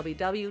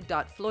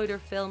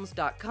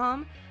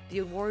www.floyderfilms.com. The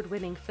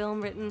award-winning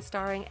film written,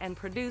 starring, and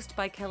produced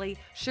by Kelly,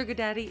 Sugar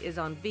Daddy, is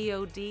on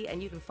VOD,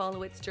 and you can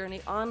follow its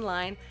journey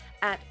online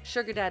at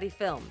Sugar Daddy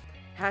Film.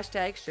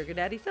 Hashtag Sugar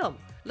Daddy Film.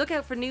 Look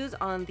out for news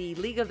on the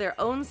League of Their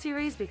Own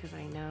series, because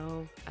I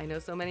know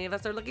so many of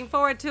us are looking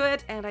forward to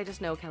it, and I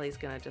just know Kelly's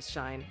gonna just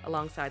shine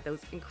alongside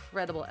those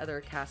incredible other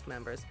cast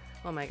members.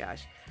 Oh my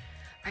gosh,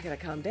 I gotta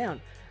calm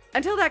down.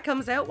 Until that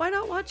comes out, why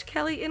not watch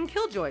Kelly in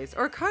Killjoys,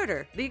 or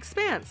Carter, The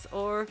Expanse,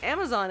 or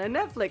Amazon and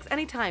Netflix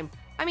anytime?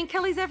 I mean,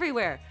 Kelly's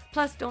everywhere.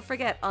 Plus, don't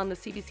forget, on the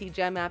CBC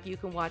Gem app, you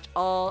can watch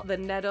all the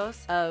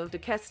Nedos of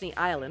Duquesne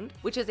Island,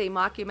 which is a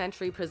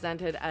mockumentary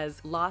presented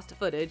as lost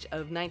footage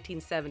of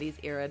 1970s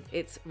era.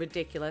 It's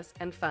ridiculous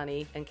and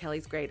funny, and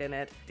Kelly's great in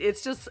it.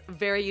 It's just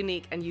very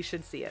unique, and you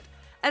should see it.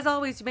 As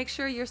always, make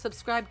sure you're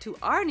subscribed to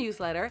our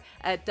newsletter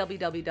at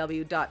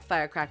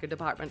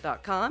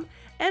www.firecrackerdepartment.com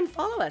and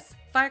follow us,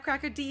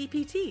 Firecracker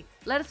DEPT.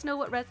 Let us know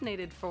what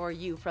resonated for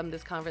you from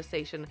this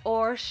conversation,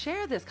 or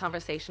share this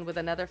conversation with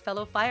another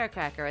fellow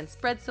firecracker and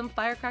spread some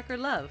firecracker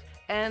love.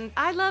 And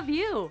I love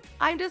you.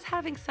 I'm just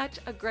having such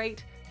a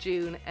great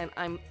June, and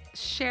I'm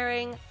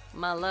sharing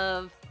my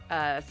love,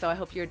 so I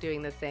hope you're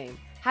doing the same.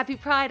 Happy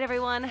Pride,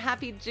 everyone.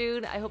 Happy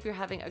June. I hope you're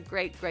having a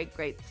great, great,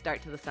 great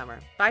start to the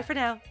summer. Bye for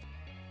now.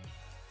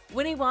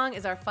 Winnie Wong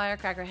is our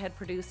Firecracker head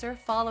producer.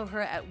 Follow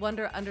her at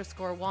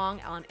Wonder_Wong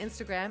on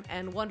Instagram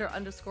and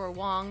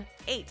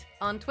Wonder_Wong8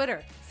 on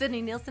Twitter.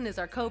 Sydney Nielsen is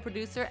our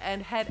co-producer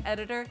and head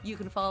editor. You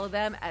can follow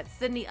them at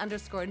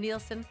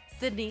Sydney_Nielsen.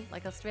 Sydney,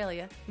 like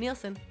Australia.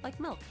 Nielsen, like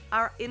milk.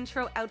 Our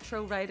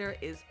intro-outro writer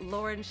is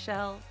Lauren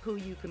Schell, who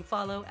you can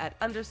follow at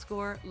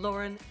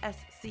 _Lauren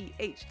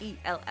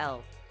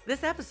SCHELL.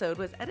 This episode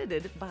was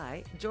edited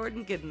by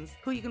Jordan Giddens,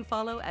 who you can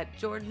follow at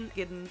Jordan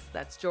Giddens.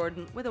 That's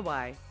Jordan with a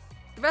Y.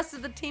 The rest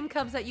of the team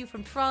comes at you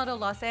from Toronto,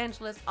 Los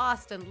Angeles,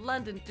 Austin,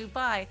 London,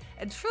 Dubai,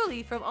 and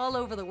truly from all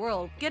over the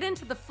world. Get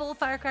into the full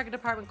Firecracker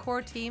Department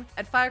core team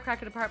at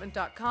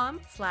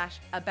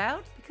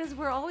firecrackerdepartment.com/about, because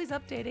we're always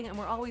updating and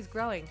we're always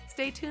growing.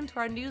 Stay tuned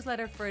to our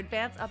newsletter for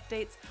advance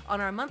updates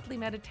on our monthly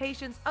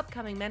meditations,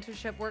 upcoming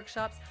mentorship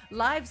workshops,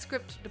 live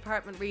script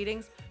department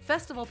readings,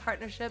 festival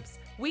partnerships,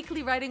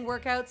 weekly writing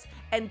workouts,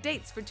 and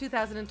dates for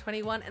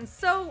 2021, and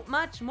so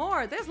much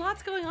more. There's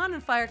lots going on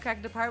in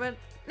Firecracker Department.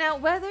 Now,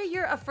 whether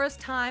you're a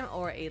first-time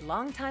or a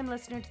long-time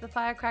listener to the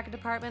Firecracker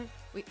Department,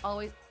 we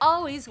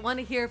always want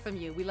to hear from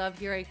you. We love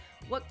hearing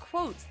what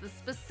quotes, the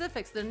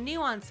specifics, the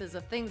nuances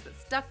of things that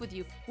stuck with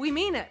you. We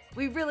mean it.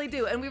 We really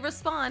do. And we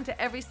respond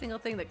to every single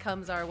thing that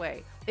comes our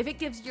way. If it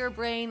gives your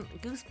brain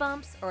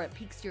goosebumps, or it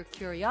piques your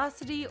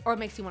curiosity, or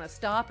makes you want to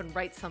stop and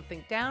write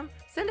something down,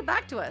 send it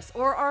back to us,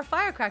 or our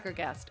Firecracker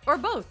guest, or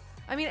both.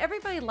 I mean,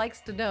 everybody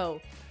likes to know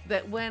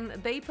that when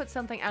they put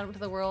something out into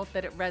the world,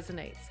 that it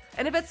resonates.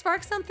 And if it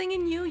sparks something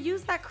in you,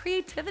 use that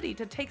creativity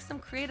to take some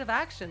creative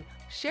action.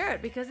 Share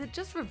it, because it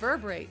just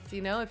reverberates,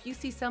 you know? If you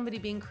see somebody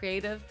being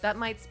creative, that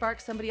might spark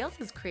somebody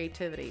else's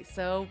creativity,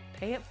 so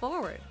pay it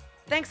forward.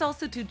 Thanks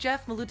also to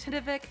Jeff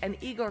Milutinovic and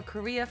Igor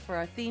Korea for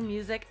our theme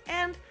music,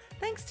 and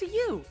thanks to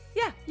you.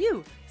 Yeah,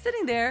 you,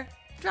 sitting there,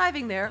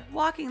 driving there,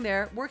 walking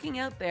there, working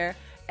out there,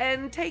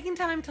 and taking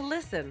time to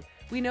listen.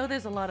 We know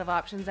there's a lot of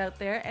options out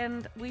there,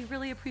 and we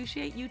really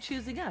appreciate you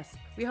choosing us.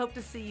 We hope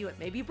to see you at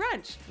maybe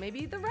brunch,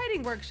 maybe the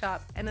writing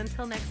workshop. And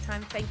until next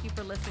time, thank you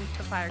for listening to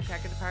the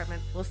Firecracker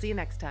Department. We'll see you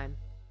next time.